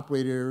 our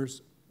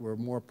operators were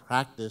more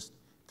practiced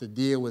to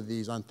deal with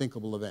these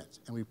unthinkable events.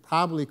 And we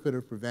probably could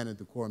have prevented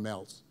the core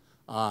melts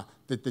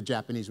that the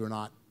Japanese were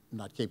not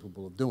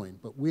capable of doing.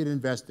 But we had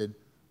invested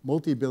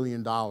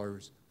multi-billion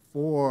dollars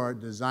for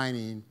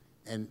designing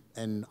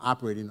and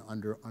operating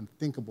under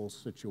unthinkable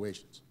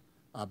situations.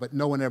 But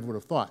no one ever would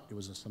have thought it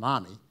was a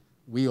tsunami.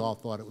 We all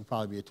thought it would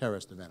probably be a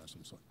terrorist event of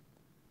some sort.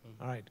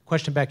 All right,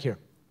 question back here.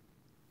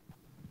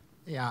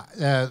 Yeah,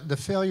 the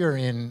failure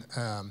in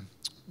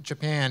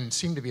Japan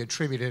seemed to be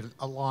attributed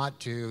a lot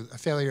to a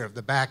failure of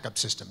the backup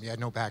system. You had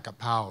no backup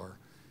power.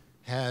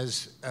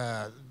 Has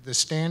the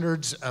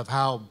standards of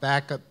how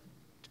backup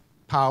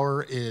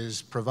power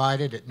is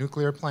provided at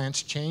nuclear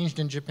plants changed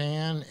in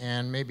Japan,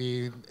 and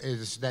maybe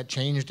is that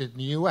changed in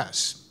the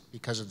U.S.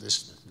 because of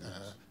this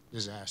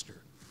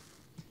disaster?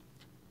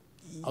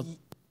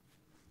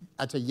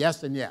 I'd say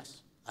yes and yes.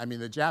 I mean,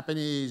 the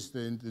Japanese,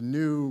 the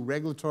new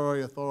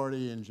regulatory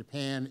authority in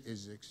Japan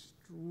is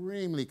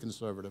extremely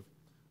conservative,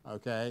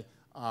 okay?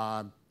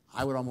 I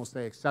would almost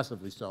say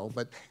excessively so,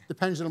 but the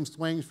pendulum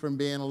swings from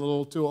being a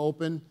little too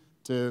open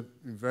to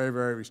very,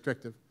 very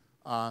restrictive.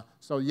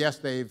 So yes,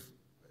 they've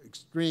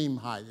extreme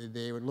high.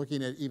 They were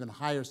looking at even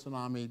higher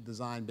tsunami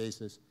design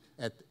basis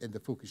in the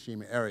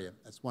Fukushima area.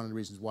 That's one of the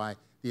reasons why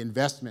the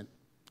investment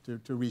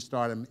to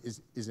restart them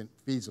isn't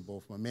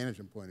feasible from a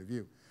management point of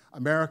view.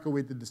 America,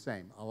 we did the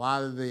same. A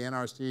lot of the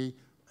NRC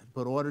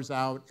put orders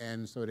out,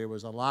 and so there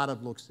was a lot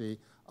of look-see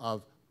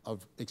of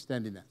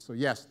extending that. So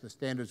yes, the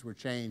standards were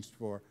changed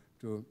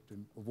to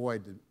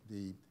avoid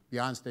the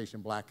beyond station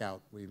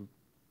blackout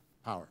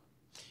power.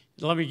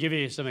 Let me give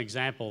you some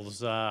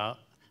examples.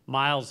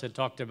 Miles had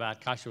talked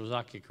about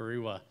Kashiwazaki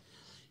Kariwa.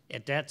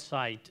 At that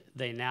site,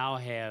 they now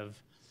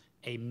have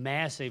a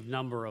massive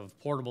number of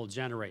portable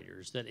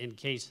generators that in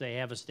case they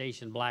have a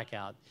station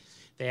blackout,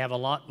 they have a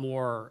lot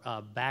more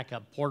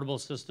backup portable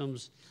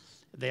systems.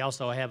 They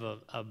also have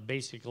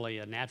basically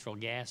a natural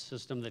gas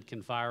system that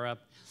can fire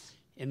up.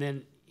 And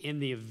then in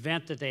the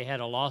event that they had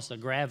a loss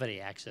of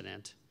gravity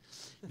accident,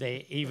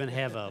 they even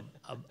have a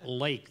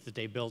lake that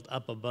they built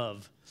up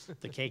above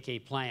the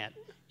KK plant,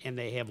 and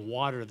they have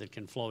water that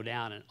can flow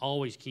down and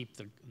always keep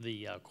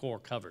the core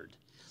covered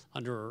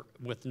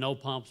with no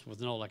pumps, with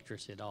no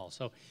electricity at all.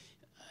 So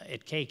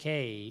at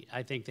KK,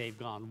 I think they've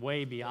gone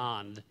way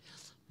beyond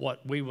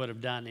what we would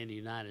have done in the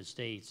United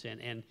States.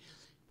 And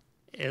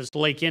as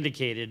Lake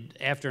indicated,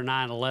 after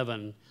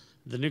 9/11,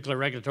 the Nuclear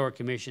Regulatory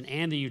Commission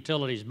and the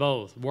utilities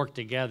both worked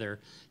together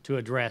to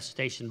address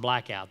station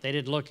blackout. They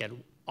didn't look at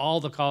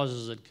all the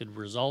causes that could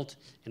result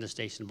in a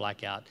station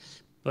blackout,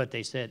 but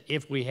they said,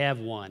 if we have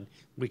one,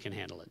 we can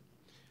handle it.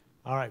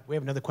 All right, we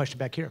have another question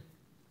back here.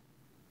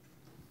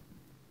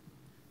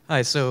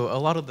 Hi, so a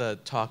lot of the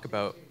talk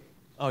about,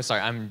 oh,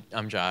 sorry,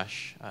 I'm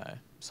Josh,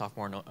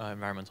 sophomore in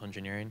environmental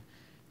engineering.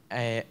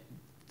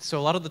 So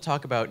a lot of the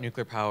talk about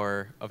nuclear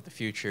power of the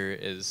future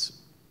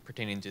is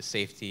pertaining to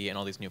safety and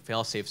all these new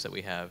fail-safes that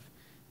we have,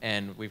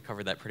 and we've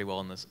covered that pretty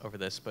well over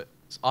this, but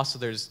also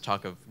there's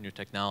talk of new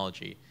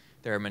technology.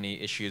 There are many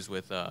issues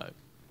with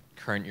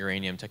current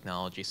uranium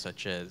technology,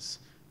 such as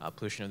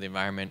pollution of the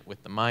environment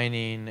with the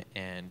mining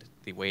and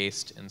the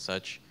waste and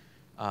such,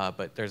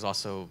 but there's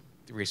also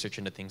research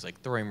into things like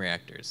thorium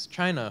reactors.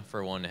 China,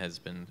 for one, has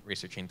been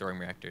researching thorium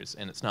reactors,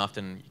 and it's not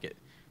often you get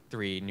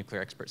 3 nuclear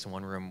experts in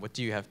one room. What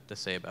do you have to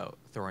say about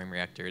thorium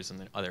reactors and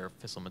the other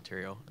fissile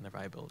material and their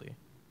viability?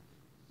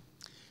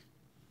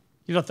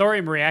 You know,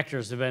 thorium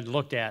reactors have been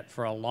looked at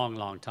for a long,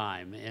 long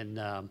time. And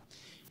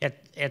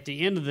at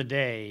the end of the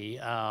day,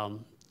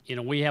 you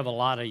know, we have a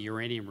lot of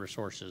uranium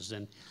resources.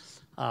 And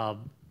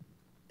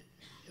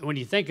when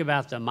you think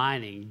about the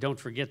mining, don't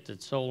forget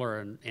that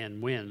solar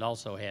and wind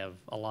also have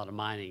a lot of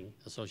mining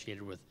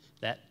associated with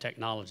that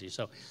technology.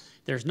 So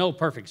there's no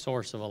perfect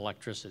source of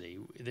electricity.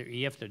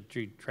 You have to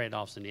do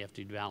trade-offs and you have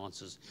to do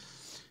balances.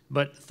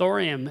 But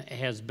thorium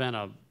has been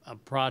a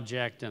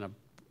project and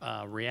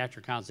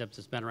reactor concept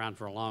that's been around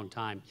for a long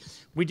time.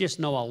 We just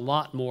know a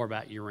lot more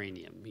about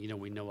uranium. You know,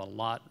 we know a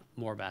lot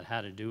more about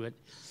how to do it.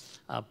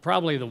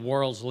 Probably the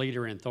world's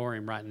leader in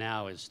thorium right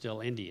now is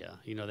still India.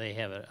 You know, they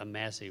have a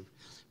massive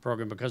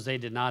program because they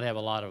did not have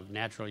a lot of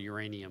natural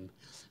uranium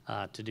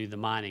to do the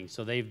mining.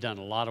 So they've done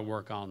a lot of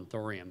work on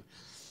thorium.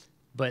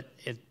 But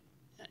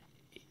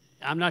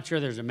I'm not sure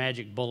there's a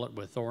magic bullet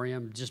with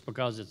thorium. Just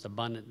because it's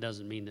abundant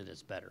doesn't mean that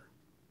it's better.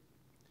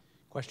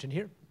 Question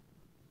here.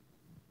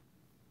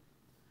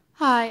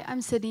 Hi,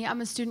 I'm Sydney.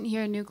 I'm a student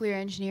here in nuclear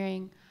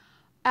engineering.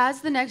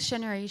 As the next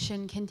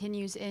generation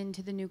continues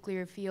into the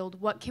nuclear field,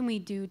 what can we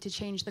do to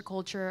change the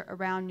culture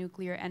around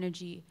nuclear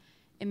energy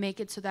and make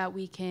it so that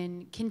we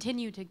can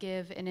continue to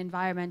give an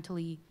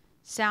environmentally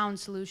sound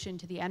solution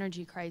to the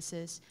energy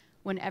crisis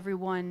when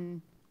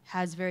everyone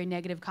has very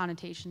negative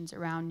connotations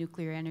around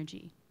nuclear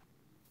energy?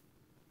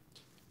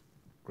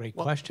 Great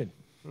question.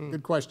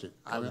 Good question.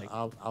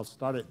 I'll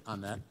start it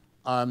on that.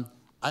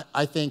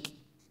 I think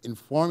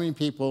informing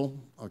people,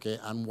 okay,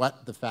 on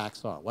what the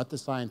facts are, what the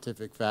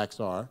scientific facts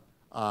are,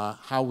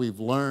 how we've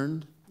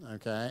learned,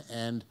 okay,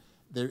 and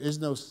there is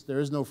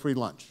no free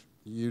lunch.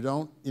 You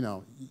don't, you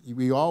know,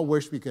 we all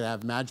wish we could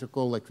have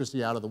magical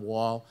electricity out of the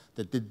wall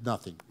that did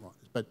nothing,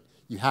 but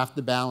you have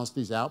to balance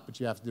these out, but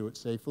you have to do it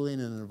safely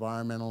and in an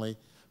environmentally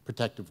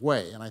protective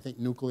way. And I think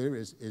nuclear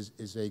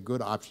is a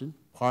good option,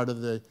 part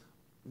of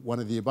one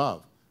of the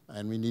above,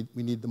 and we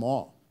need them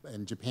all.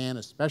 And Japan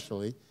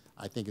especially,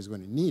 I think, is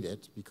going to need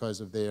it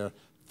because of their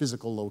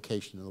physical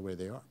location and the way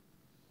they are.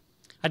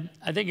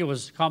 I think it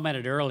was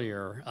commented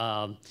earlier,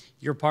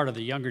 you're part of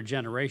the younger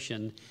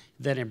generation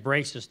that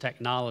embraces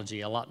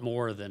technology a lot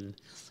more than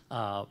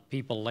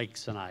people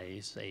Lakes and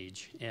I's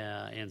age.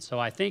 And so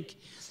I think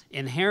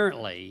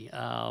inherently,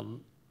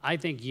 I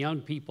think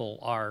young people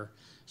are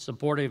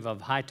supportive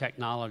of high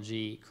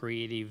technology,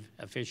 creative,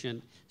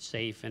 efficient,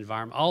 safe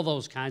environment, all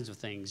those kinds of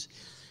things.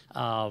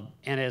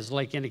 And as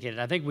Lake indicated,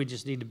 I think we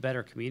just need to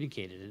better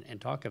communicate it and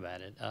talk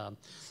about it.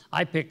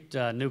 I picked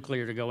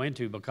nuclear to go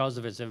into because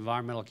of its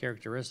environmental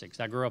characteristics.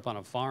 I grew up on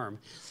a farm,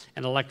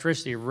 and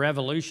electricity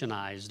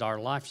revolutionized our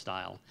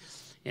lifestyle.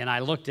 And I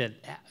looked at,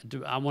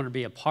 I want to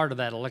be a part of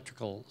that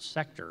electrical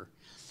sector.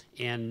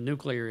 And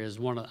nuclear is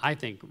I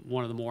think,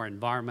 one of the more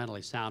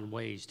environmentally sound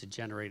ways to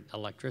generate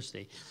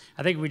electricity.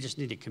 I think we just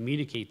need to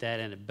communicate that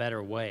in a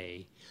better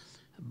way.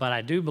 But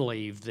I do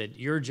believe that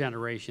your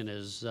generation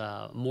is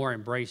more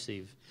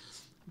embracive,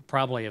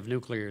 probably, of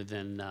nuclear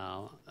than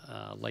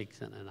Lake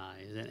and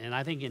I. And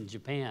I think in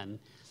Japan,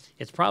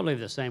 it's probably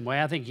the same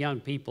way. I think young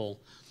people,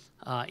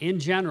 in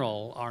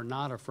general, are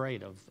not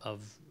afraid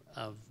of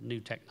new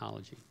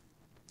technology.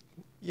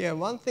 Yeah,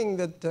 one thing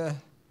that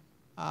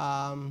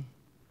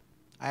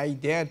I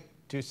dare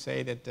to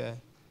say that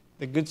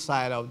the good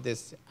side of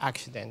this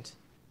accident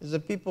is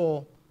that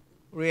people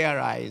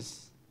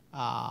realize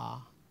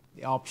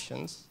the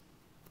options,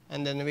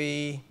 and then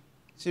we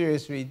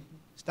seriously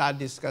start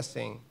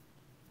discussing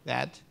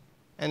that,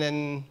 and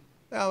then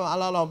there are a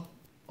lot of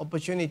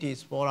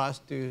opportunities for us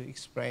to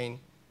explain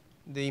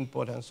the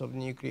importance of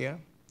nuclear,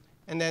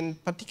 and then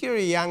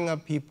particularly younger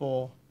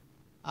people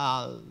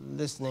are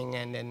listening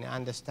and then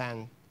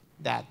understand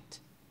that,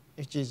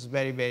 which is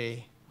very,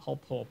 very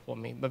hopeful for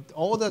me. But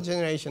older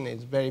generation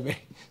is very,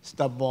 very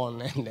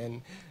stubborn and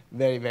then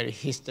very, very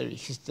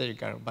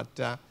hysterical.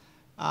 But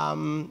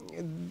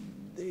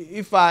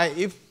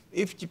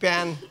if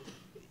Japan,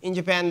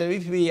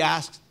 if we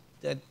ask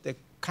the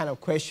kind of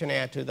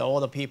questionnaire to the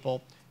older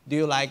people, do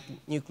you like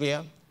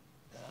nuclear?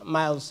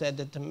 Miles said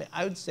that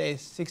I would say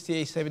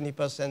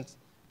 60–70%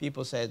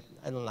 people said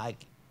I don't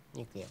like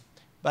nuclear.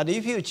 But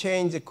if you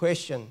change the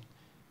question,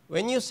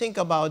 when you think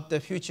about the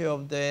future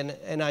of the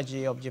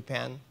energy of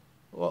Japan,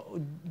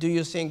 do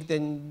you think the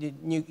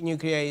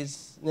nuclear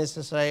is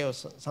necessary or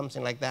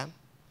something like that?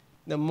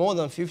 The more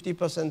than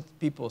 50%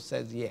 people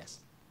said yes.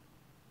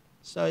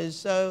 So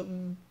it's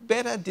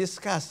better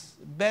discuss,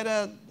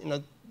 better, you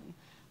know,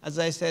 as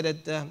I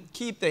said,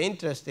 keep the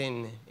interest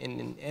in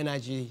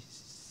energy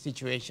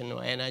situation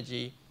or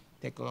energy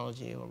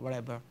technology or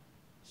whatever,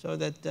 so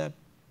that,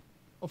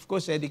 of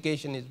course,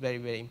 education is very,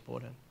 very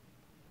important.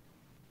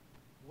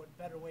 What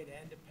better way to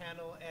end a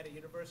panel at a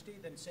university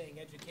than saying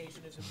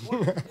education is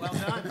important? Well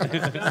done.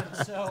 Well done.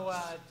 So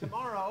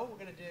tomorrow we're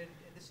going to do,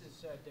 this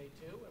is day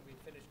 2, and we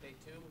finished day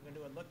 2. We're going to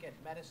do a look at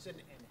medicine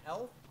and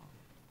health,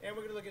 and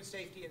we're going to look at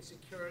safety and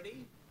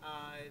security,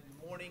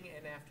 morning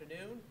and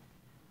afternoon.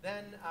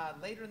 Then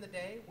later in the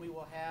day, we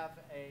will have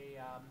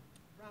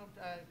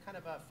kind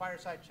of a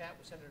fireside chat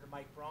with Senator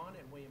Mike Braun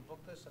and William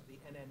Booklis of the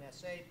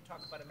NNSA to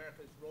talk about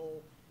America's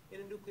role in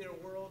a nuclear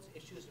world,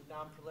 issues of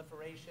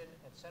non-proliferation,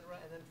 et cetera.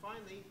 And then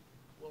finally,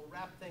 we'll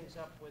wrap things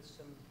up with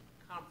some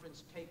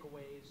conference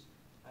takeaways.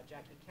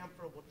 Jackie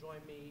Kempfer will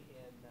join me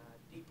in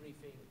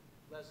debriefing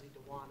Leslie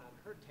Dewan on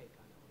her take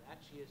on all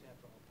that. She is,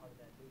 after all, part of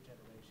that new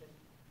generation.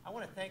 I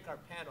want to thank our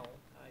panel.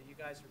 You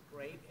guys are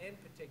great, in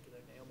particular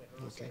Naomi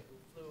Hirose, who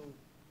flew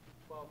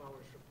 12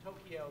 hours from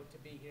Tokyo to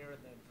be here,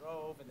 and then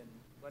drove, and then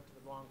went to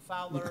the wrong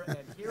Fowler, and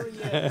here he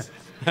is.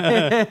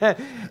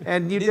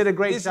 And you did a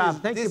great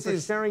job. Thank you for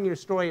sharing your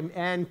story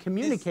and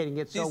communicating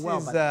it so well.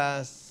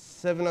 This is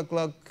 7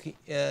 o'clock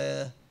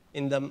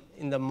in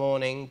the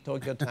morning,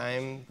 Tokyo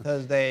time,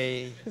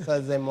 Thursday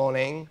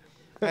morning.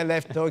 I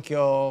left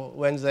Tokyo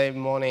Wednesday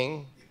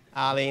morning,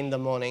 early in the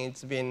morning.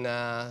 It's been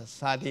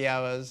 30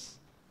 hours.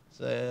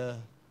 So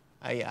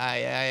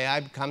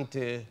I've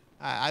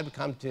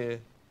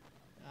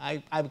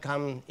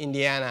come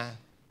Indiana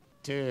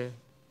to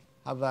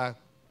have a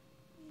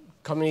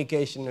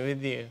communication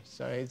with you.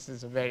 So it's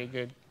a very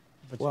good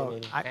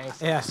opportunity. Well,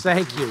 Thanks. Yes,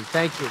 thank you.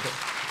 Thank you.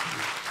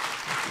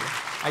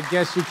 I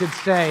guess you could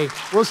say,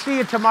 we'll see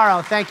you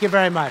tomorrow. Thank you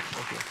very much.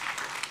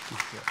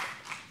 Thank you.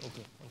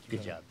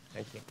 Good job.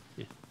 Thank you.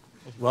 Yeah.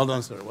 Well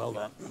done, sir. Well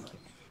done.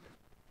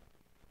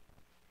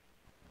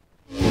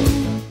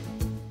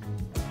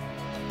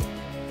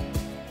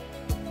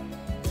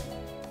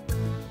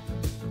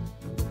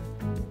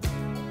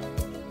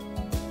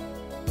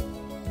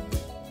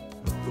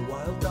 The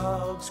wild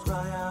dogs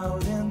cry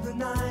out in the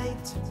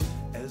night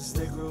as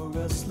they grow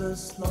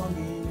restless,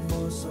 longing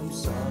for some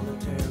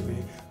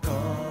solitary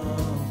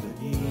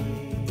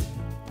company.